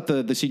 I thought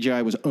the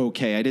CGI was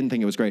okay. I didn't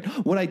think it was great.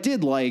 What I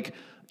did like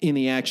in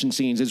the action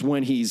scenes is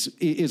when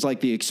is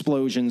like the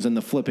explosions and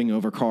the flipping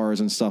over cars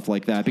and stuff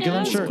like that.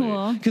 Because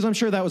I'm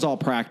sure that was all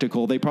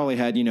practical. They probably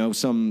had,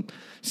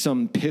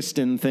 some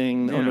piston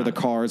thing under the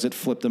cars that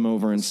flipped them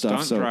over and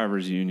stuff. Stunt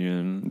drivers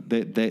union.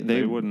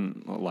 They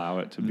wouldn't allow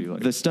it to be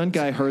like the stunt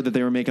guy heard that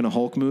they were making a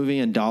Hulk movie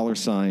and dollar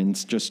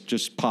signs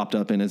just popped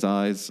up in his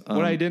eyes.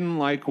 What I didn't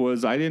like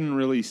was I didn't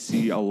really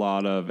see a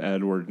lot of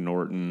Edward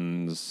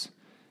Norton's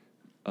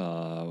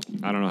I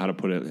don't know how to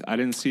put it. I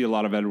didn't see a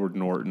lot of Edward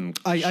Norton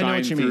I know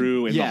what you through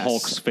mean. in Yes. the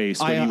Hulk's face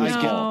when I he was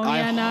get, Hulk. I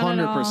yeah, not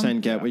at 100% all.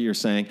 get what you're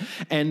saying,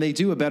 and they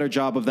do a better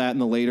job of that in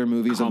the later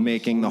movies of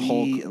making the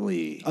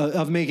Hulk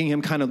of making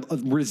him kind of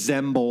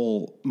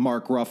resemble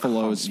Mark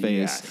Ruffalo's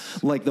face,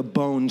 yes. like the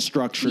bone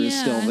structure is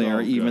Yeah. still there,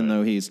 So even good.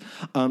 though he's.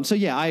 So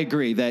yeah, I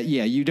agree that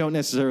you don't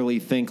necessarily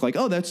think like,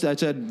 oh, that's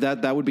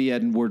that would be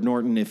Edward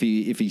Norton if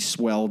he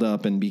swelled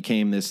up and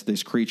became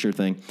this creature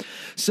thing.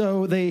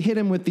 So they hit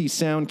him with these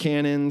sound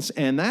cannons,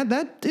 and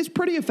that is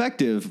pretty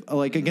effective.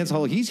 Like against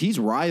Hulk, he's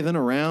writhing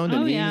around,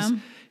 and Oh, yeah.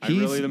 I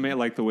really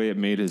like the way it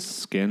made his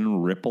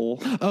skin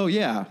ripple Oh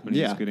yeah, when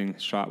he was getting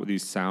shot with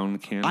these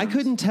sound cannons. I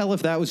couldn't tell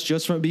if that was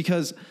just from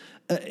because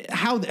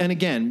how and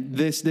again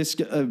this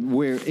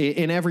where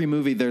in every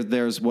movie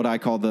there's what I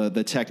call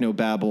the techno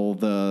babble,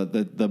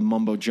 the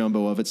mumbo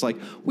jumbo of it's like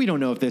we don't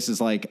know if this is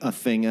like a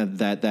thing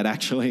that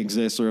actually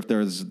exists or if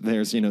there's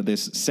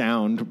this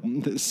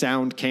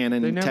sound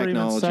cannon They never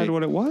technology. even said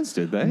what it was,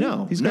 did they?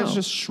 No, these guys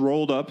just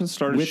rolled up and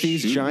started with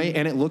these shooting. giant,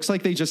 and it looks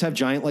like they just have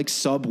giant like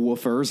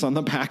subwoofers on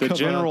the back. The of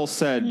general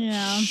said,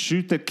 Yeah.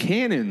 "Shoot the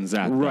cannons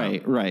at them."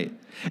 Right.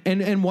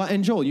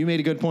 And Joel, you made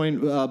a good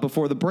point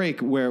before the break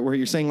where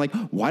you're saying like,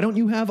 why don't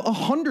you have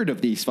 100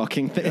 of these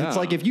fucking things? Yeah. It's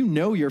like if you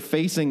know you're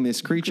facing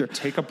this creature.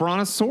 Take a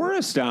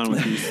brontosaurus down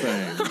with these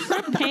things.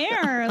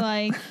 Prepare,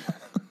 like.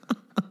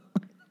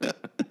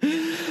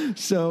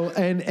 So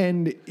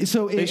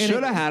They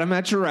should have had him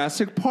at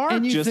Jurassic Park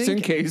And you just in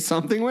think- case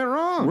something went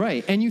wrong.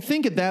 Right, and you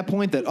think at that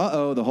point that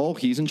the Hulk,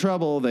 he's in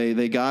trouble.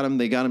 They got him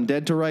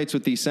dead to rights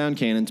with these sound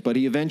cannons, but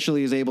he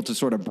eventually is able to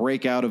sort of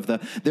break out of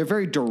they're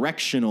very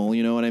directional.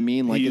 You know what I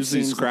mean? Like He it used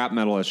these seems- scrap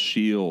metal as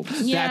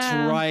shields. Yeah.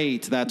 That's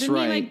right. That's Didn't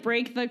right. he like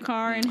break the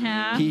car in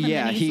half? He- and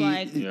yeah, then he's he-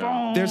 like, Yeah.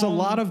 boom. There's a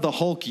lot of the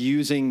Hulk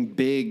using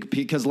big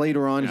because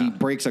later on he Yeah.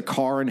 breaks a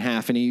car in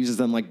half and he uses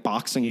them like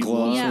boxing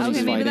gloves. Yeah, when he's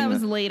okay, maybe fighting that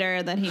was the-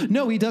 later that he.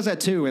 No, he does that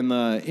too in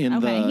the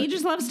Okay, he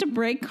just loves to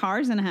break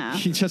cars in half.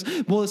 He just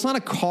it's not a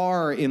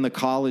car in the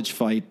college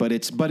fight,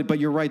 but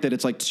you're right that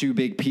it's like two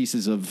big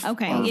pieces of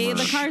Okay, armor, yeah,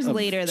 the car's of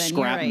later then, you're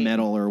scrap right.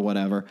 metal or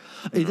whatever.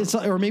 It's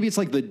or maybe it's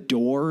like the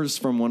doors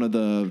from one of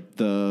the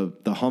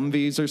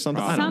Humvees or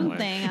something. I don't know.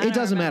 Something. I It don't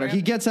doesn't matter. remember.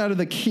 He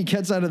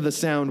gets out of the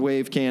sound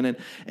wave cannon,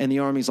 and the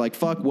army's like,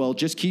 "Fuck, well,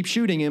 just keep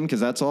shooting him because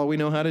that's all we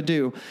know how to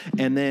do."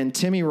 And then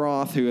Timmy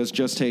Roth, who has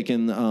just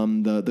taken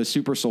the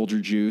super soldier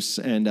juice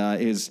and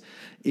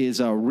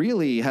is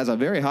really has a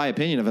very high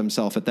opinion of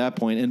himself at that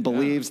point and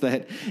believes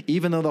that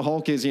even though the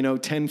Hulk is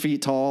 10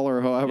 feet tall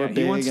or however big,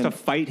 He wants and to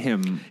fight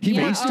him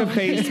Yeah. face to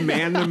face,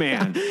 man to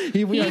man.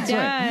 he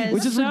does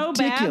which is so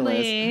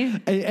ridiculous.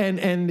 badly.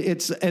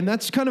 And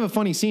that's kind of a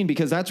funny scene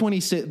because that's when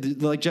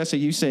like Jesse,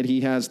 you said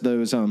he has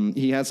those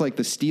he has like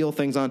the steel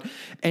things on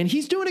and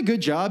he's doing a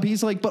good job.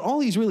 He's like, but all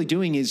he's really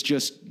doing is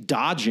just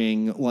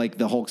dodging like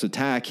the Hulk's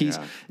attack.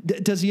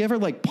 Does he ever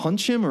like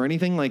punch him or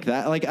anything like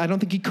that? Like I don't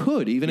think he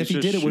could. Even if he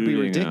did, it would be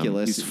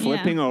ridiculous. He's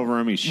flipping over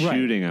him. He's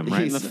shooting him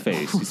right in the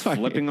face. He's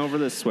flipping over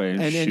this way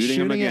and shooting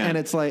him again. And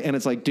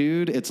it's like,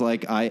 dude, it's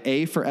like I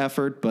A for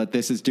effort, but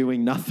this is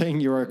doing nothing.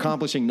 You're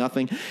accomplishing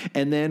nothing.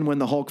 And then when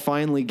the Hulk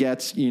finally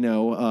gets,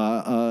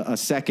 a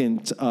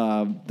second,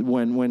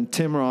 when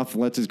Tim Roth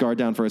lets his guard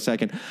down for a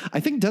second, I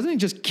think doesn't he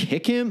just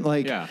kick him?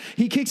 Like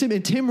he kicks him,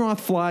 and Tim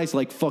Roth flies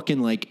like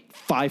fucking like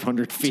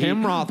 500 feet.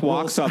 Tim Roth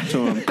walks up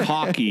to him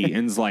cocky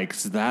and's like,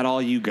 "Is that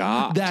all you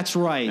got?" That's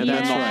right. And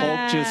That's then the right.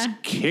 Hulk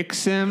just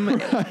kicks him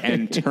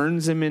and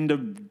turns him into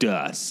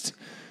dust.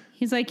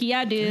 He's like,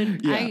 yeah,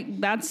 dude, Yeah.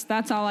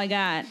 that's all I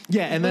got.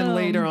 Yeah, and then Boom.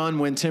 later on,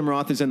 when Tim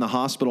Roth is in the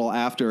hospital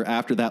after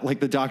that, like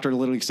the doctor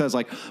literally says,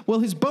 like, "Well,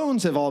 his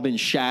bones have all been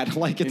shat."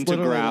 Like it's Into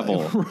literally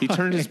gravel. Like, He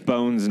turned his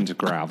bones into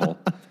gravel.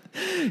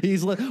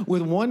 He's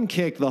with one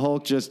kick, the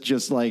Hulk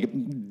just like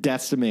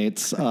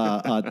decimates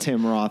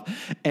Tim Roth,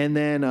 and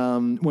then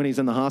when he's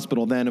in the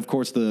hospital, then of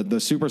course the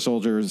super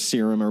soldier's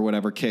serum or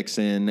whatever kicks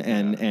in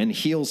and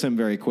heals him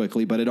very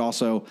quickly. But it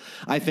also,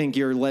 I think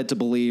you're led to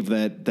believe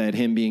that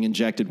him being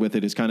injected with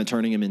it is kind of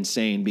turning him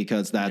insane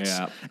because that's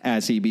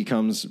as he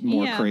becomes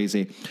more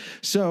crazy.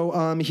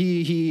 So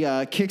he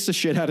kicks the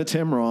shit out of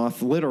Tim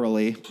Roth,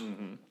 literally.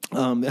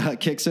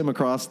 Kicks him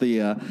across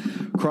the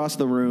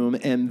room,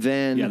 and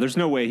then there's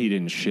no way he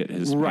didn't shit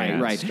his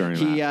pants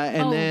during that.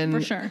 and then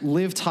for sure.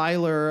 Liv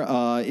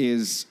Tyler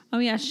is. Oh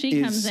yeah,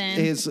 she comes in.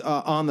 Is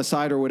on the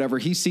side or whatever.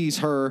 He sees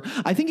her.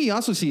 I think he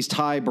also sees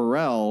Ty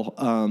Burrell.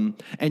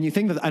 And you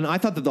think that, and I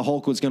thought that the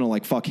Hulk was going to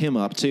like fuck him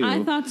up too.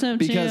 I thought so,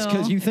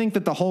 because you think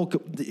that the Hulk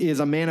is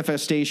a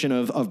manifestation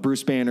of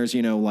Bruce Banner's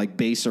like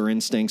baser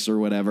instincts or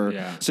whatever.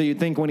 Yeah. So you'd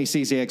think when he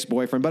sees the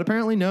ex-boyfriend, but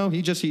apparently no.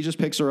 He just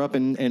picks her up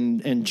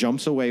and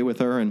jumps away with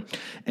her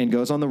and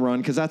goes on the run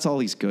because that's all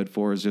he's good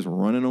for is just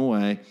running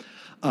away.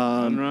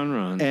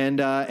 Run. And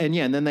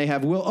then they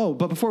have Will. Oh,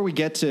 but before we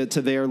get to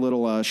their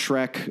little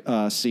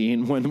Shrek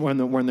scene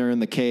when they're in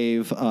the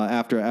cave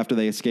after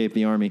they escape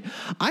the army,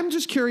 I'm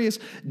just curious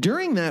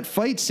during that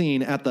fight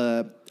scene at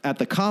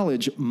the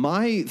college,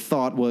 my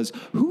thought was,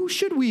 who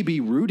should we be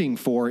rooting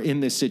for in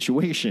this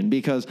situation?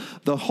 Because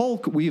the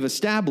Hulk we've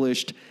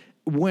established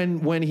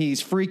when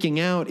he's freaking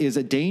out is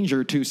a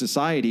danger to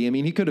society. I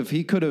mean, he could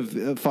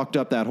have fucked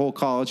up that whole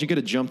college. He could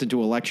have jumped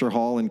into a lecture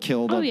hall and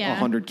killed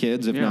 100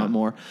 kids, if not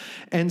more.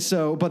 And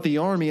so, but the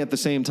army at the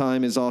same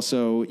time is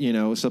also,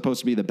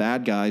 supposed to be the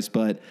bad guys,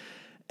 but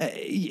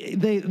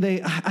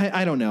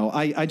I don't know.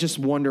 I just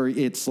wonder,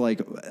 it's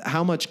like,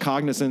 how much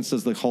cognizance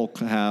does the Hulk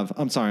have?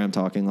 I'm sorry, I'm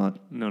talking a lot.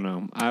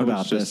 No. I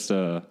was just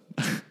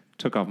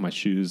took off my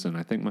shoes, and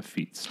I think my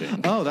feet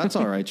stink. Oh,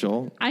 I right,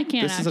 Joel. I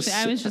can't actually.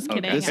 I was just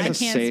kidding. This I is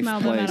a can't safe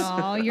smell place. them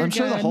at all. You're I'm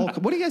sure good. the Hulk.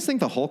 What do you guys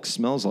think the Hulk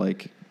smells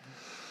like?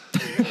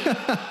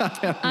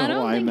 I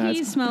don't think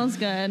he smells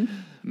good.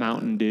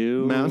 Mountain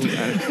Dew.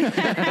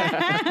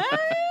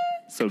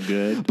 So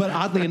good. But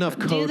oddly enough,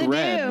 Code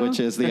Red, which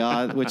is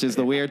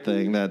the weird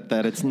thing that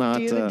it's not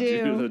Do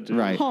the do.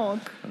 right. Hulk.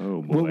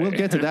 Oh boy. We'll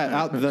get to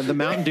that. The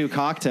Mountain Dew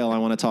cocktail I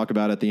want to talk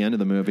about at the end of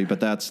the movie, but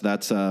that's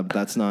not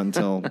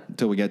until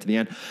we get to the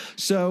end.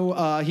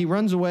 So he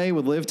runs away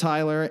with Liv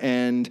Tyler,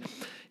 and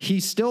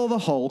he's still the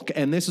Hulk,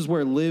 and this is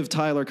where Liv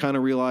Tyler kind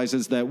of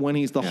realizes that when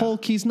he's the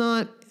Hulk, he's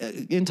not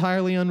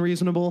entirely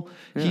unreasonable.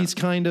 Yeah. He's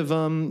kind of,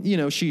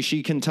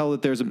 she can tell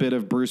that there's a bit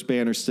of Bruce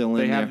Banner still in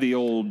there. They have the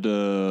old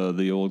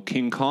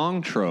King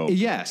Kong trope.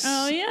 Yes.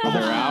 Oh, yeah.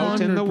 They're out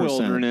in the 100%.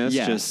 wilderness,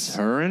 Yes. just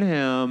her and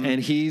him.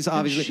 And he's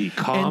obviously... she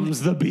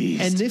calms the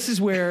beast. And this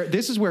is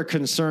where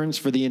concerns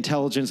for the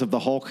intelligence of the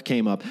Hulk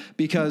came up,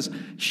 because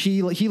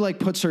he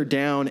puts her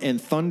down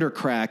and thunder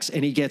cracks,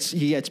 and he gets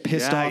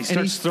pissed off. He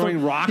starts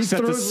throwing rocks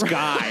at the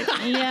sky.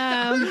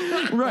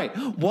 Yeah. Right.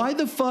 Why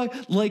the fuck?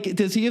 Like,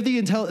 does he have the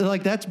intelligence?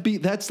 Like, that's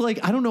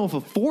like, I don't know if a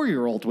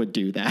 4-year-old would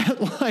do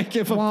that. Like,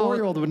 if a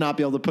 4-year-old would not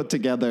be able to put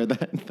together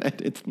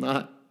that it's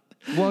not.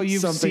 Well,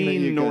 you've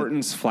seen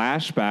Norton's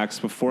flashbacks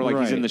before, like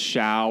he's in the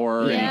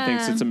shower and he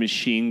thinks it's a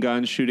machine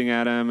gun shooting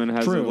at him and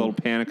has a little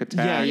panic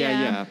attack.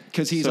 Yeah.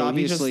 Because he's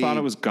obviously... he just thought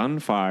it was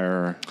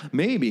gunfire.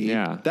 Maybe.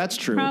 Yeah. That's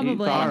true. Probably. He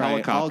thought a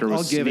helicopter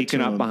was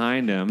sneaking up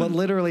behind him. But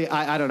literally,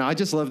 I don't know. I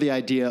just love the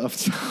idea of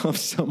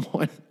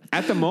someone...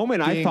 At the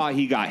moment, I thought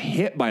he got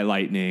hit by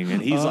lightning, and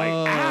he's like,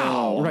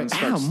 ow. Right.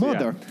 Ow,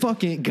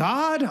 motherfucking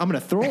God. I'm going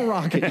to throw a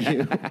rock at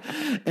you.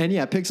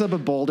 And picks up a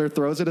boulder,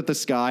 throws it at the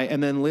sky,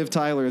 and then Liv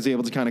Tyler is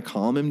able to kind of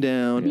calm him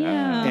down.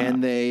 Yeah.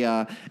 And they,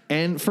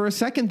 and for a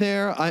second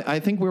there, I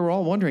think we were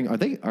all wondering, are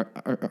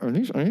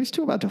these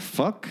two about to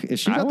fuck?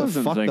 Is she about to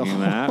fuck the thinking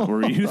that.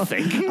 Were you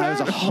thinking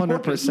that? I was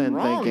 100%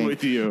 wrong thinking.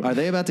 with you? Are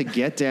they about to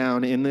get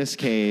down in this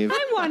cave?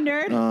 I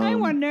wondered. Or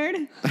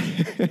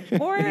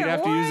he'd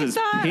have to use his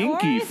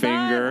pinky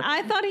finger.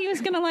 I thought he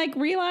was gonna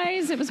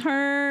realize it was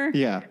her.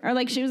 Yeah.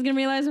 Or she was gonna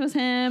realize it was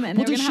him, and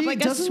they were gonna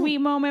have a sweet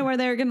moment where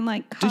they were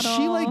gonna cuddle.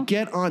 Does she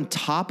get on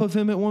top of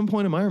him at one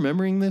point? Am I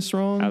remembering this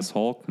wrong? As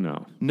Hulk?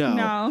 No.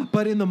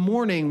 But in the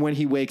morning when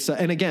he wakes up,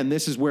 and again,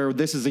 this is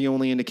the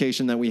only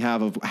indication that we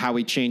have of how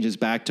he changes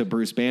back to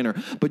Bruce Banner.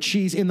 But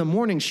she's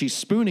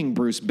spooning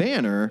Bruce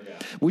Banner,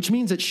 which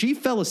means that she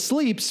fell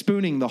asleep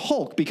spooning the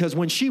Hulk, because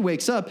when she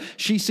wakes up,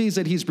 she sees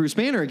that he's Bruce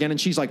Banner again,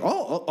 and she's like,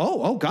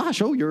 oh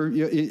gosh,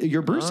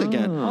 you're Bruce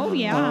again. Oh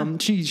yeah.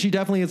 She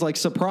definitely is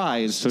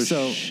surprised.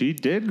 So she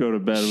did go to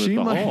bed with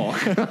the Hulk.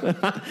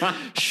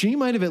 She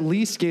might have at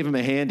least gave him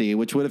a handy,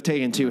 which would have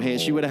taken 2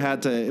 hands. She would have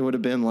had to. It would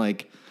have been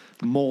like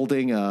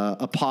molding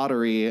a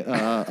pottery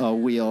a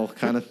wheel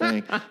kind of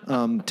thing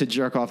to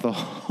jerk off the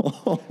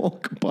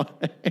Hulk.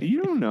 But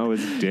you don't know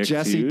his dick.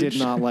 Jesse did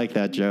not like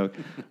that joke.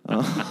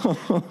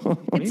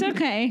 It's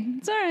okay.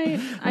 It's all right.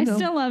 I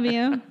still love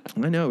you.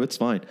 I know, it's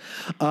fine.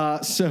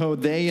 So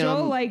they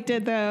Joel liked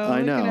it though.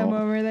 I know. Look at him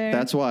over there.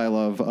 That's why I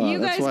love. You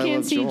guys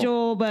can't see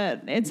Joel,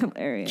 but it's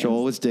hilarious.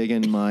 Joel was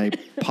digging my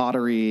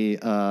pottery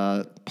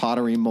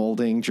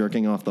molding,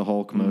 jerking off the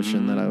Hulk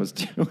motion that I was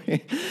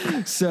doing.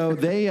 So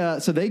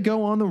they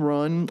go on the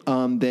run.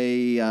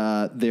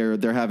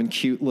 They're having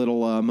cute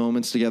little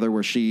moments together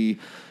where she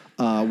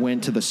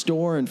went to the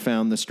store and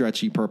found the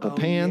stretchy purple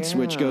pants,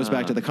 which goes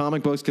back to the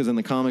comic books, because in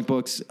the comic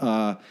books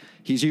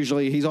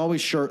he's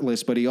always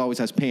shirtless, but he always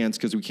has pants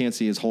because we can't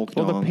see his Hulk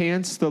dong. Well, the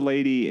pants the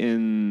lady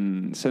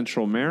in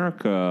Central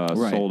America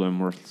sold him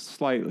were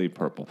slightly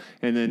purple,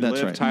 and then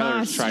Liv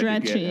Tyler's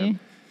tried to get him.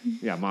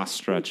 Yeah, Moss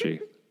Stretchy.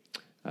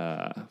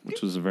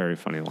 Which was a very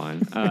funny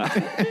line.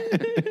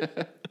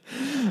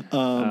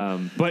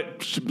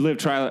 But Liv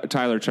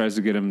Tyler tries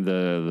to get him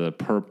the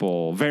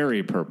purple,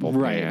 very purple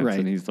pants,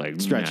 and he's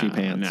like, stretchy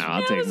pants. No,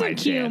 I'll take my chance. That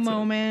was a cute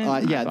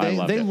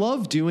moment. They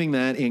love doing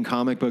that in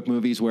comic book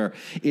movies where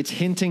it's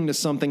hinting to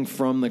something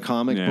from the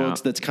comic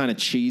books that's kind of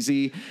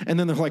cheesy, and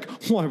then they're like,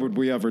 why would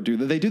we ever do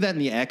that? They do that in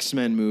the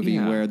X-Men movie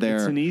where it's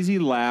an easy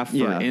laugh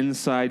for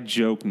inside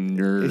joke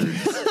nerds.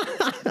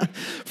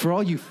 For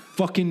all you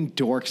fucking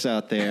dorks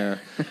out there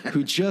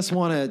who just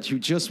want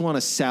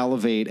to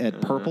salivate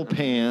at purple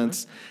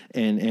pants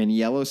and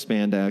yellow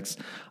spandex.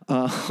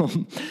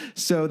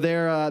 So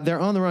they're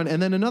on the run,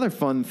 and then another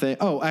fun thing.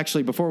 Oh,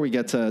 actually, before we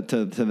get to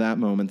that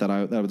moment that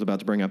I was about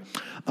to bring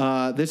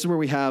up, this is where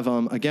we have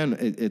again.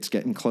 It's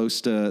getting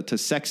close to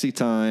sexy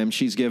time.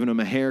 She's giving him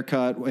a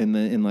haircut in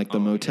the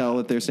motel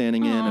that they're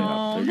standing in.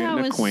 Oh, They're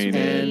getting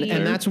acquainted,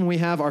 and that's when we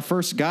have our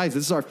first guys.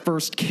 This is our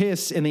first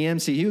kiss in the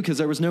MCU because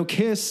there was no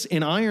kiss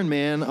in Iron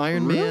Man.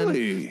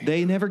 Really? Man,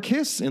 they never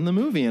kiss in the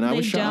movie, and I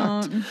was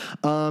shocked.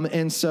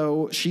 And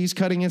so she's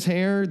cutting his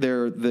hair.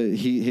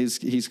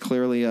 He's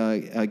clearly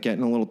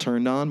getting a little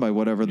turned on by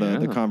whatever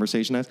the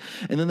conversation has.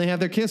 And then they have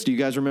their kiss. Do you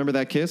guys remember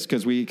that kiss?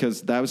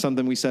 Because that was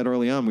something we said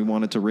early on. We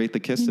wanted to rate the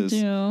kisses.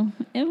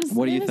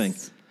 What do you think?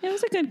 It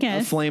was a good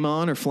kiss. Flame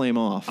on or flame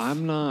off?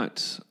 I'm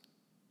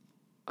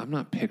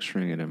not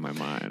picturing it in my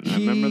mind. I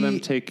remember them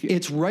taking...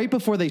 It's right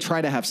before they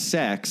try to have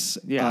sex.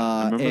 Yeah,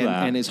 I remember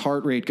that. And his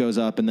heart rate goes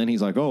up, and then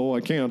he's like, oh, I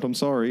can't. I'm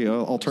sorry.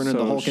 I'll turn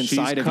into Hulk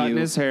inside of you. She's cutting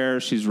his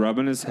hair. She's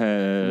rubbing his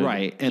head.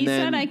 Right. And he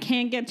then, said, I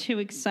can't get too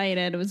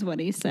excited, was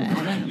what he said.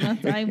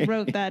 I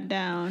wrote that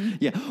down.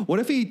 Yeah. What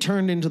if he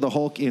turned into the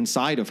Hulk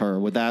inside of her?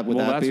 Would that be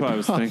that's what I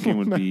was thinking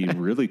would be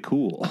really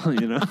cool,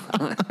 No.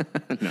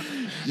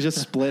 Just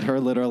split her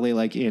literally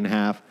like in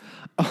half.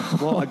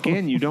 Well,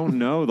 again, you don't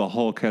know the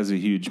Hulk has a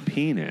huge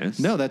penis.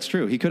 No, that's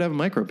true. He could have a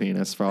micro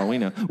penis for all we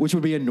know, which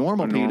would be a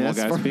normal penis.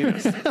 Normal guy's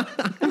penis.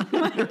 Oh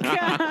my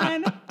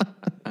God.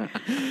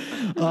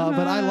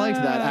 But I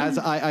liked that. As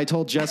I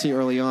told Jesse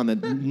early on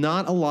that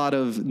not a lot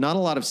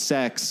of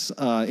sex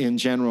in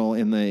general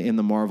in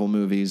the Marvel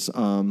movies.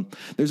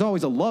 There's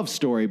always a love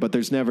story, but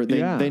there's never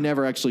they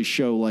never actually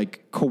show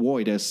like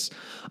coitus.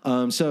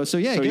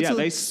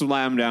 They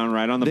slam down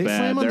right on the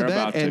bed. They're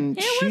about to.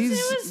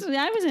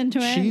 I was into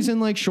it. She's in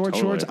like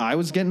shorts. I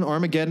was getting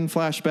Armageddon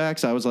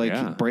flashbacks. I was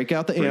like, break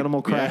out the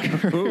animal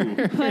cracker.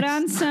 Yeah. Put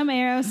on some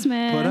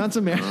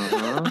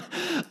Aerosmith.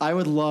 I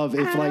would love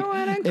if he's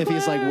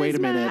like, wait a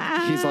minute.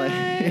 He's like,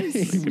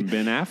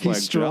 Ben Affleck. He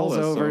strolls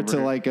over to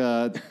like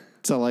a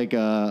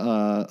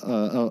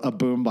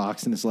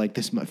boombox and it's like,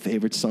 this is my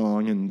favorite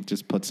song, and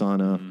just puts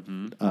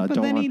on but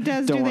then he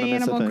does do the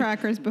animal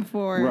crackers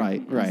before.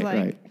 Right.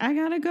 I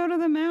gotta go to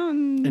the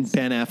mountains. And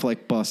Ben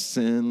Affleck busts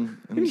in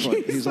and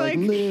he's like,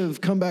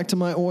 live, come back to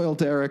my oil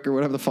derrick, or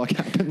whatever the fuck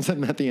happens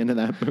at the end of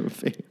that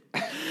movie.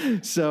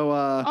 So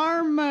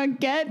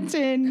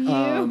Armageddon, you.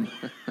 Oh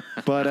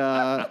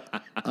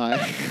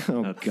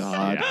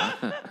God.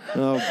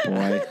 Oh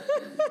boy.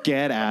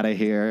 Get out of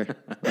here.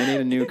 I need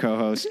a new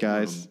co-host,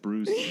 guys.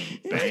 Bruce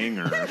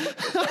Banger. You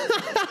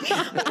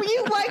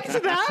liked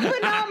that,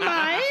 but not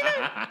mine?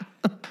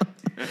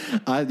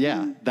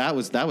 That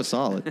was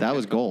solid. That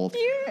was gold.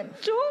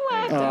 Joel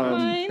laughed at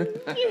mine.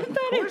 You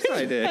thought of course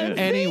I did.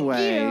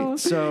 Anyway,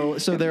 so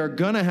they're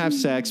gonna have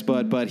sex,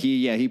 but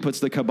he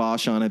puts the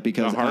kibosh on it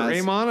because the heart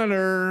rate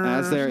monitor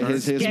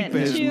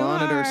his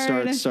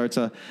monitor starts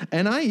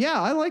and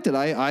I liked it.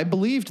 I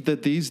believed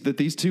that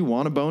these two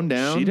want to bone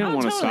down. She didn't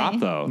want to stop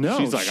though. No,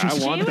 she's like, I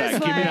want that.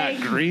 Give me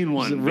that green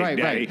one.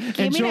 Right.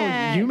 And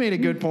Joel, you made a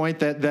good point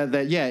that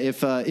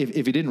if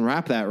he didn't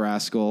wrap that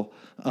rascal.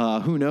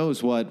 Who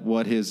knows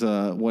what his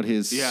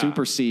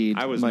supersede?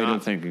 I was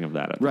not thinking of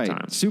that at the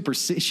time.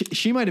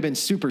 She might have been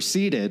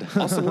superseded.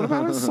 Also, what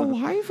about his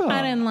saliva?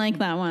 I didn't like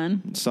that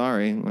one.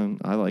 Sorry,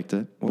 I liked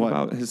it. What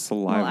about his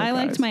saliva? Well, I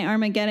liked my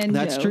Armageddon.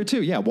 That's true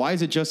too. Yeah. Why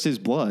is it just his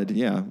blood?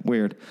 Yeah.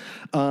 Weird.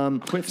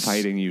 Quit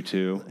fighting, you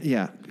two.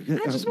 Yeah.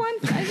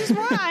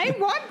 I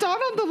want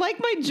Donald to like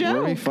my joke.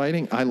 Were we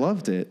fighting? I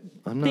loved it.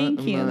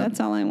 Thank you. That's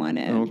all I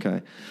wanted.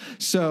 Okay.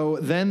 So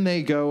then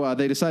they go.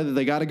 They decide that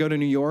they got to go to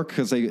New York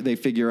because they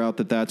figure out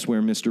that that's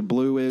where Mr.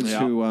 Blue is,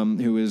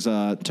 who is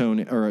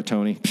Tony,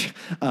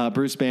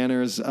 Bruce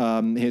Banner's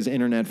his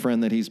internet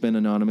friend that he's been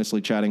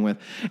anonymously chatting with.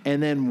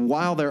 And then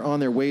while they're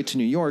on their way to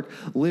New York,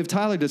 Liv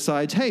Tyler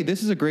decides, hey,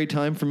 this is a great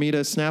time for me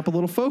to snap a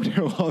little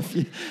photo of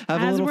you.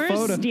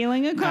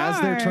 Stealing a car. As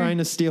they're trying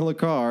to steal a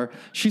car,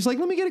 she's like,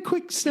 let me get a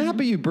quick snap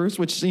of you, Bruce,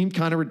 which seemed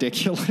kind of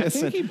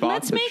ridiculous.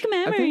 Let's make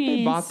memories. I think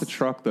they bought the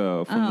truck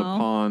though from the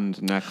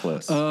pond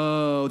necklace.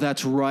 Oh,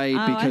 that's right.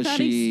 Because I thought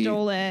he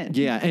stole it.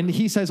 Yeah, and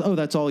he says, "Oh,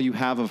 that's all you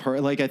have of her."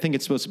 Like, I think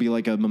it's supposed to be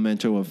like a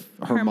memento of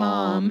her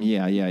mom.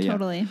 Yeah.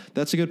 Totally.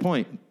 That's a good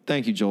point.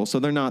 Thank you, Joel. So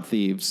they're not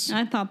thieves.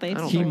 I thought they.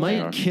 He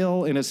might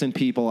kill innocent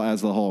people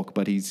as the Hulk,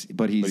 but he's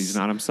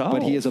not himself.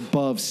 But he is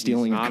above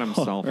stealing. He's not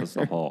himself as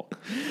the Hulk.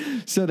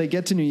 So they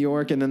get to New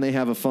York, and then they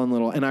have a fun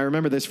little. And I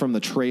remember this from the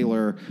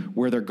trailer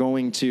where they're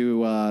going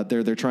to.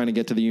 They're trying to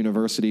get to the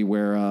university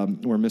where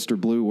Mr.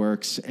 Blue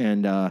works,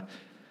 and.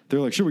 They're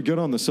like, should we get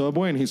on the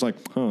subway? And he's like,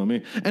 oh,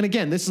 me. And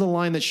again, this is a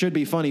line that should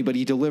be funny, but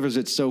he delivers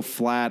it so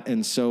flat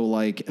and so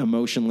like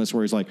emotionless,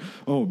 where he's like,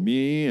 oh,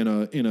 me in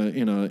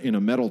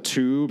a metal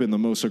tube in the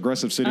most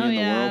aggressive city in the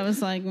world. I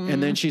was like,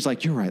 And then she's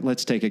like, you're right,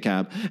 let's take a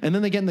cab. And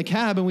then they get in the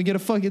cab and we get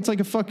it's like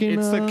a fucking.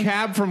 It's the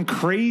cab from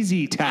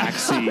Crazy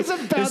Taxi. I was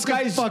about this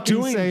guy's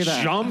doing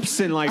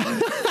jumps and like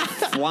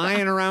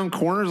flying around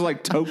corners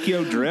like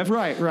Tokyo Drift.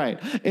 Right.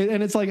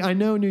 And it's like, I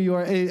know New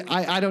York.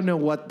 I don't know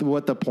what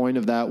the point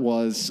of that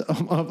was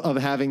of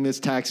having this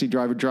taxi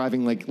driver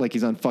driving like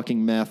he's on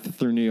fucking meth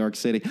through New York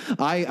City.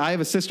 I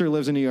have a sister who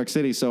lives in New York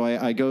City, so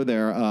I go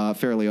there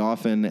fairly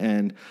often,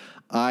 and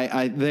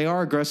they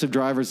are aggressive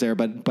drivers there,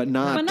 but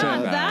not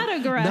that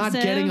aggressive. Not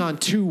getting on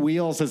two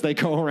wheels as they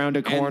go around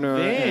a corner.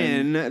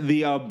 And then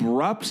the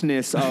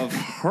abruptness of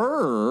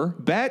her,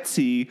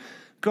 Betsy,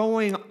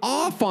 going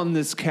off on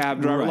this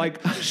cab driver. Right.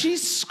 Like,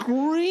 she's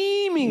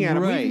screaming at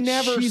him. Right. We've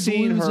never She's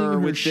seen losing her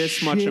with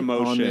this much shit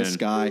emotion. on this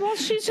guy. Well,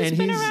 she's just And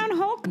been he's- around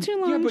Hulk too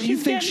long. Yeah, but she's you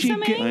think getting she'd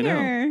some get- I know.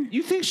 anger.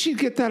 You think she'd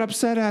get that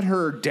upset at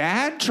her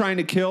dad trying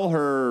to kill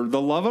her,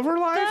 the love of her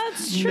life?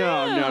 That's true.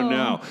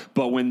 No.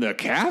 But when the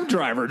cab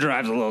driver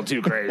drives a little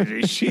too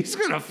crazy, she's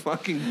gonna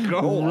fucking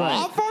go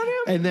off on him.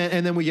 And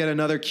then we get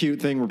another cute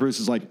thing where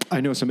Bruce is like,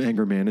 I know some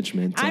anger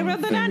management. I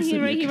wrote that down. things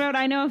He you wrote,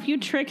 I know a few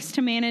tricks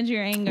to manage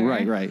your anger.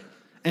 Right.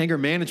 Anger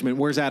management.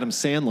 Where's Adam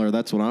Sandler?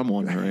 That's what I'm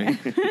wondering.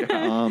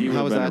 How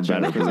was that? better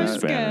Jennifer? Bruce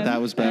Banner. That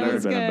was better. That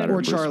was good.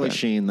 Or Charlie Bruce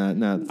Sheen. I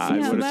Yeah, would that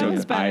have was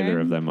taken better. either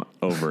of them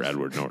over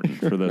Edward Norton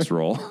for this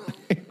role.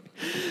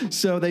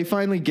 So they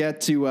finally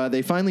get to,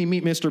 they finally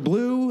meet Mr.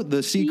 Blue.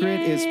 The secret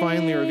is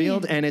finally Yay.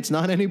 revealed, and it's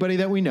not anybody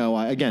that we know.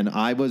 I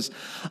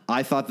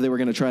thought that they were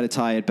going to try to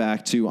tie it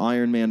back to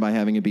Iron Man by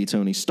having it be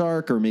Tony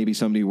Stark, or maybe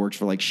somebody who works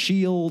for like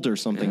S.H.I.E.L.D. or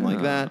something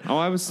like that. Oh,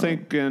 I was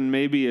thinking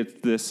maybe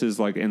this is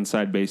like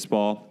inside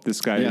baseball.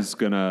 This guy is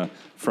gonna,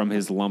 from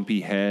his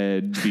lumpy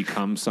head,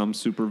 become some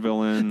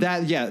supervillain.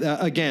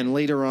 Again,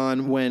 later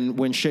on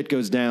when shit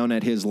goes down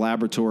at his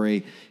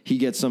laboratory, he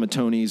gets some of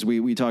Tony's.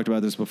 We talked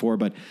about this before,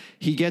 but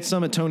he gets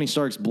some of Tony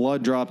Stark's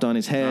blood dropped on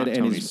his head. Not and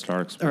Tony his,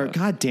 Stark's Or blood.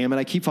 God damn it,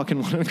 I keep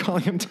fucking wanting to call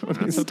him Tony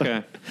That's Stark.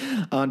 okay.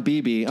 On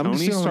BB. I'm Tony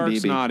just on Stark's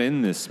BB. not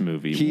in this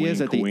movie. He wink,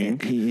 is at the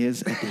wink. end. He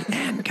is at the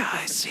end,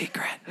 guys.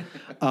 Secret.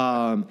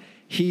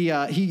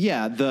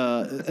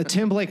 The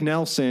Tim Blake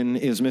Nelson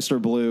is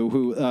Mr. Blue,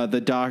 who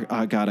the doc.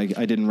 Oh God, I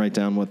didn't write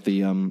down what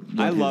the.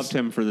 I loved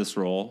him for this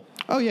role.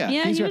 Oh yeah,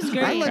 Yeah, he was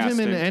great. I love him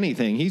in Casting.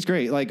 anything. He's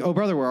great. Like Oh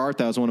Brother, Where Art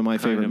Thou is one of my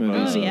favorite of a-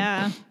 movies. Oh,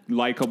 yeah.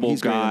 Likeable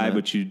He's great in guy, that.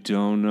 but you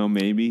don't know.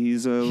 Maybe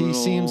he's He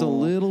seems a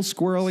little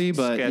squirrely,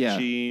 but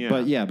sketchy,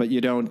 but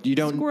you don't.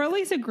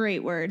 Squirrely's a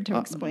great word to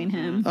explain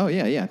him. Oh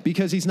yeah,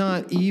 because he's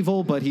not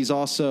evil, but he's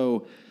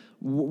also.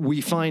 We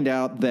find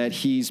out that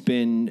he's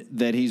been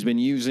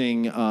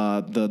using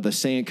the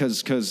same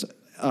because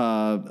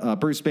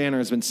Bruce Banner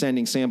has been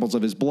sending samples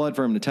of his blood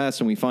for him to test,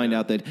 and we find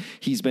out that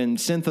he's been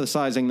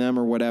synthesizing them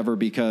or whatever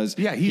because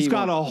he's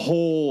got a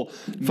whole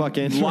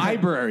fucking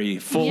library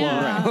full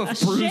Yeah, of a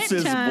shit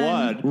Bruce's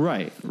ton.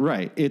 blood.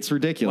 Right. It's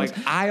ridiculous.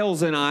 Like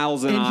aisles and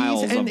aisles and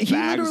aisles of he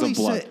bags literally of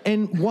blood. said-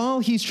 and while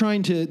he's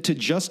trying to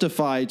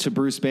justify to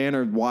Bruce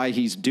Banner why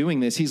he's doing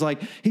this, he's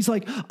like,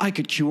 I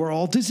could cure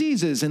all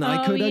diseases and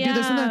I could do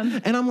this and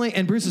that. And I'm like,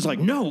 and Bruce is like,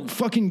 no,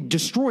 fucking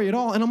destroy it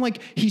all. And I'm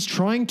like, he's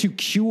trying to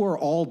cure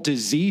all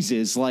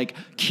diseases. Like,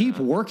 keep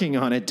working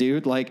on it,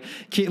 dude. Like,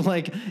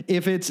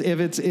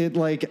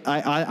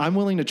 I'm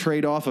willing to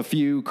trade off a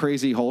few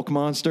crazy Hulk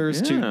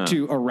monsters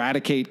to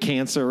eradicate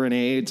cancer and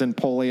AIDS and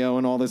polio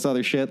and all this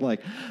other shit.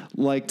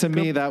 Like to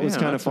me, that was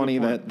kind of funny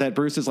that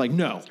Bruce is like,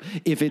 no,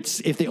 if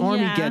the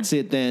army gets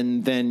it,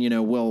 then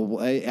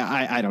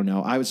I don't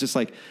know. I was just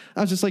like,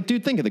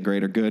 dude, think of the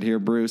greater good here,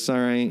 Bruce. All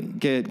right,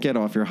 get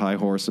off your high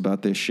horse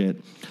about this shit.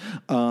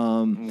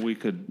 We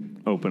could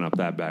open up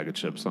that bag of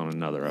chips on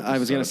another episode. I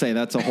was going to say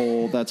that's a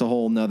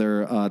whole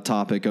nother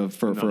topic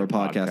for a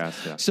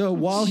podcast. Yeah. So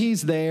while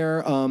he's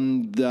there,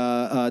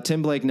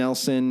 Tim Blake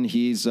Nelson,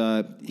 he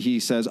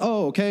says,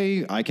 "Oh,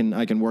 okay, I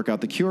can work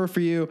out the cure for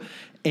you."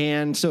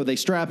 And so they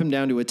strap him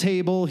down to a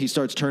table. He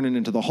starts turning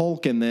into the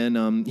Hulk, and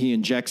then he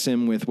injects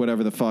him with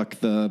whatever the fuck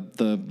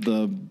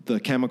the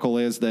chemical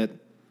is that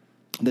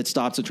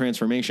stops the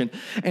transformation.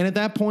 And at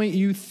that point,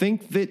 you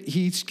think that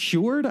he's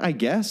cured, I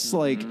guess. Mm-hmm.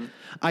 Like,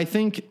 I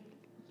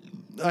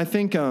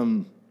think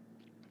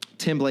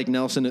Tim Blake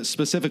Nelson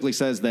specifically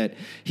says that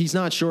he's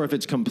not sure if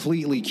it's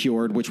completely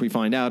cured, which we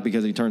find out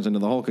because he turns into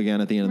the Hulk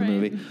again at the end of the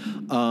movie.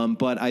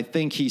 But I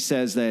think he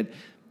says that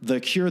the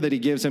cure that he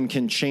gives him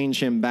can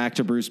change him back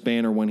to Bruce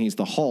Banner when he's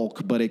the Hulk,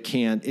 but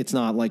it's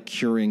not like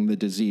curing the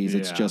disease.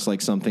 It's just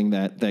like something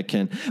that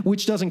can,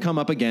 which doesn't come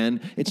up again.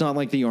 It's not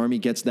like the army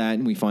gets that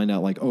and we find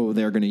out like, oh,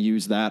 they're going to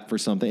use that for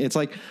something. It's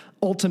like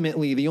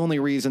ultimately the only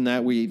reason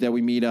that we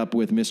meet up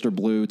with Mr.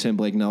 Blue, Tim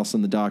Blake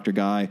Nelson, the doctor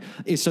guy,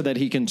 is so that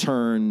he can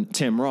turn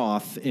Tim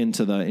Roth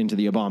into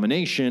the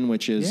Abomination,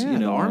 which is,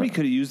 the army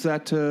could have used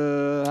that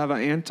to have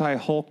an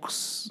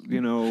anti-Hulk's,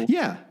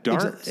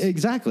 darts.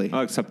 Exactly.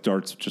 Oh, except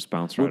darts just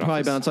bounce right Would off probably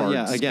his bounce on.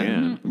 hard Yeah,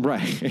 again, skin.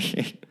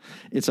 right.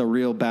 It's a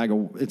real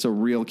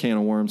can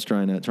of worms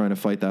trying to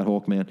fight that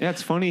Hulk, man. Yeah,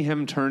 it's funny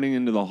him turning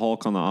into the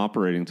Hulk on the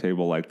operating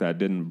table like that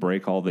didn't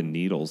break all the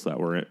needles that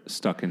were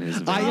stuck in his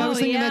veins. I was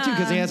thinking that too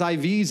because he has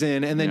IVs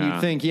in, and then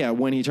you'd think,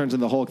 when he turns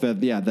into the Hulk,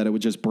 that it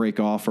would just break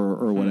off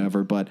or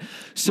whatever. But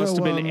so must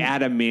have been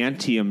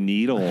adamantium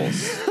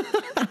needles.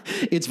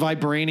 it's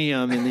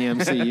vibranium in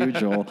the MCU,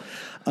 Joel.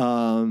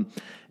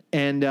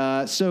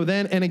 And so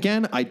then, and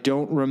again, I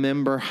don't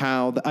remember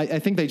how. I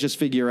think they just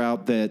figure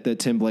out that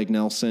Tim Blake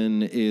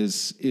Nelson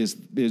is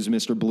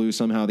Mr. Blue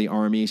somehow, the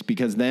Army,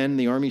 because then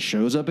the Army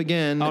shows up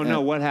again. Oh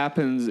no! What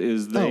happens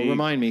is they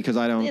remind me because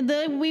I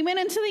don't. We went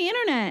into the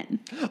internet.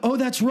 Oh,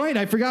 that's right.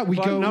 I forgot.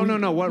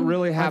 No. What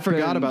really happened? I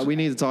forgot about. We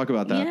need to talk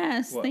about that.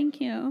 Yes, thank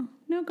you.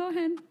 No, go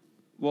ahead.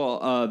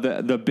 Well,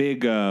 the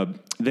big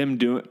them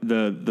doing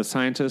the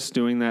scientists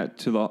doing that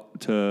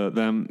to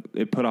them,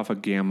 it put off a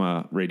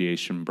gamma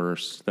radiation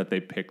burst that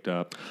they picked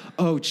up.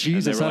 Oh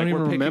Jesus, I don't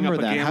even remember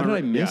that. How did I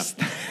miss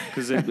that?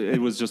 Because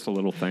it was just a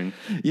little thing.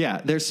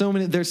 Yeah, there's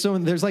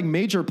like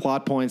major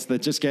plot points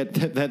that just get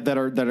that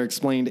are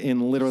explained in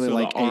literally so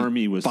like the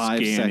Army was 5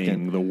 scanning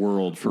seconds. The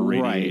world for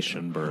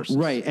radiation bursts.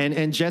 Right,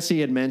 and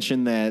Jesse had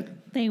mentioned that.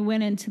 They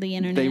went into the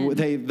internet.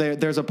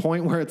 There's a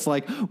point where it's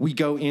like we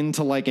go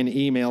into like an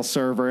email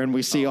server and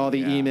we see all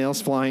the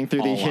emails flying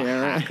through the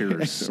air.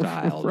 Hacker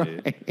style,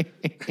 dude.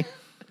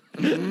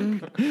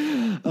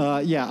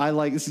 Yeah, I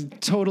like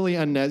totally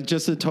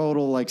just a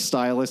total like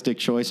stylistic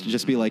choice to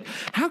just be like,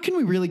 how can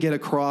we really get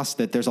across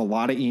that there's a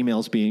lot of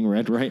emails being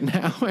read right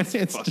now?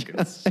 It's fucking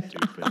just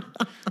stupid.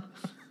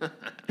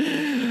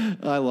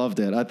 I loved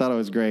it. I thought it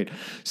was great.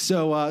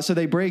 So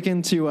they break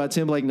into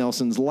Tim Blake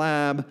Nelson's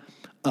lab.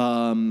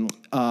 Edward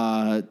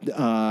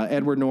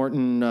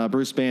Norton,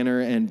 Bruce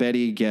Banner, and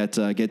Betty get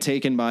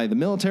taken by the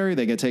military.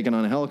 They get taken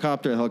on a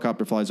helicopter. The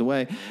helicopter flies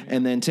away,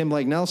 and then Tim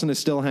Blake Nelson is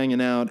still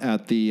hanging out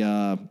at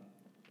the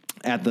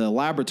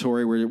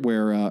laboratory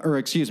or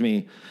excuse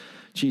me,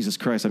 Jesus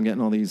Christ, I'm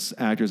getting all these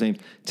actors' names.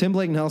 Tim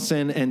Blake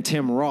Nelson and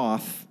Tim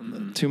Roth.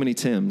 Too many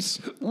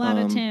Tims. A lot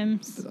of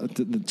Tims.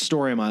 The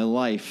story of my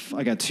life.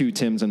 I got 2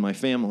 Tims in my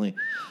family.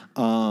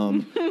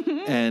 And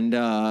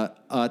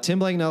Tim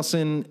Blake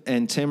Nelson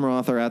and Tim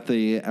Roth are at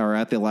the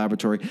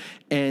laboratory,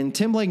 and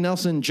Tim Blake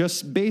Nelson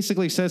just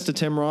basically says to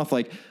Tim Roth,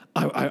 like,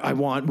 I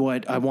want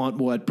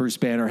what Bruce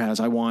Banner has.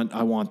 I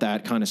want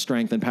that kind of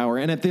strength and power.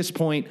 And at this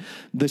point,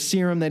 the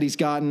serum that he's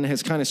gotten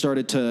has kind of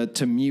started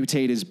to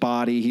mutate his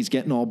body. He's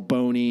getting all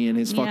bony, and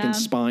his fucking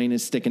spine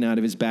is sticking out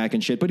of his back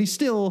and shit. But he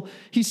still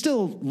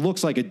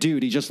looks like a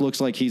dude. He just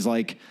looks like he's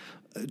like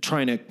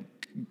trying to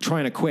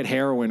quit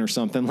heroin or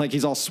something. Like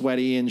he's all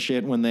sweaty and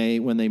shit when they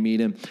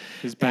meet him.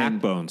 His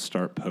backbones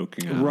start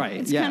poking out. Right.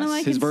 It's kind of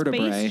like his in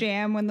vertebrae. Space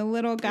Jam when the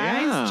little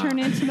guys turn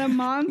into the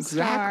monsters.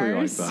 Exactly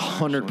like that.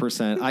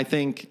 100%. I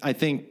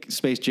think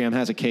Space Jam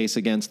has a case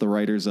against the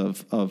writers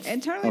of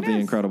The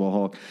Incredible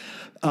Hulk.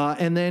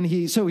 And then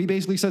he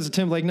basically says to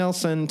Tim Blake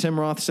Nelson, Tim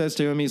Roth says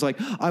to him, he's like,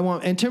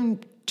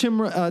 Tim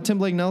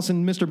Blake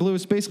Nelson, Mr. Blue,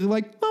 is basically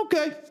like,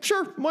 okay,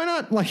 sure, why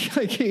not?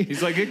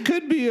 He's like, it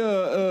could be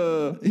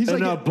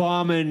an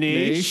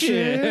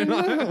abomination.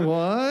 What?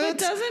 But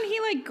doesn't he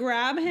like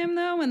grab him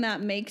though, and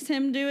that makes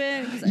him do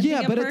it?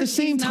 Yeah, but at the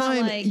same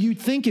time, you'd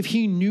think if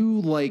he knew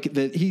like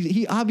that,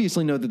 he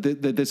obviously know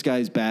that this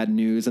guy's bad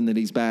news and that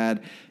he's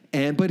bad.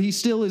 But he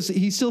still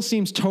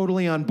seems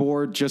totally on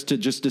board just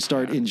to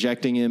start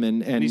injecting him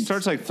and he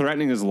starts like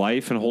threatening his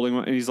life and holding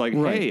him, and he's like,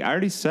 hey, I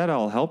already said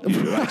I'll help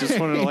you. I just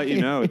wanted to let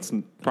you know it's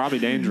probably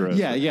dangerous.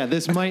 Yeah,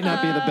 this might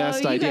not be the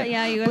best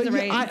idea. You guys are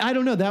right. I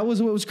don't know. That was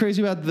what was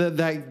crazy about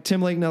that Tim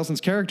Blake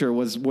Nelson's character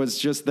was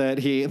just that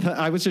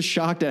I was just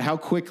shocked at how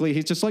quickly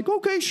he's just like,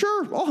 okay,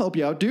 sure, I'll help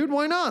you out, dude.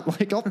 Why not?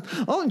 Like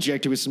I'll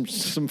inject you with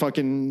some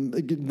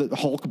fucking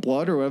Hulk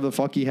blood or whatever the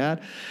fuck he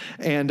had.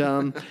 And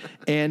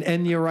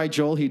you're right,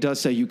 Joel. He does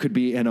say you could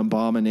be an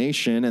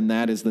abomination, and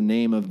that is the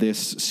name of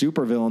this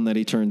supervillain that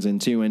he turns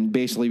into, and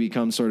basically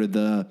becomes sort of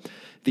the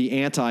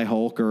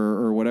anti-Hulk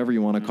or whatever you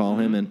want to call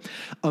him, and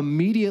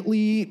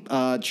immediately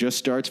just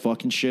starts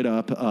fucking shit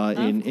up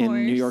in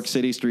New York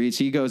City streets.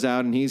 He goes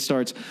out and he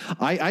starts.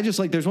 I just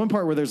like, there's one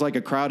part where there's like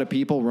a crowd of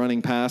people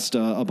running past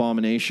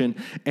Abomination,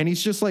 and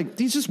he's just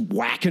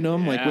whacking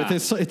them like with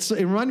his. It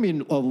reminded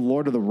me of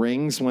Lord of the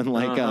Rings when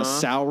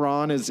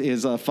Sauron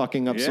is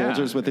fucking up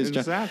soldiers with his.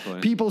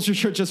 Exactly. People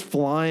just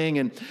flying,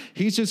 and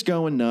he's just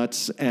going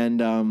nuts,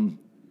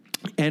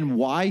 and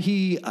why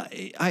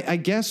I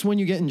guess when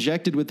you get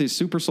injected with this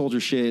super soldier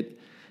shit,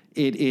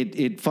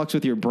 it fucks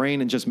with your brain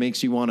and just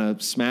makes you want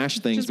to smash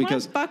things just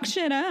because fuck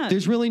shit up.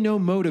 There's really no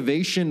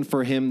motivation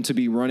for him to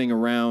be running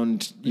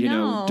around,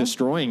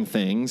 destroying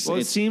things. Well,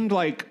 it seemed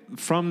like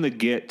from the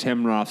get,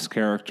 Tim Roth's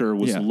character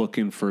was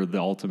looking for the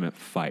ultimate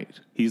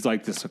fight. He's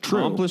like this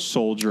accomplished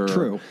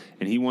soldier,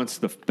 and he wants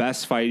the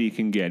best fight he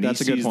can get. And That's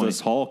he a good sees point. this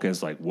Hulk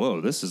as like,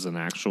 whoa, this is an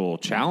actual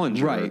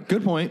challenger. Right.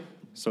 Good point.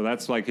 So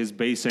that's like his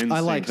base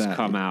instincts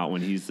come out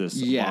when he's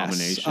this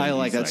abomination. I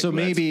like that. So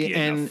maybe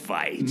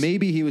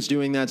he was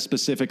doing that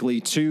specifically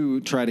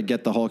to try to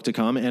get the Hulk to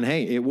come. And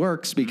hey, it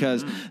works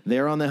because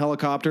they're on the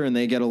helicopter and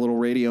they get a little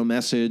radio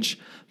message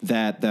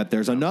that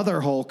there's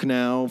another Hulk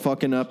now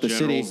fucking up the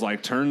General's city.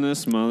 like, turn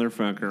this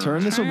motherfucker.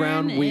 Turn this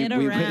around. We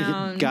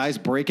guys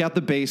break out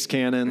the base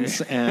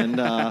cannons and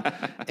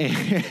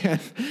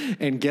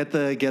get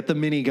the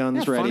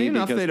miniguns ready. Funny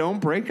enough, they don't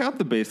break out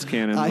the base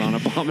cannons on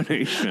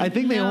Abomination. I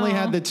think they only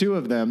had the two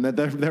of them. That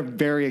they're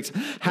very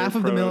half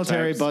of the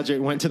military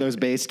budget went to those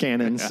base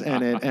cannons,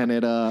 and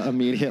it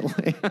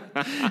immediately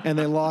and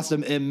they lost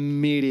them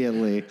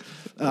immediately.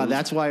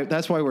 That's why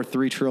we're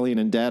 $3 trillion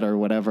in debt or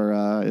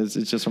whatever. It's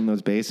just from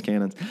those base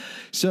cannons.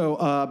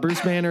 So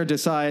Bruce Banner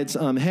decides,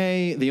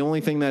 hey, the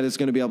only thing that is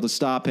going to be able to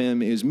stop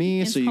him is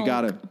me. So you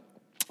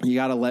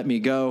gotta let me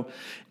go.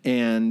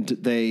 And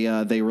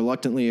they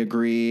reluctantly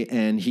agree,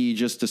 and he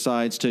just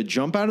decides to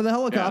jump out of the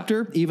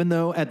helicopter, even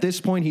though at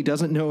this point he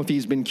doesn't know if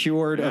he's been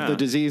cured of the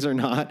disease or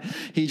not.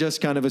 He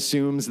just kind of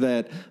assumes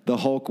that the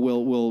Hulk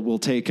will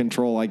take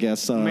control, I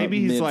guess.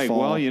 Maybe he's mid-fall.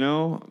 like,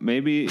 well,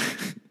 maybe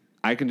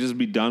I can just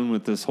be done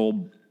with this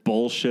whole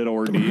bullshit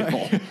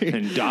ordeal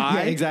and die.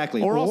 Yeah,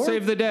 exactly. Or I'll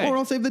save the day. Or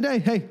I'll save the day.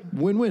 Hey,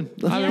 win-win.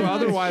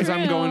 Otherwise,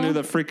 I'm going to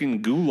the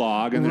freaking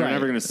gulag, and they're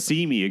never going to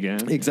see me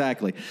again.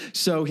 Exactly.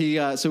 So he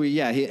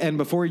and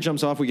before he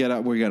jumps off, we get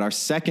our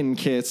second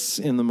kiss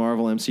in the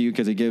Marvel MCU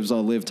because he gives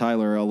Liv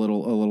Tyler a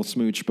little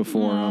smooch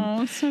before.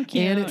 Oh, so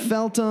cute. And it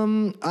felt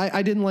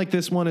I didn't like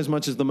this one as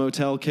much as the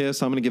motel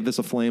kiss. I'm going to give this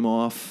a flame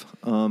off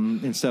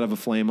instead of a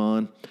flame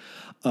on.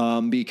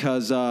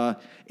 Because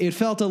it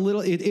felt a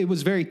little. It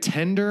was very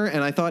tender,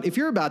 and I thought if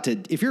you're about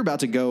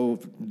to go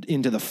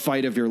into the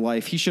fight of your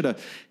life, he should.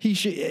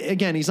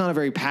 Again, he's not a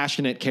very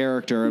passionate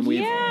character,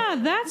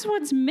 and that's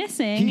what's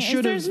missing.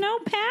 There's no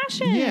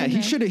passion. Yeah,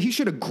 he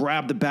should have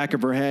grabbed the back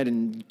of her head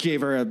and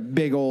gave her a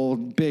big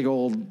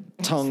old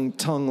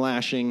tongue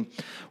lashing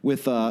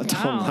with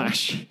tongue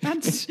lash.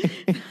 That's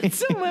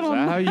a little.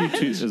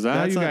 Is that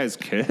how you guys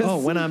kiss? Oh,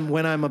 when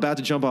I'm about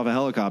to jump off a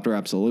helicopter,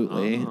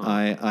 absolutely.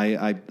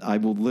 I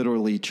will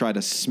literally try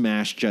to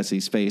smash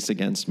Jesse's face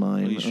against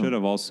mine. Well, he should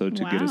have also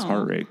to get his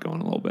heart rate going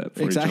a little bit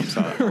before he jumps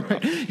out.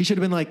 Right. He should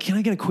have been like, "Can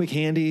I get a quick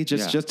handy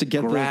just to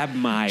get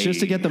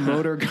the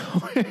motor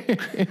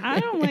going?"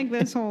 I don't like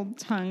this whole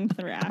tongue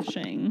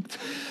thrashing.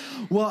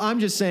 Well, I'm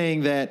just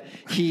saying that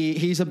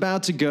he's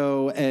about to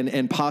go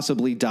and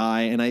possibly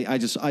die, and I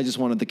just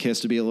wanted the kiss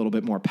to be a little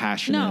bit more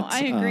passionate. No,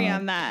 I agree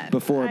on that.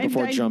 Before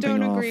jumping off. I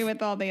don't agree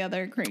with all the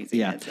other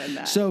craziness in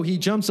that. So he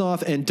jumps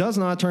off and does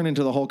not turn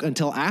into the Hulk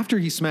until after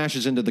he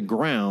smashes into the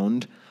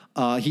ground.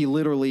 He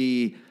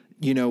literally,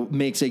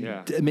 makes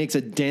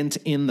a dent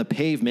in the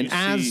pavement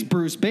as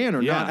Bruce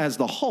Banner, not as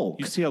the Hulk.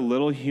 You see a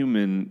little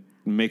human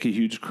make a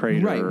huge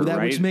crater,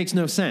 which makes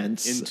no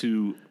sense.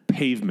 Into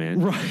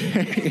pavement.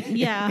 Right.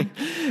 Yeah.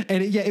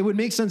 And it would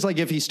make sense like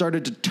if he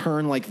started to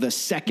turn like the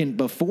second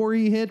before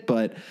he hit,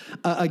 but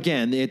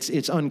again, it's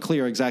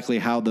unclear exactly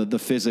how the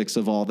physics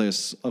of all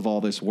this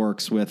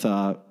works with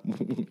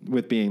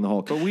being the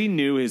Hulk. But we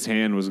knew his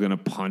hand was going to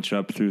punch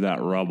up through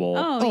that rubble.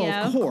 Oh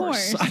yeah, of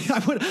course. I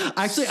would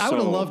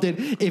have loved it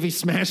if he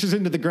smashes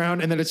into the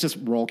ground and then it's just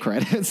roll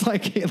credits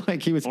like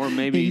he was, or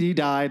maybe he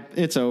died.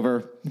 It's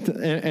over.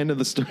 End of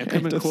the story. It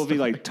could have been cool if he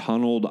like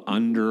tunneled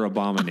under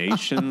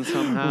Abomination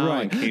somehow.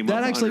 Right.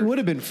 That actually would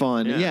have been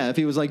fun. Yeah, if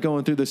he was like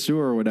going through the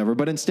sewer or whatever.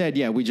 But instead,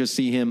 we just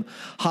see him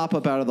hop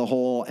up out of the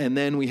hole, and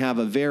then we have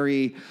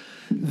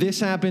this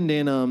happened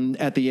in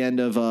at the end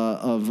of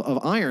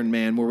Iron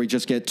Man, where we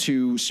just get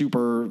two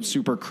super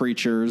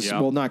creatures.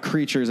 Yep. Well, not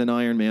creatures in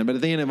Iron Man, but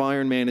at the end of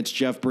Iron Man, it's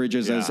Jeff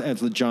Bridges as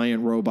the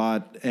giant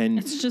robot, and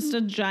it's just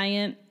a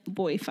giant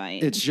boy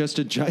fight. It's just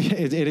it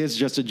is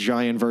just a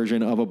giant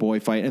version of a boy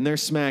fight, and they're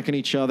smacking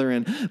each other,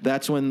 and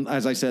that's when,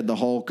 as I said, the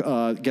Hulk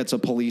gets a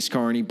police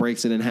car and he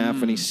breaks it in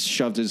half, and he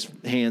shoves his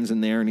hands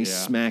in there and he's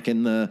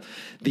smacking the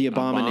Abomination.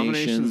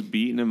 Abomination's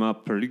beating him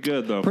up pretty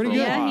good though. Pretty good.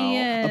 Yeah, he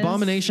is.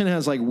 Abomination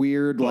has like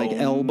weird like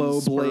elbow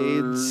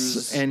spurs.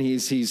 blades, and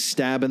he's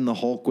stabbing the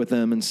Hulk with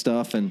them and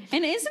stuff, and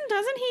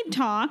doesn't he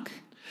talk?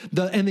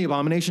 The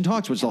Abomination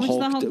talks, which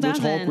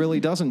Hulk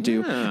really doesn't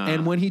do. Yeah.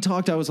 And when he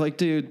talked, I was like,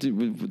 dude,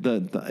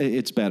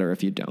 it's better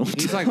if you don't.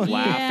 He's like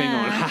laughing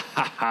on, ha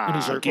ha ha. And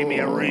he's like, give me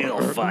a real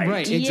fight.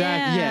 Right,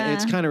 exactly. Yeah,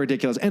 it's kind of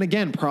ridiculous. And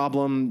again, a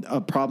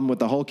problem with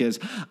the Hulk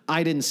is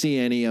I didn't see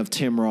any of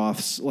Tim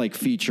Roth's like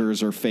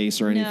features or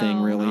face or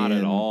anything really. Not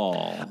at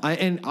all.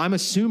 I'm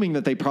assuming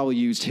that they probably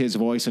used his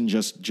voice and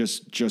just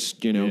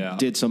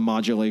did some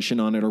modulation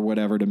on it or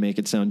whatever to make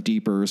it sound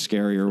deeper or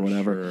scarier or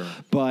whatever.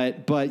 Sure.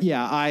 But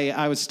yeah,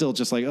 I was still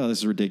just like, oh, this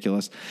is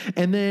ridiculous.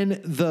 And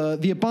then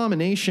the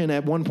Abomination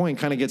at one point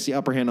kind of gets the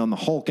upper hand on the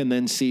Hulk, and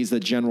then sees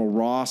that General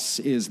Ross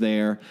is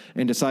there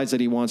and decides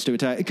that he wants to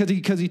attack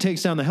because he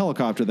takes down the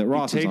helicopter that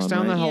Ross is on. Takes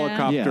down the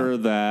helicopter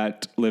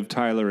that Liv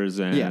Tyler is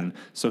in. Yeah.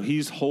 So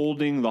he's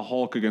holding the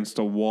Hulk against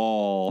a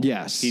wall.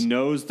 Yes. He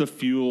knows the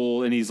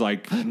fuel, and he's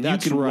like, you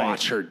can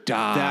watch her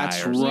die.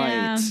 That's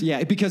right.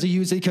 Yeah, because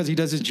he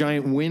does his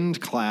giant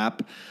wind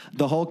clap.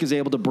 The Hulk is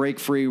able to break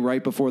free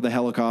right before the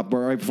helicopter,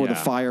 right before the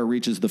fire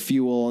reaches the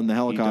fuel. fuel in the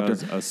helicopter.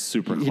 He does a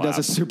super clap. He does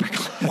a super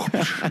clap.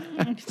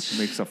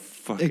 Makes a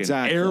fucking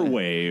Exactly.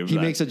 airwave. He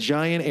makes a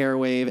giant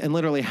airwave, and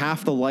literally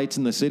half the lights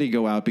in the city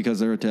go out because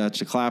they're attached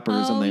to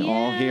clappers, and they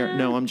all hear.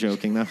 No, I'm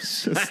joking. That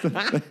was just the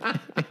thing.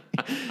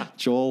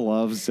 Joel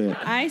loves it.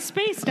 I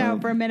spaced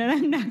out for a minute.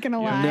 I'm not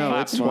gonna lie. No,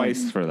 Clap it's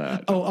twice fine. for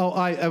that.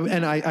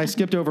 I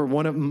skipped over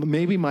one of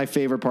maybe my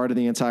favorite part of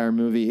the entire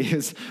movie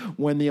is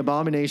when the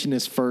Abomination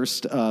is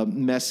first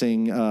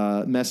messing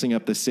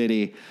up the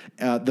city.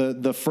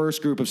 The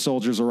first group of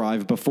soldiers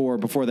arrive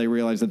before they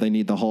realize that they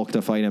need the Hulk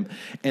to fight him,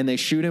 and they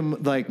shoot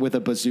him like with a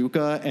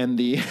bazooka, and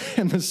the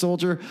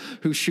soldier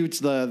who shoots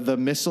the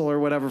missile or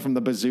whatever from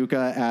the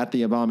bazooka at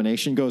the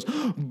Abomination goes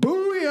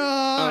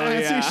booyah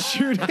as he's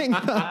shooting.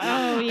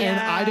 And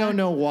I don't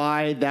know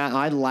why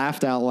I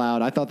laughed out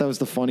loud. I thought that was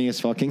the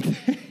funniest fucking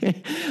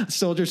thing.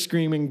 Soldiers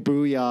screaming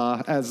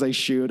booyah as they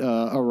shoot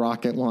a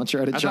rocket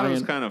launcher at a I thought it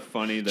was kind of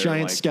funny.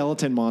 Giant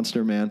skeleton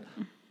monster, man.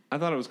 I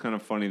thought it was kind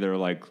of funny. They're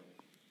like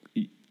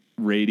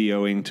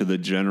radioing to the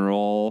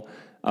general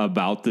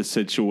about the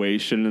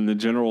situation, and the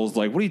general's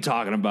like, "What are you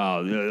talking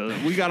about?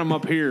 We got him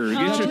up here.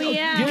 Get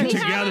it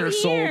together,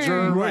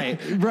 soldier." Right.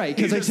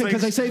 Because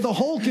they say the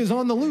Hulk is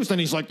on the loose, and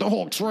he's like, "The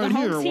Hulk's right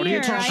here. What are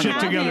you talking Shit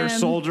about?" together,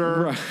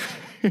 soldier.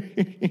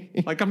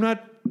 Right. Like, I'm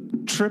not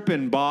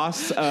tripping,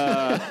 boss.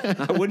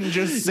 I wouldn't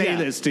just say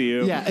this to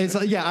you. Yeah, it's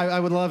I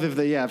would love if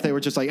they were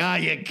just like,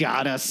 you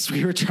got us.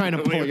 We were trying to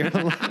pull your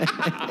line.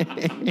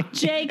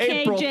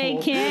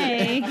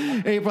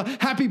 JK. April,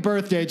 happy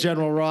birthday,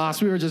 General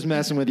Ross. We were just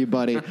messing with you,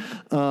 buddy.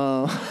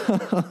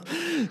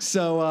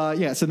 So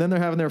then they're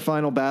having their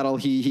final battle.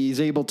 He's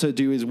able to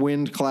do his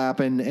wind clap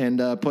and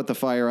put the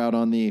fire out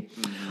on the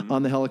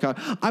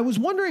helicopter. I was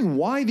wondering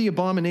why the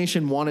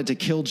Abomination wanted to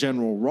kill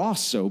General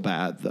Ross so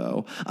bad,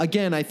 though.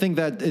 Again, I think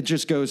that it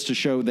just goes to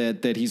show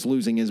that he's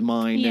losing his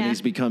mind and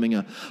he's becoming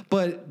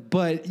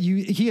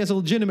he has a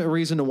legitimate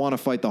reason to want to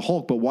fight the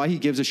Hulk, but why he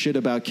gives a shit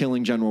about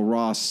killing General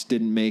Ross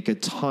didn't make a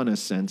ton of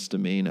sense to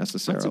me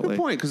necessarily. That's a good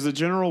point, because the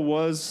general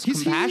was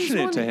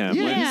compassionate to him.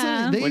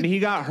 Yeah. When he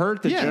got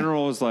hurt, the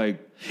general was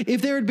like,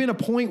 if there had been a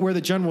point where the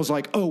general's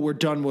like, "Oh, we're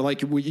done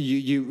with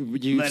you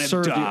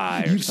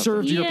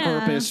served your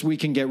purpose. We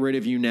can get rid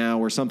of you now,"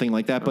 or something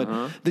like that. But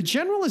the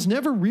general has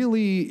never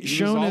really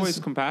shown. He was always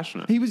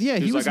compassionate. He was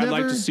like, "I'd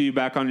like to see you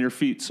back on your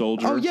feet,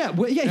 soldier." Oh yeah,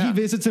 he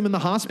visits him in the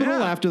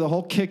hospital after the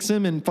Hulk kicks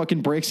him and fucking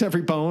breaks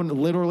every bone,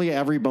 literally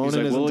every bone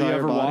in his entire body. Will he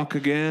ever walk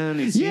again?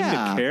 He seemed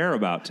to care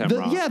about Tim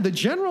Roth. Yeah, the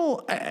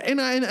general, and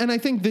I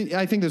think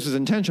this was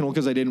intentional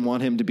because I didn't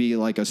want him to be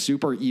like a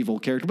super evil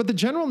character, but the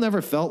general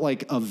never felt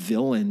like a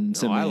villain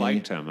to me. I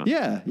liked him.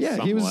 Yeah.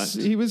 Somewhat.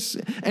 He was,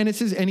 and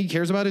and he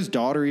cares about his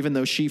daughter, even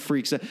though she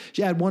freaks out.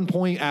 At one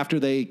point after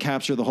they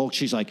capture the Hulk,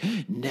 she's like,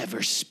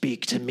 "Never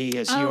speak to me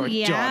as your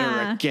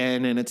daughter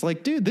again." And it's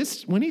like, dude,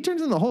 when he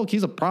turns into the Hulk,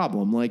 he's a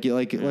problem. Like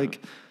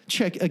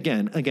check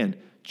again.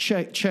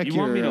 Check you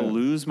want me to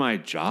lose my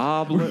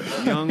job,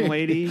 young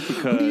lady?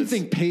 Because who do you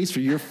think pays for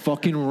your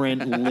fucking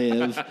rent,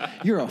 Liv?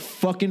 You're a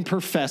fucking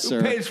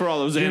professor. Who pays for all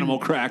those animal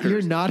crackers?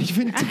 You're not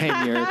even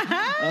tenured.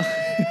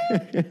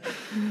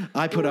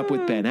 I put up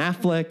with Ben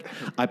Affleck.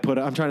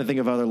 I'm trying to think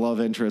of other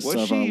love interests.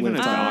 Was she even a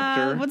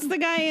doctor? What's the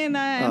guy in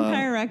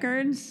Empire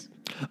Records?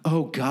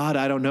 Oh God,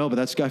 I don't know,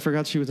 but I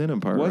forgot she was in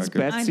Empire Records.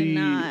 Betsy I did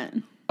not.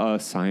 a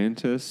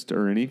scientist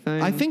or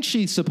anything? I think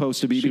she's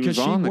supposed to be because was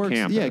on she works. the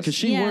campus. Yeah, because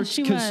she works.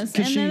 She was.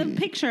 And then a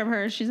picture of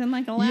her. She's in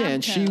like a lab. Yeah,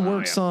 and she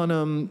works on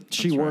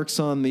works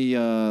on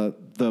the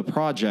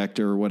project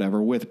or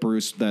whatever with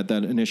Bruce that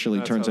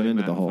initially turns him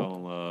into the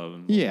Hulk.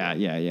 Yeah.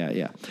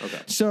 Okay.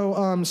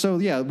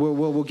 So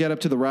we'll get up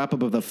to the wrap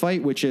up of the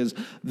fight, which is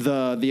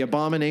the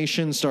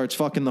Abomination starts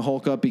fucking the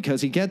Hulk up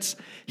because he gets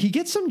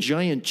some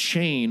giant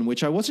chain,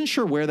 which I wasn't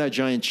sure where that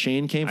giant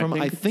chain came from.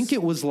 I think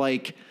it was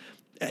like,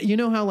 you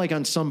know how like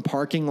on some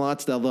parking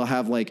lots they'll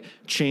have like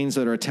chains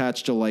that are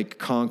attached to like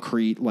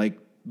concrete like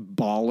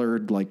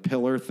bollard like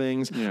pillar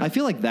things. Yeah. I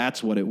feel like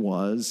that's what it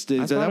was.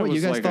 Is that what you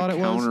guys thought it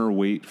was?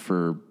 Counterweight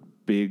for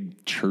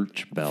big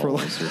church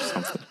bells or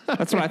something.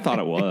 That's what I thought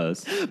it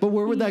was. But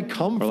where would that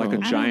come from? Or like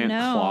a giant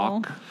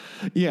clock.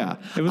 Yeah.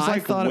 It was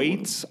like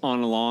weights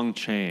on a long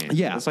chain.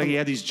 Yeah. It's like he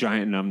had these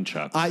giant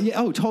nunchucks.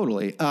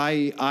 Totally.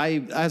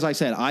 As I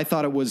said, I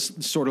thought it was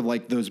sort of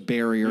like those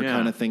barrier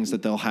kind of things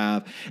that they'll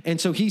have. And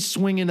so he's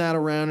swinging that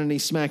around and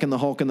he's smacking the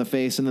Hulk in the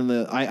face. And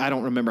then I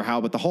don't remember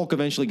how, but the Hulk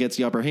eventually gets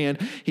the upper hand.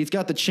 He's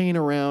got the chain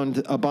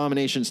around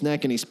Abomination's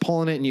neck and he's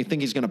pulling it and you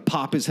think he's going to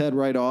pop his head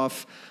right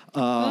off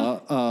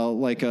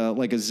like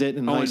a zit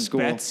in high school.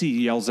 Betsy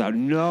yells out,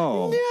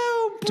 "No,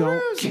 Bruce,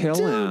 don't kill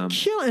him."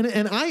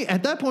 And I,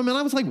 at that point, man,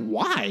 I was like,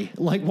 why?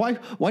 Like,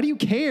 why do you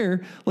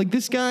care? Like,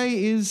 this guy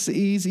he's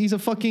a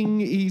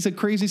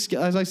crazy,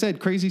 as I said,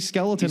 crazy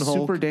skeleton He's Hulk.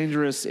 super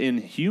dangerous in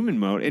human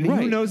mode. And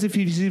who knows if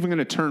he's even going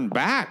to turn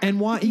back. And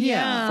why?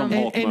 Yeah. From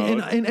Hulk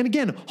mode. And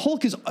again,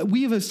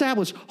 we have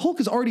established Hulk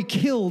has already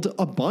killed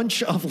a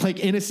bunch of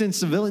like innocent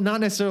civilians, not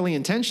necessarily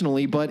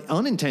intentionally, but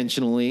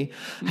unintentionally.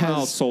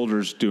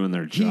 Soldiers doing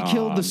their job. He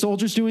killed the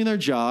soldiers doing their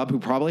job who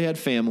probably had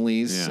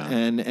families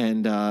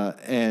and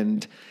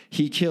and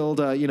he killed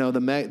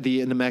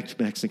the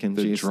Mexican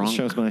drunk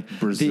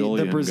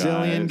Brazilian the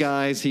Brazilian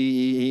guys.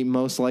 He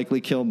most likely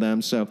killed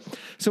them. So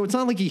it's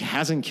not like he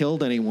hasn't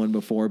killed anyone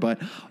before.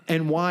 But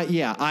and why?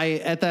 Yeah,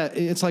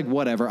 it's like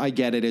whatever. I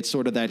get it. It's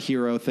sort of that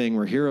hero thing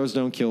where heroes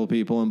don't kill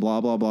people and blah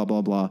blah blah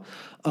blah blah.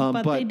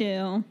 But they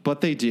do.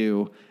 But they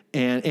do.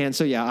 And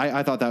so yeah,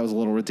 I thought that was a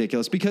little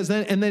ridiculous because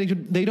then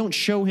they don't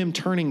show him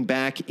turning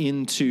back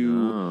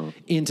into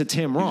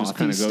Tim Roth. He just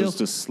kind of goes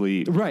to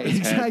sleep, right?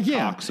 Exactly.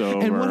 Yeah.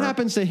 And what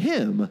happens to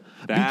him?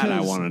 That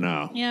I want to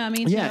know. Yeah,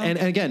 me too. Yeah, and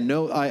again,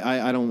 no,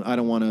 I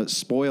don't want to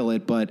spoil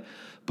it, but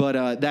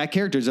that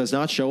character does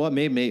not show up.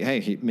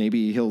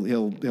 Maybe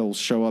he'll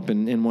show up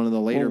in one of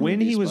the later. Well, when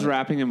movies, he was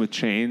wrapping him with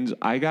chains,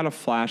 I got a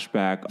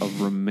flashback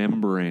of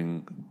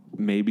remembering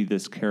maybe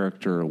this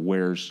character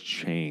wears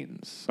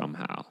chains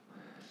somehow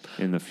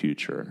in the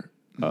future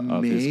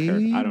of his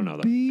character. I don't know.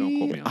 Don't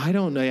quote me on that. I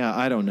don't know. Yeah,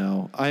 I don't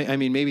know. I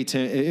mean, maybe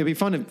it'd be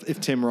fun if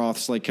Tim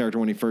Roth's like character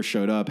when he first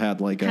showed up had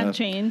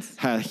chains.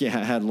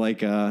 Had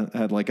like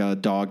a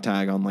dog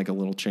tag on like a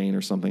little chain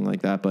or something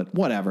like that. But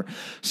whatever.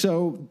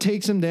 So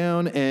takes him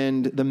down,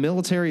 and the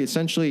military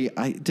essentially.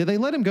 Did they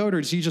let him go,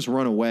 or does he just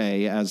run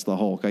away as the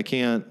Hulk? I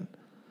can't.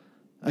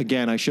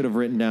 Again, I should have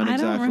written down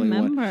exactly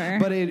what.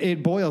 But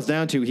it boils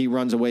down to he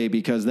runs away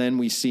because then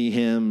we see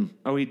him.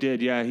 Oh, he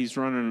did. Yeah, he's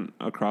running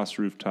across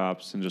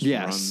rooftops and just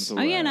runs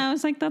away. Oh, yeah, and I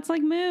was like, that's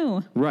like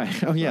Moo.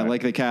 Right. Oh, yeah,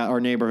 like the cat,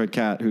 our neighborhood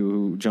cat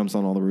who jumps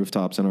on all the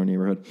rooftops in our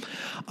neighborhood.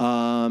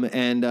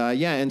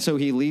 And so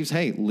he leaves.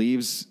 He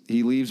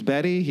leaves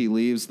Betty. He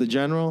leaves the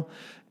general.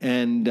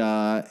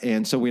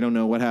 And so we don't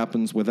know what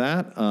happens with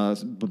that.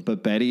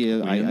 But Betty,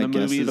 I guess,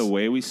 movie, the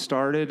way we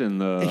started and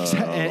the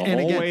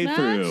whole way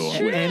through,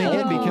 and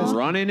again because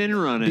running,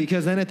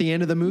 because then at the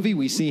end of the movie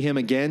we see him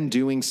again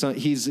doing some.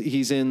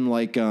 He's in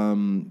like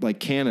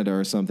Canada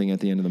or something at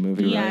the end of the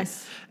movie,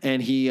 yes. Right?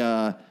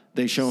 And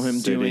they show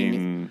him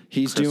doing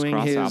his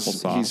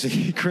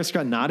applesauce.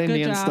 crisscross, not Good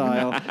Indian job.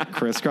 style,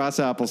 crisscross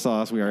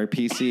applesauce. We are a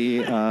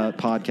PC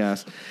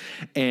podcast,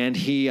 and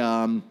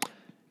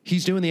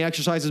he's doing the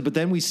exercises, but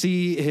then we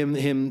see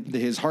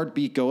his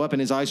heartbeat go up and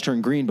his eyes turn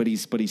green, but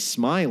he's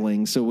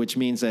smiling. So which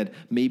means that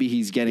maybe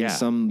he's getting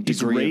some degree.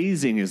 He's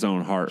raising his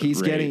own heart.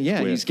 He's getting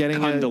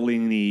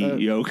Kundalini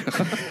yoga.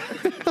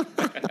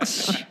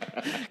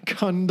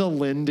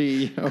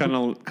 Kundalini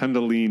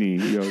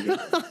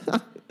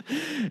yoga.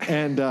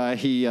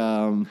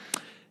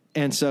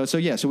 And so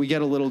we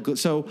get a little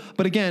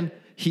but again,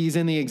 he's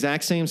in the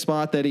exact same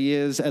spot that he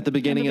is at the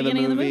beginning of the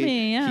movie.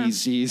 Yeah.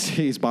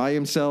 He's by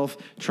himself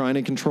trying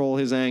to control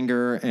his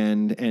anger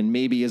and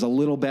maybe is a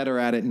little better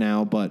at it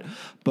now, but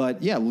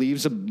yeah,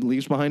 leaves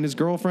behind his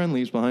girlfriend,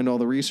 leaves behind all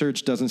the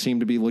research, doesn't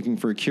seem to be looking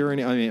for a cure.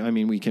 I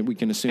mean we can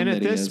assume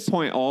that he is. And at this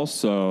point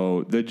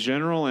also, the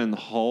General and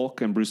Hulk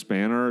and Bruce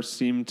Banner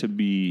seem to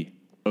be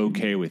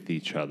okay with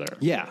each other.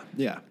 Yeah.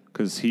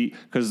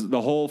 Because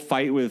the whole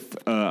fight with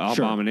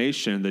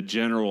Abomination, the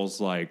General's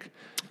like,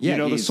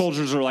 the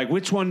soldiers are like,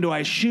 which one do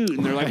I shoot?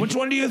 And they're like, which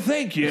one do you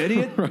think, you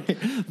idiot? Right.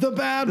 The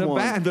bad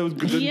one.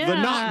 The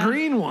not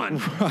green one.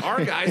 Right.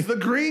 Our guy's the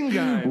green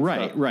guy.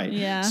 Right.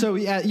 Yeah. So,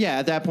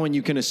 at that point,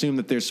 you can assume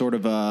that there's sort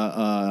of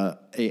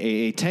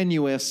a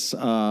tenuous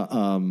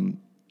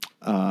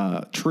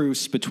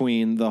truce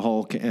between the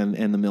Hulk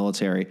and the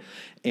military.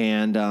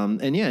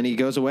 And he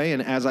goes away.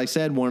 And as I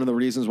said, one of the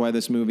reasons why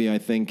this movie I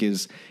think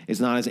is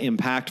not as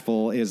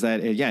impactful is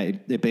that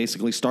it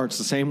basically starts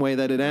the same way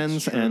that it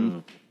ends.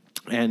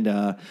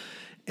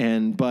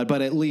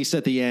 But at least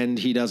at the end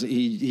he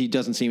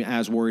doesn't seem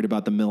as worried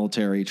about the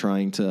military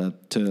trying to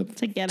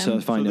get him.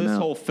 To find him out. This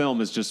whole film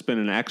has just been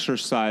an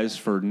exercise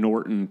for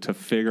Norton to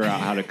figure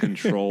out how to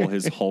control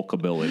his Hulk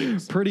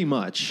abilities. Pretty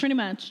much.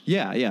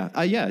 Yeah.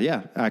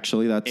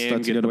 Actually, that's a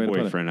good way to put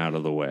it. Boyfriend out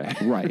of the way.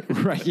 Right.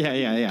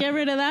 Yeah. Get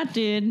rid of that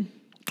dude.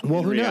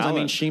 Well, who knows? I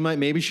mean,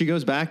 maybe she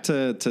goes back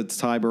to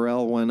Ty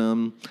Burrell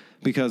when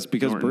because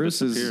Norton Bruce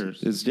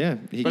disappears.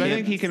 But I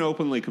think he can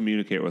openly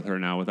communicate with her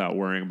now without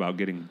worrying about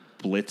getting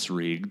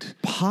blitzrigged.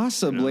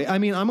 Possibly. I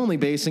mean, I'm only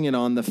basing it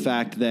on the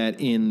fact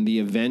that in the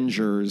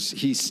Avengers,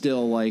 he's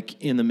still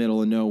like in the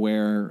middle of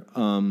nowhere.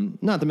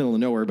 Not the middle of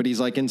nowhere, but he's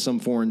like in some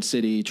foreign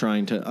city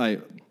trying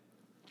to.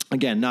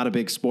 Again, not a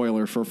big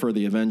spoiler for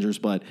the Avengers,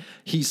 but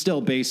he's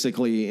still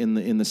basically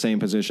in the same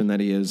position that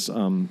he is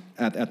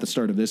at the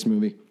start of this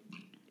movie.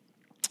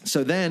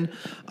 So then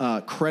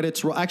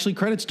credits roll. Actually,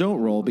 credits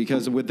don't roll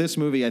because with this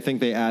movie, I think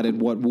they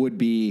added what would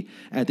be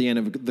at the end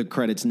of the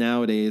credits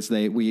nowadays.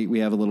 We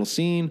have a little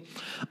scene.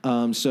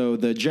 So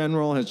the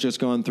general has just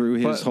gone through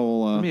his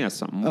whole. Let me ask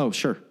something. Oh,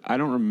 sure. I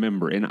don't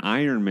remember in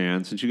Iron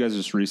Man, since you guys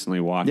just recently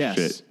watched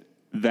it.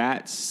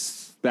 That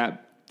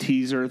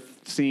teaser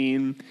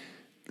scene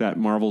that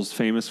Marvel's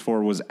famous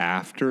for was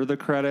after the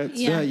credits.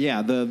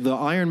 Yeah. The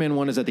Iron Man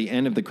one is at the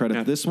end of the credits.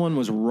 Yeah. This one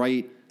was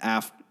right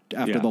after.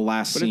 the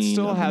last scene. But it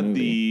still had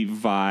the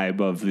vibe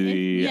of the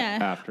Yeah.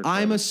 after.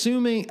 I'm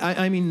assuming.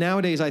 I mean,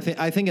 nowadays, I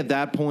think at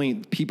that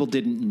point people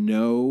didn't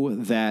know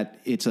that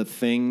it's a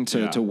thing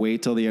to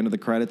wait till the end of the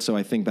credits. So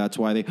I think that's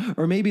why they,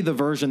 or maybe the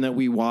version that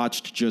we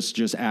watched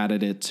just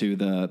added it to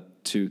the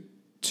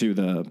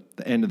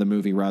end of the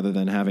movie rather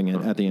than having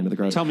it at the end of the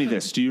credits. Tell me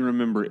this: do you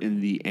remember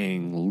in the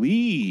Ang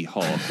Lee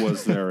Hulk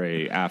was there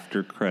a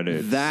after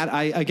credits? That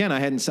I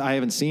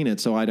haven't seen it,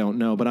 so I don't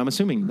know. But I'm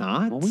assuming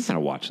not. Well, we gotta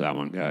watch that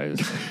one,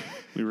 guys.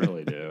 We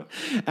really do.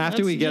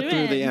 After we get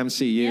through the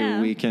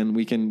MCU, we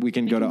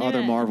can go to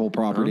other Marvel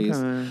properties.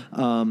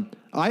 Okay.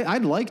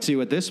 I'd like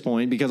to at this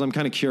point because I'm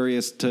kind of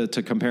curious to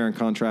compare and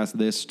contrast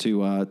this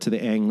to the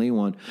Ang Lee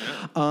one.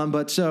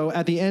 But so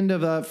at the end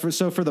of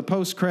for the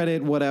post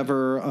credit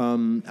whatever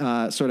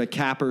sort of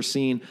capper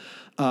scene.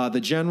 The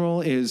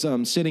general is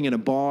sitting in a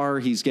bar.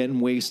 He's getting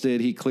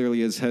wasted. He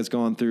clearly has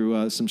gone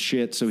through some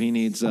shit, so he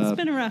needs. It's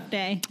been a rough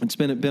day. It's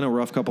been a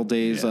rough couple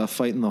days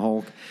fighting the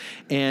Hulk,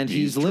 and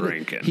he's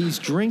drinking. He's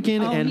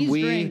drinking, and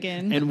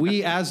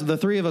we as the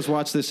three of us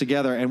watched this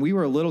together, and we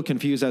were a little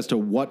confused as to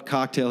what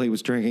cocktail he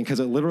was drinking because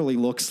it literally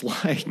looks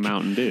like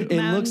Mountain Dew.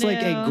 It looks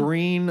like a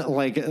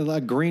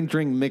green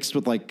drink mixed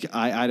with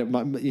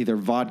either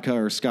vodka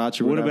or scotch.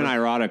 Or would have been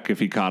ironic if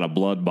he caught a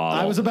blood bottle.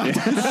 I was about to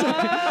say.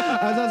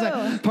 I was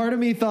like, part of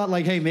me thought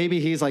like, hey, maybe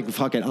he's like,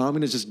 fuck it, I'm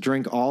gonna just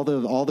drink all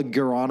the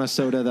Guarana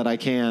soda that I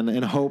can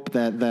and hope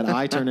that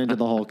I turn into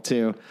the Hulk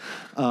too,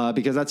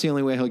 because that's the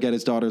only way he'll get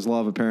his daughter's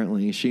love.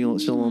 Apparently, she'll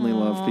only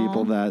love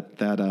people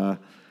that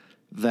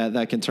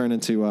can turn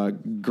into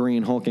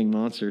green hulking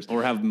monsters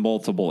or have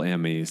multiple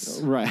Emmys.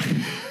 Right?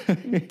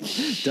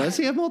 Does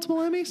he have multiple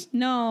Emmys?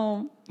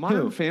 No.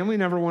 Modern Family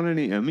never won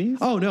any Emmys?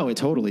 Oh no, it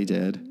totally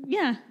did.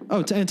 Yeah.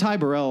 Oh, and Ty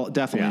Burrell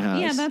definitely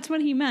has. Yeah, that's what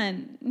he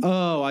meant.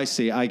 Oh, I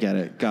see. I get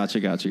it. Gotcha.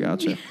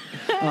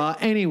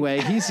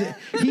 Anyway, he's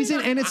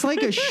in, and it's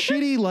like a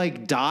shitty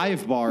like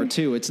dive bar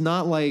too. It's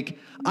not like,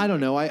 I don't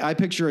know. I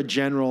picture a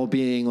general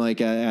being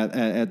like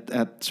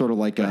at sort of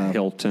like a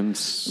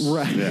Hilton's,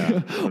 right?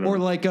 Yeah, or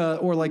like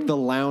the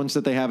lounge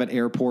that they have at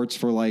airports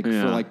for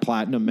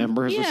platinum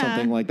members or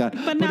something like that.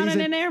 But not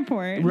in an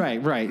airport.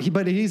 Right.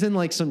 But he's in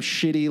like some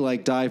shitty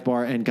like dive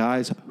bar, and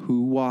guys,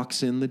 who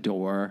walks in the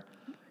door?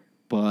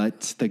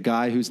 But the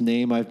guy whose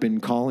name I've been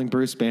calling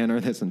Bruce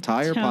Banner this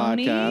entire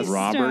podcast,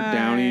 Robert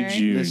Downey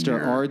Jr.,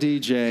 Mr.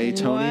 RDJ,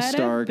 Tony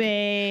Stark,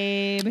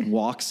 babe,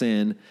 walks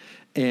in.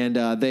 And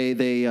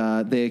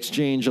they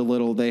exchange a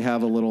little. They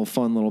have a little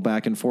fun little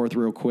back and forth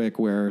real quick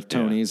where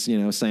Tony's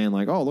saying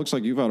like, oh, looks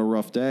like you've had a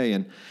rough day,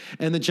 and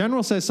the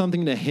general says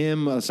something to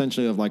him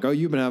essentially of like, oh,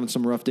 you've been having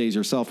some rough days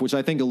yourself, which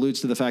I think alludes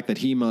to the fact that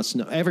he must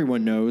know.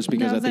 Everyone knows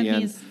because at the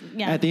end of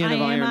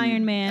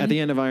Iron Man, at the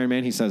end of Iron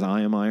Man, he says,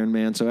 I am Iron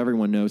Man, so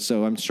everyone knows.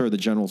 So I'm sure the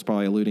general's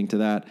probably alluding to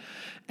that.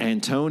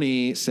 And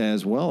Tony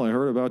says, well, I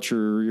heard about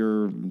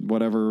your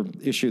whatever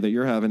issue that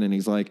you're having. And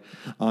he's like,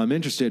 I'm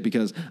interested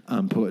because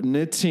I'm putting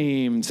a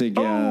team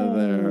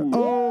together.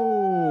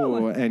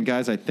 Oh. And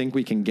guys, I think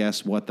we can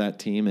guess what that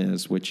team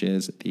is, which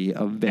is the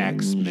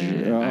Avengers.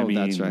 X-Men.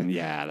 That's right.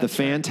 Yeah, that's the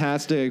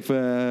Fantastic.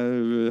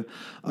 Yeah,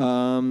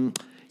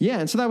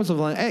 and so that was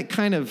it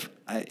kind of,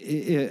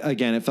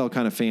 again, it felt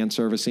kind of fan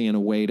servicey in a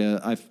way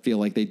I feel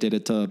like they did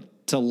it to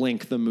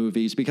link the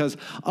movies, because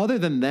other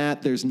than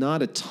that, there's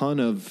not a ton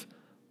of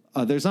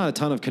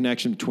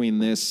connection between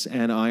this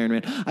and Iron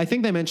Man. I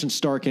think they mentioned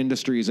Stark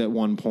Industries at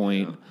one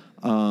point.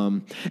 Yeah.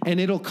 And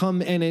it'll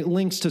come and it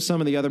links to some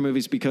of the other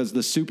movies because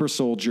the super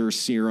soldier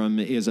serum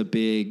is a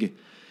big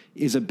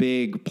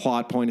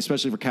plot point,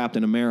 especially for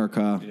Captain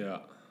America. Yeah.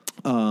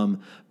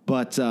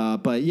 But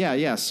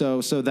yeah.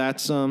 So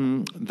that's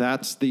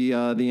the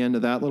end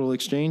of that little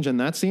exchange, and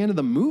that's the end of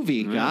the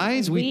movie,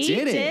 guys. We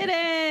did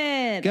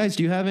it. Guys,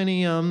 do you have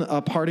any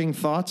parting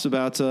thoughts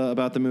about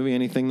the movie?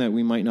 Anything that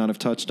we might not have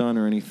touched on,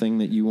 or anything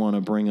that you want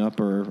to bring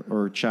up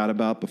or chat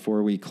about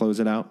before we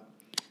close it out?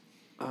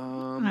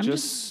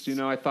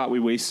 I thought we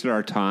wasted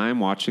our time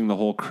watching the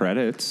whole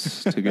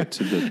credits to get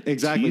to the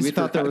exactly. We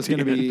thought there was going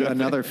to be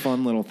another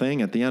fun little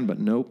thing at the end, but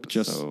nope,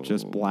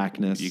 just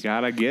blackness. You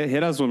gotta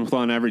hit us with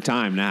one every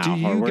time now. Do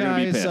you or we're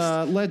guys?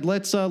 Gonna be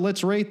pissed.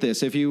 Let's rate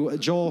this. If you,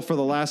 Joel, for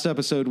the last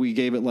episode, we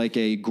gave it like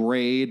a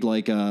grade,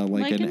 like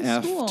an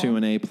F school. To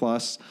an A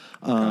plus.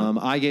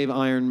 I gave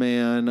Iron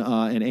Man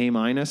an A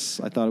minus.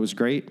 I thought it was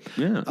great.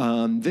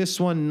 Yeah. This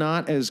one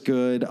not as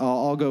good.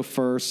 I'll go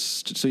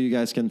first so you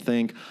guys can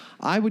think.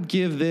 I would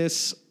give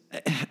this,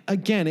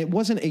 again, it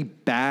wasn't a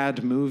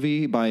bad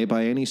movie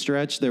by any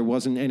stretch. There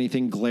wasn't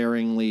anything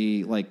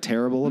glaringly like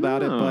terrible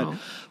about it,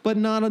 but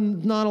not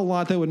a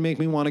lot that would make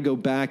me want to go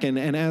back. And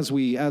as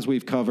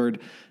we've covered,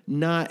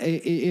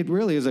 it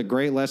really is a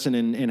great lesson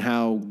in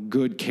how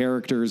good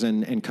characters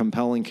and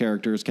compelling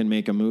characters can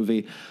make a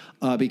movie.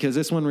 Because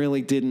this one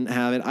really didn't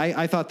have it.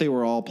 I thought they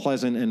were all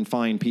pleasant and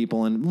fine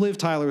people, and Liv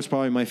Tyler was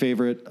probably my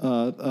favorite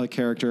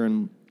character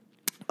and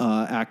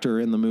actor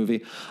in the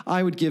movie.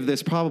 I would give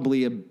this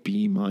probably a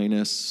B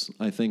minus.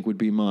 I think would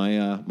be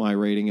my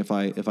rating if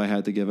I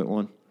had to give it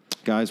one.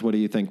 Guys, what do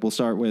you think? We'll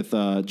start with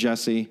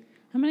Jesse.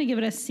 I'm gonna give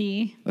it a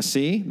C. A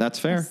C? That's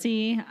fair. A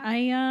C.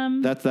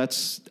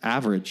 That's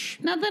average.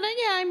 Not that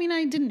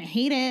I didn't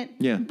hate it.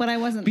 Yeah, but I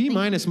wasn't. B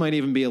minus might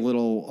even be a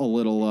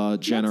little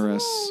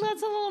generous.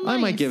 That's a little nice. I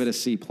might give it a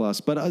C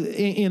plus, but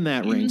in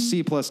that range,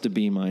 C plus to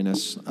B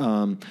minus,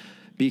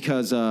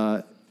 because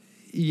I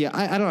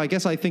don't know. I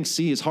guess I think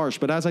C is harsh,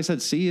 but as I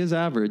said, C is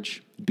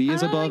average, B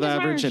is above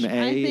average, and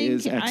A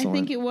is excellent. I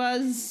think it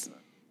was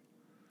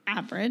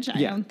average.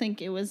 I don't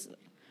think it was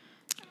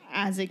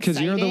as exciting. Because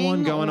you're the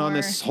one going on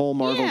this whole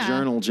Marvel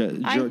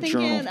journey.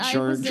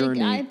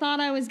 I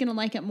thought I was going to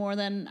like it more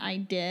than I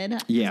did.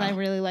 Because I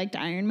really liked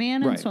Iron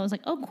Man. And so I was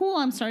like, oh, cool.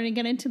 I'm starting to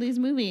get into these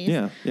movies.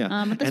 Yeah.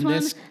 But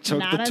this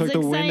took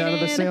the wind out of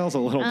the sails a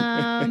little bit.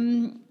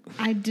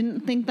 I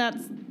didn't think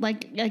that's,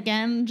 like,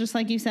 again, just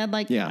like you said,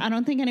 like, I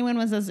don't think anyone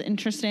was as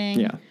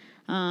interesting.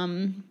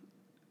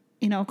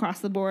 Across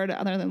the board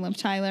other than Liv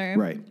Tyler.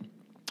 Right.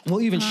 Well,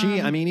 even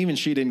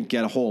she didn't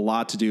get a whole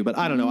lot to do, but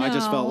I don't know. No. I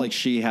just felt like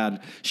she had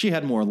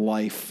more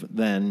life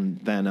than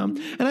and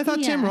I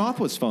thought Tim Roth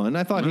was fun.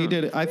 I thought he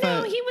did. I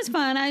thought he was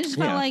fun. I just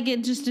felt like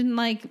it just didn't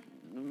like.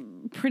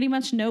 Pretty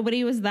much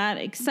nobody was that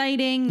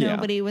exciting.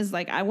 Nobody was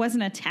like, I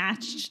wasn't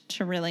attached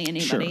to really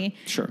anybody.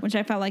 Sure. Which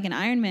I felt like in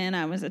Iron Man,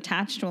 I was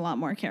attached to a lot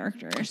more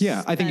characters.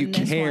 Yeah, I think you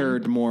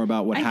cared more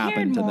about what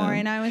happened to them.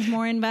 And I was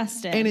more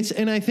invested.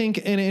 And I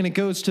think it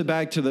goes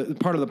back to the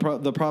part of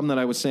the problem that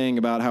I was saying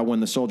about how when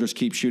the soldiers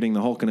keep shooting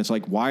the Hulk and it's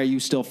like, why are you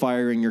still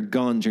firing your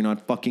guns? You're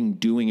not fucking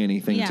doing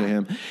anything to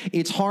him.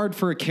 It's hard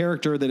for a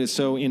character that is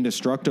so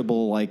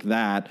indestructible like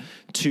that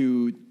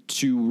to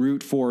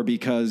root for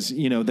because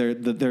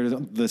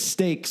the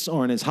stakes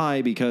aren't as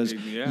high because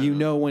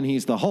when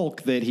he's the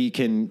Hulk that he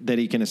can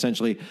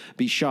essentially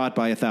be shot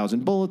by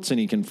 1,000 bullets and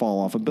he can fall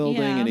off a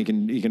building and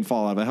he can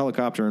fall out of a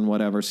helicopter and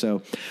whatever.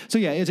 So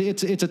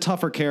it's a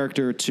tougher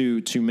character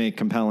to make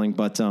compelling,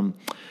 but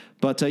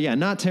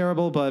not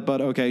terrible, but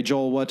okay.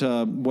 Joel, what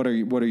are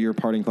your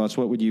parting thoughts?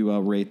 What would you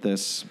rate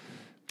this?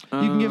 You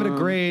can give it a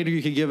grade, or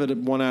you could give it a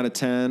 1 out of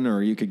 10,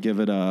 or you could give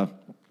it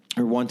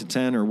or 1 to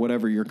 10, or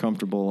whatever you're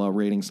comfortable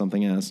rating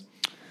something as.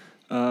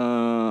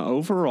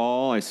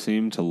 Overall, I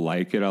seem to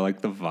like it. I like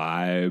the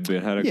vibe.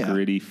 It had a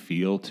gritty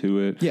feel to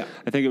it. Yeah.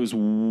 I think it was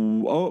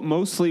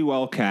mostly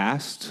well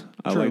cast.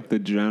 I liked the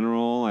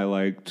general. I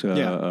liked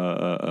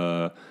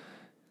the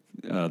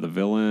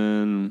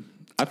villain.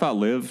 I thought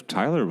Liv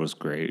Tyler was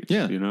great.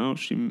 Yeah.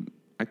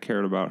 I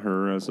cared about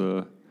her as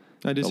a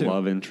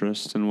love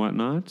interest and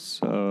whatnot.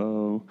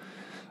 So...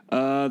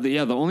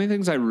 the only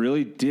things I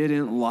really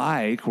didn't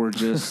like were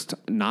just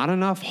not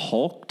enough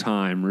Hulk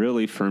time,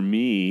 really, for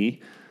me.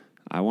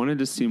 I wanted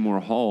to see more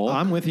Hulk.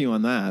 I'm with you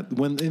on that.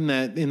 When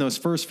in those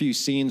first few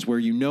scenes where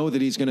you know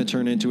that he's going to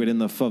turn into it in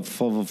the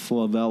favela,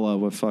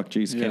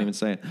 can't even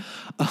say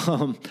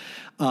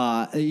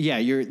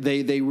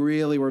it. They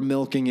really were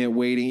milking it,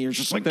 waiting. You're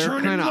just like, they're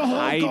kind of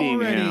hiding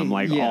him,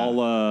 like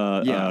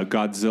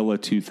Godzilla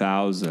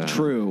 2000.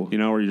 True.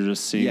 Where you're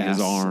just seeing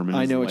his arm. And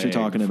I know what you're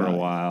talking about for a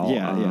while.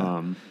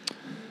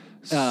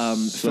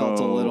 Felt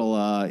a little,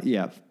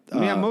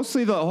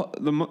 mostly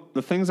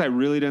the things I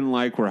really didn't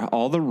like were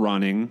all the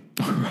running.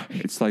 Right.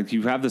 It's like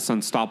you have this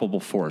unstoppable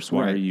force.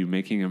 Why are you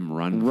making him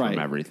run from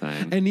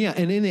everything? And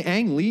and in the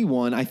Ang Lee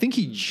one, I think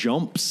he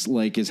jumps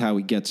is how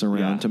he gets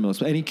around to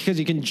most. And because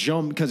he can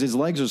jump because his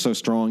legs are so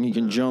strong, he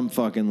can jump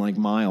fucking like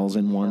miles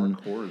in one.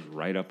 Hardcore is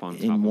right up on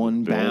top in of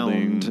one the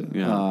bound.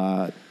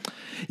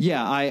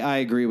 I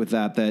agree with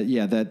that.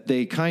 That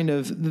they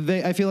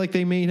I feel like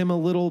they made him a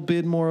little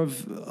bit more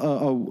of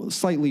a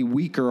slightly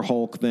weaker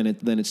Hulk than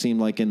it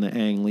seemed like in the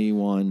Ang Lee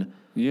one.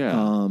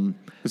 Yeah.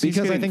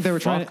 Because I think they were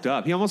trying to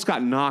up. He almost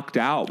got knocked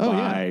out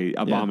by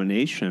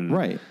Abomination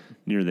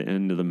near the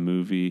end of the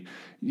movie.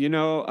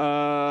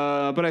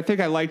 But I think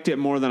I liked it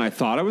more than I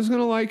thought I was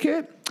going to like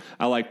it.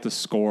 I liked the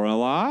score a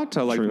lot.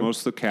 I liked most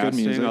of the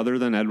casting other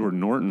than Edward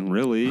Norton,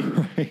 really.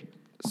 Right.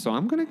 So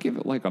I'm going to give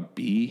it like a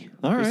B.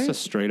 All right. Just a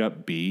straight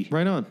up B.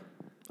 Right on.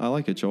 I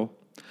like it, Joel.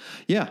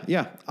 Yeah.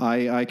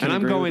 I can. And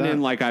I'm going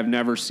in like I've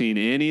never seen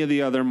any of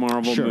the other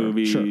Marvel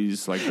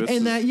movies. Like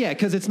this,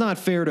 because it's not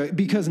fair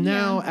to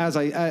now as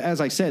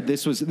I said,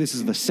 this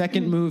is the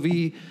second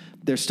movie.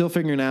 They're still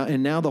figuring out,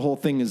 and now the whole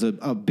thing is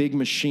a big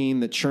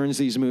machine that churns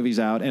these movies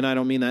out. And I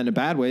don't mean that in a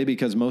bad way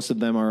because most of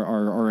them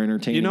are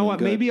entertaining. You know what?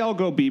 Good. Maybe I'll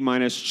go B-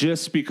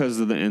 just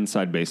because of the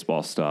inside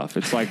baseball stuff.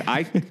 It's like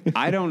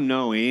I don't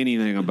know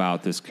anything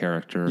about this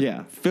character.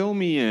 Yeah, fill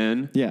me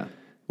in. Yeah.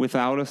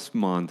 Without a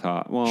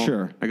montage. Well,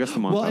 sure. I guess the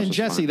montage. Well, and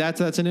Jesse,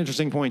 that's an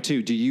interesting point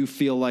too. Do you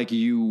feel like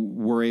you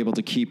were able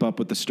to keep up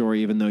with the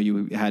story even though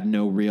you had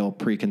no real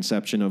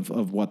preconception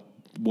of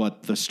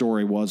what the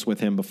story was with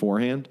him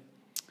beforehand?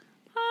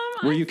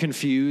 Were you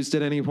confused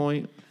at any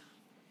point?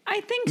 I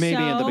think maybe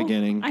at the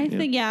beginning. I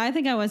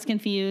think I was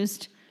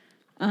confused.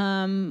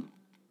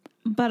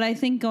 But I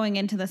think going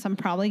into this, I'm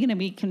probably going to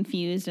be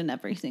confused in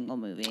every single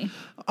movie.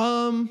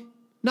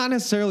 Not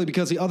necessarily,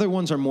 because the other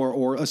ones are more,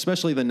 or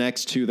especially the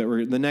next two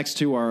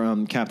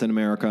are Captain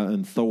America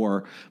and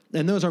Thor,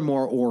 and those are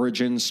more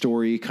origin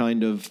story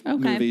kind of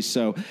movies.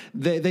 So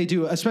they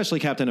do, especially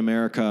Captain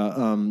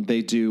America,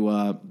 they do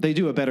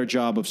a better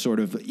job of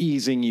sort of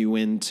easing you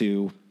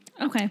into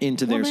their stories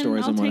and what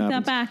happens. I'll take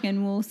that back,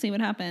 and we'll see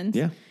what happens.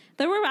 Yeah.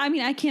 There were, I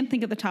mean, I can't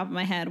think at the top of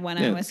my head when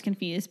I was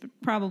confused, but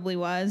probably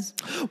was.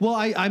 Well,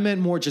 I meant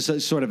more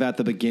just sort of at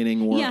the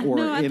beginning, at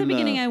the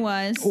beginning I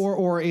was,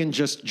 or in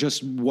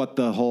just what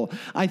the whole.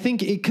 I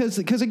think because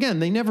again,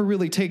 they never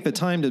really take the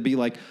time to be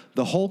like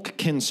the Hulk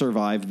can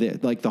survive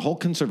this, like the Hulk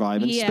can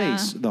survive in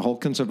space, the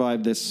Hulk can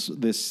survive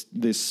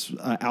this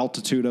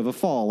altitude of a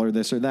fall or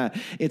this or that.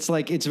 It's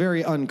like it's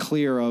very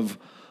unclear of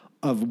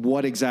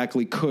what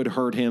exactly could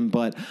hurt him.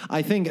 But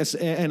I think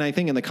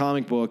in the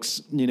comic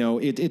books, you know,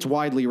 it's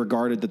widely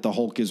regarded that the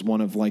Hulk is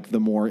one of like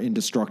the more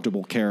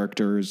indestructible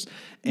characters,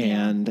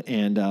 and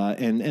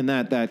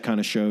that kind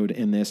of showed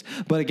in this.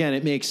 But again,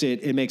 it makes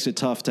it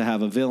tough to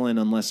have a villain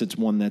unless it's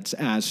one that's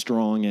as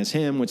strong as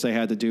him, which they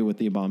had to do with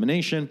the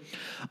Abomination.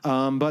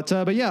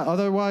 But yeah,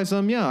 otherwise,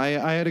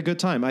 I had a good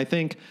time. I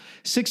think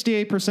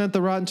 68%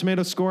 the Rotten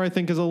Tomatoes score I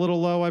think is a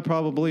little low. I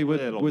probably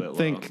would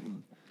think.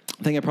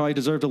 I think it probably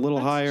deserved a little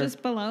higher.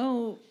 Just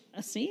below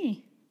a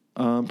C.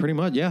 Pretty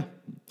much, yeah.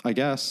 I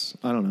guess.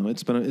 I don't know.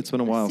 It's been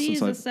a while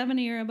since I. C is a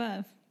 70 or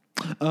above.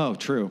 Oh,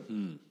 true.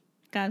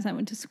 Guys, I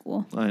went to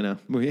school. I know.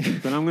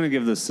 Then I'm going to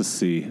give this a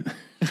C.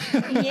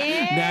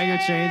 Yeah. Now you're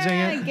changing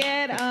it.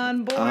 Get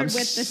on board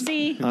with the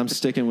C. I'm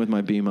sticking with my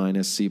B-,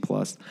 C+.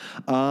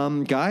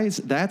 Guys,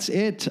 that's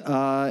it.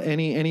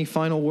 Any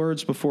final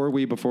words before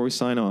we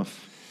sign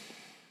off?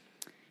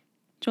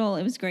 Joel,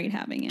 it was great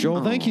having you.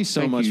 Joel, thank you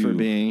so much for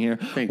being here.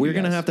 We're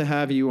going to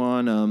have you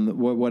on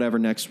whatever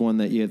next one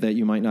that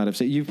you might not have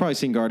seen. You've probably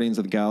seen Guardians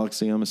of the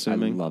Galaxy, I'm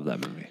assuming. I love that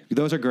movie.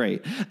 Those are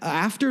great.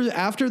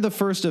 After the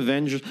first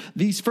Avengers,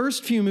 these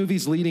first few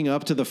movies leading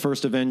up to the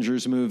first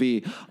Avengers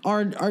movie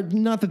are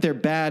not that they're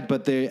bad,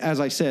 but they,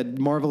 as I said,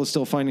 Marvel is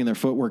still finding their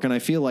footwork, and I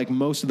feel like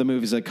most of the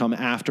movies that come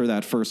after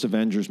that first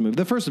Avengers movie,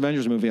 the first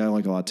Avengers movie I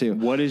like a lot too.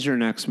 What is your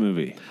next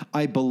movie?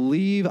 I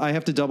believe, I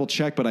have to double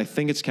check, but I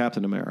think it's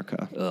Captain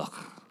America. Ugh.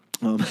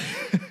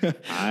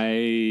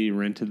 I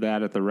rented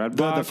that at the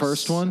Redbox. The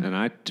first one? And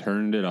I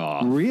turned it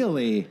off.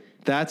 Really?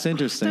 That's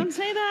interesting. Don't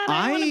say that.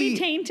 I want to be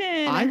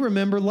tainted. I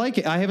remember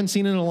liking it. I haven't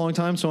seen it in a long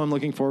time, so I'm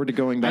looking forward to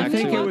going back. I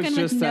think it was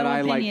just that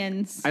I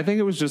think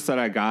it was just that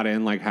I got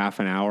in like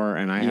half an hour,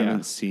 and I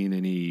haven't seen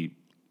any.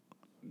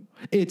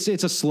 It's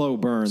a slow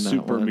burn.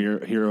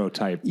 Superhero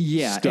type.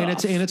 Yeah,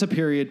 stuff. and it's a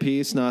period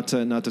piece. Not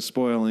to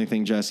spoil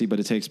anything, Jesse, but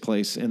it takes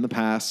place in the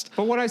past.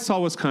 But what I saw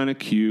was kind of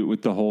cute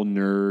with the whole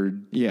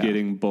nerd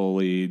getting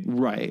bullied.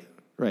 Right.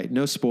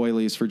 No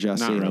spoilies for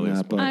Jesse. Not really. On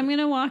that, but I'm going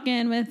to walk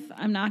in with,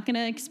 I'm not going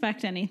to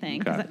expect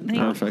anything. Okay. I think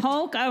Perfect.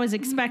 Hulk, I was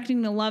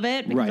expecting to love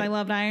it because I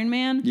loved Iron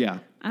Man. Yeah.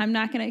 I'm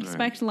not going to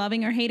expect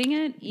loving or hating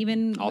it,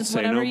 even I'll with say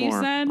whatever no you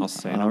more. said. I'll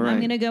say no more. more. I'm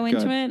going to go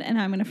into Good. it, and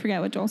I'm going to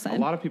forget what Joel said.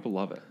 A lot of people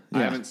love it. I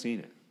haven't seen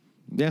it.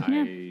 Yeah.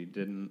 I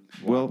didn't.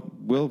 We'll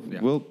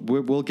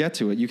get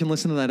to it. You can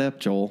listen to that ep,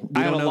 Joel.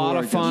 I had a lot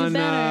of fun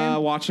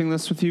watching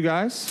this with you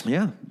guys.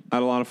 Yeah. I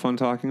had a lot of fun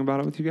talking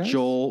about it with you guys.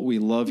 Joel, we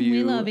love you.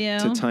 We love you.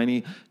 To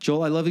tiny.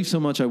 Joel, I love you so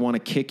much I want to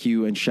kick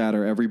you and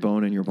shatter every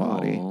bone in your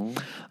body.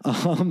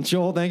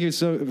 Joel, thank you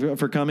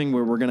for coming.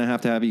 We're going to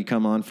have you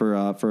come on for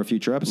a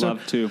future episode.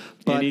 Love to.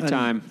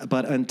 Anytime.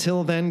 But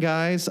until then,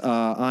 guys,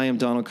 I am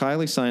Donald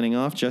Kiley signing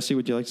off. Jesse,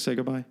 would you like to say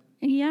goodbye?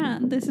 Yeah,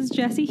 this is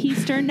Jesse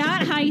Heister,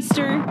 not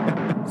Heister,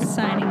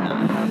 signing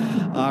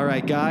off. All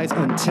right, guys,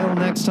 until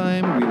next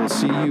time, we will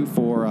see you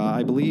for,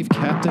 I believe,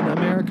 Captain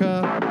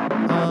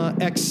America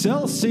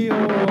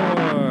Excelsior.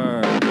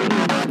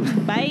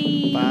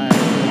 Bye.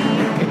 Bye.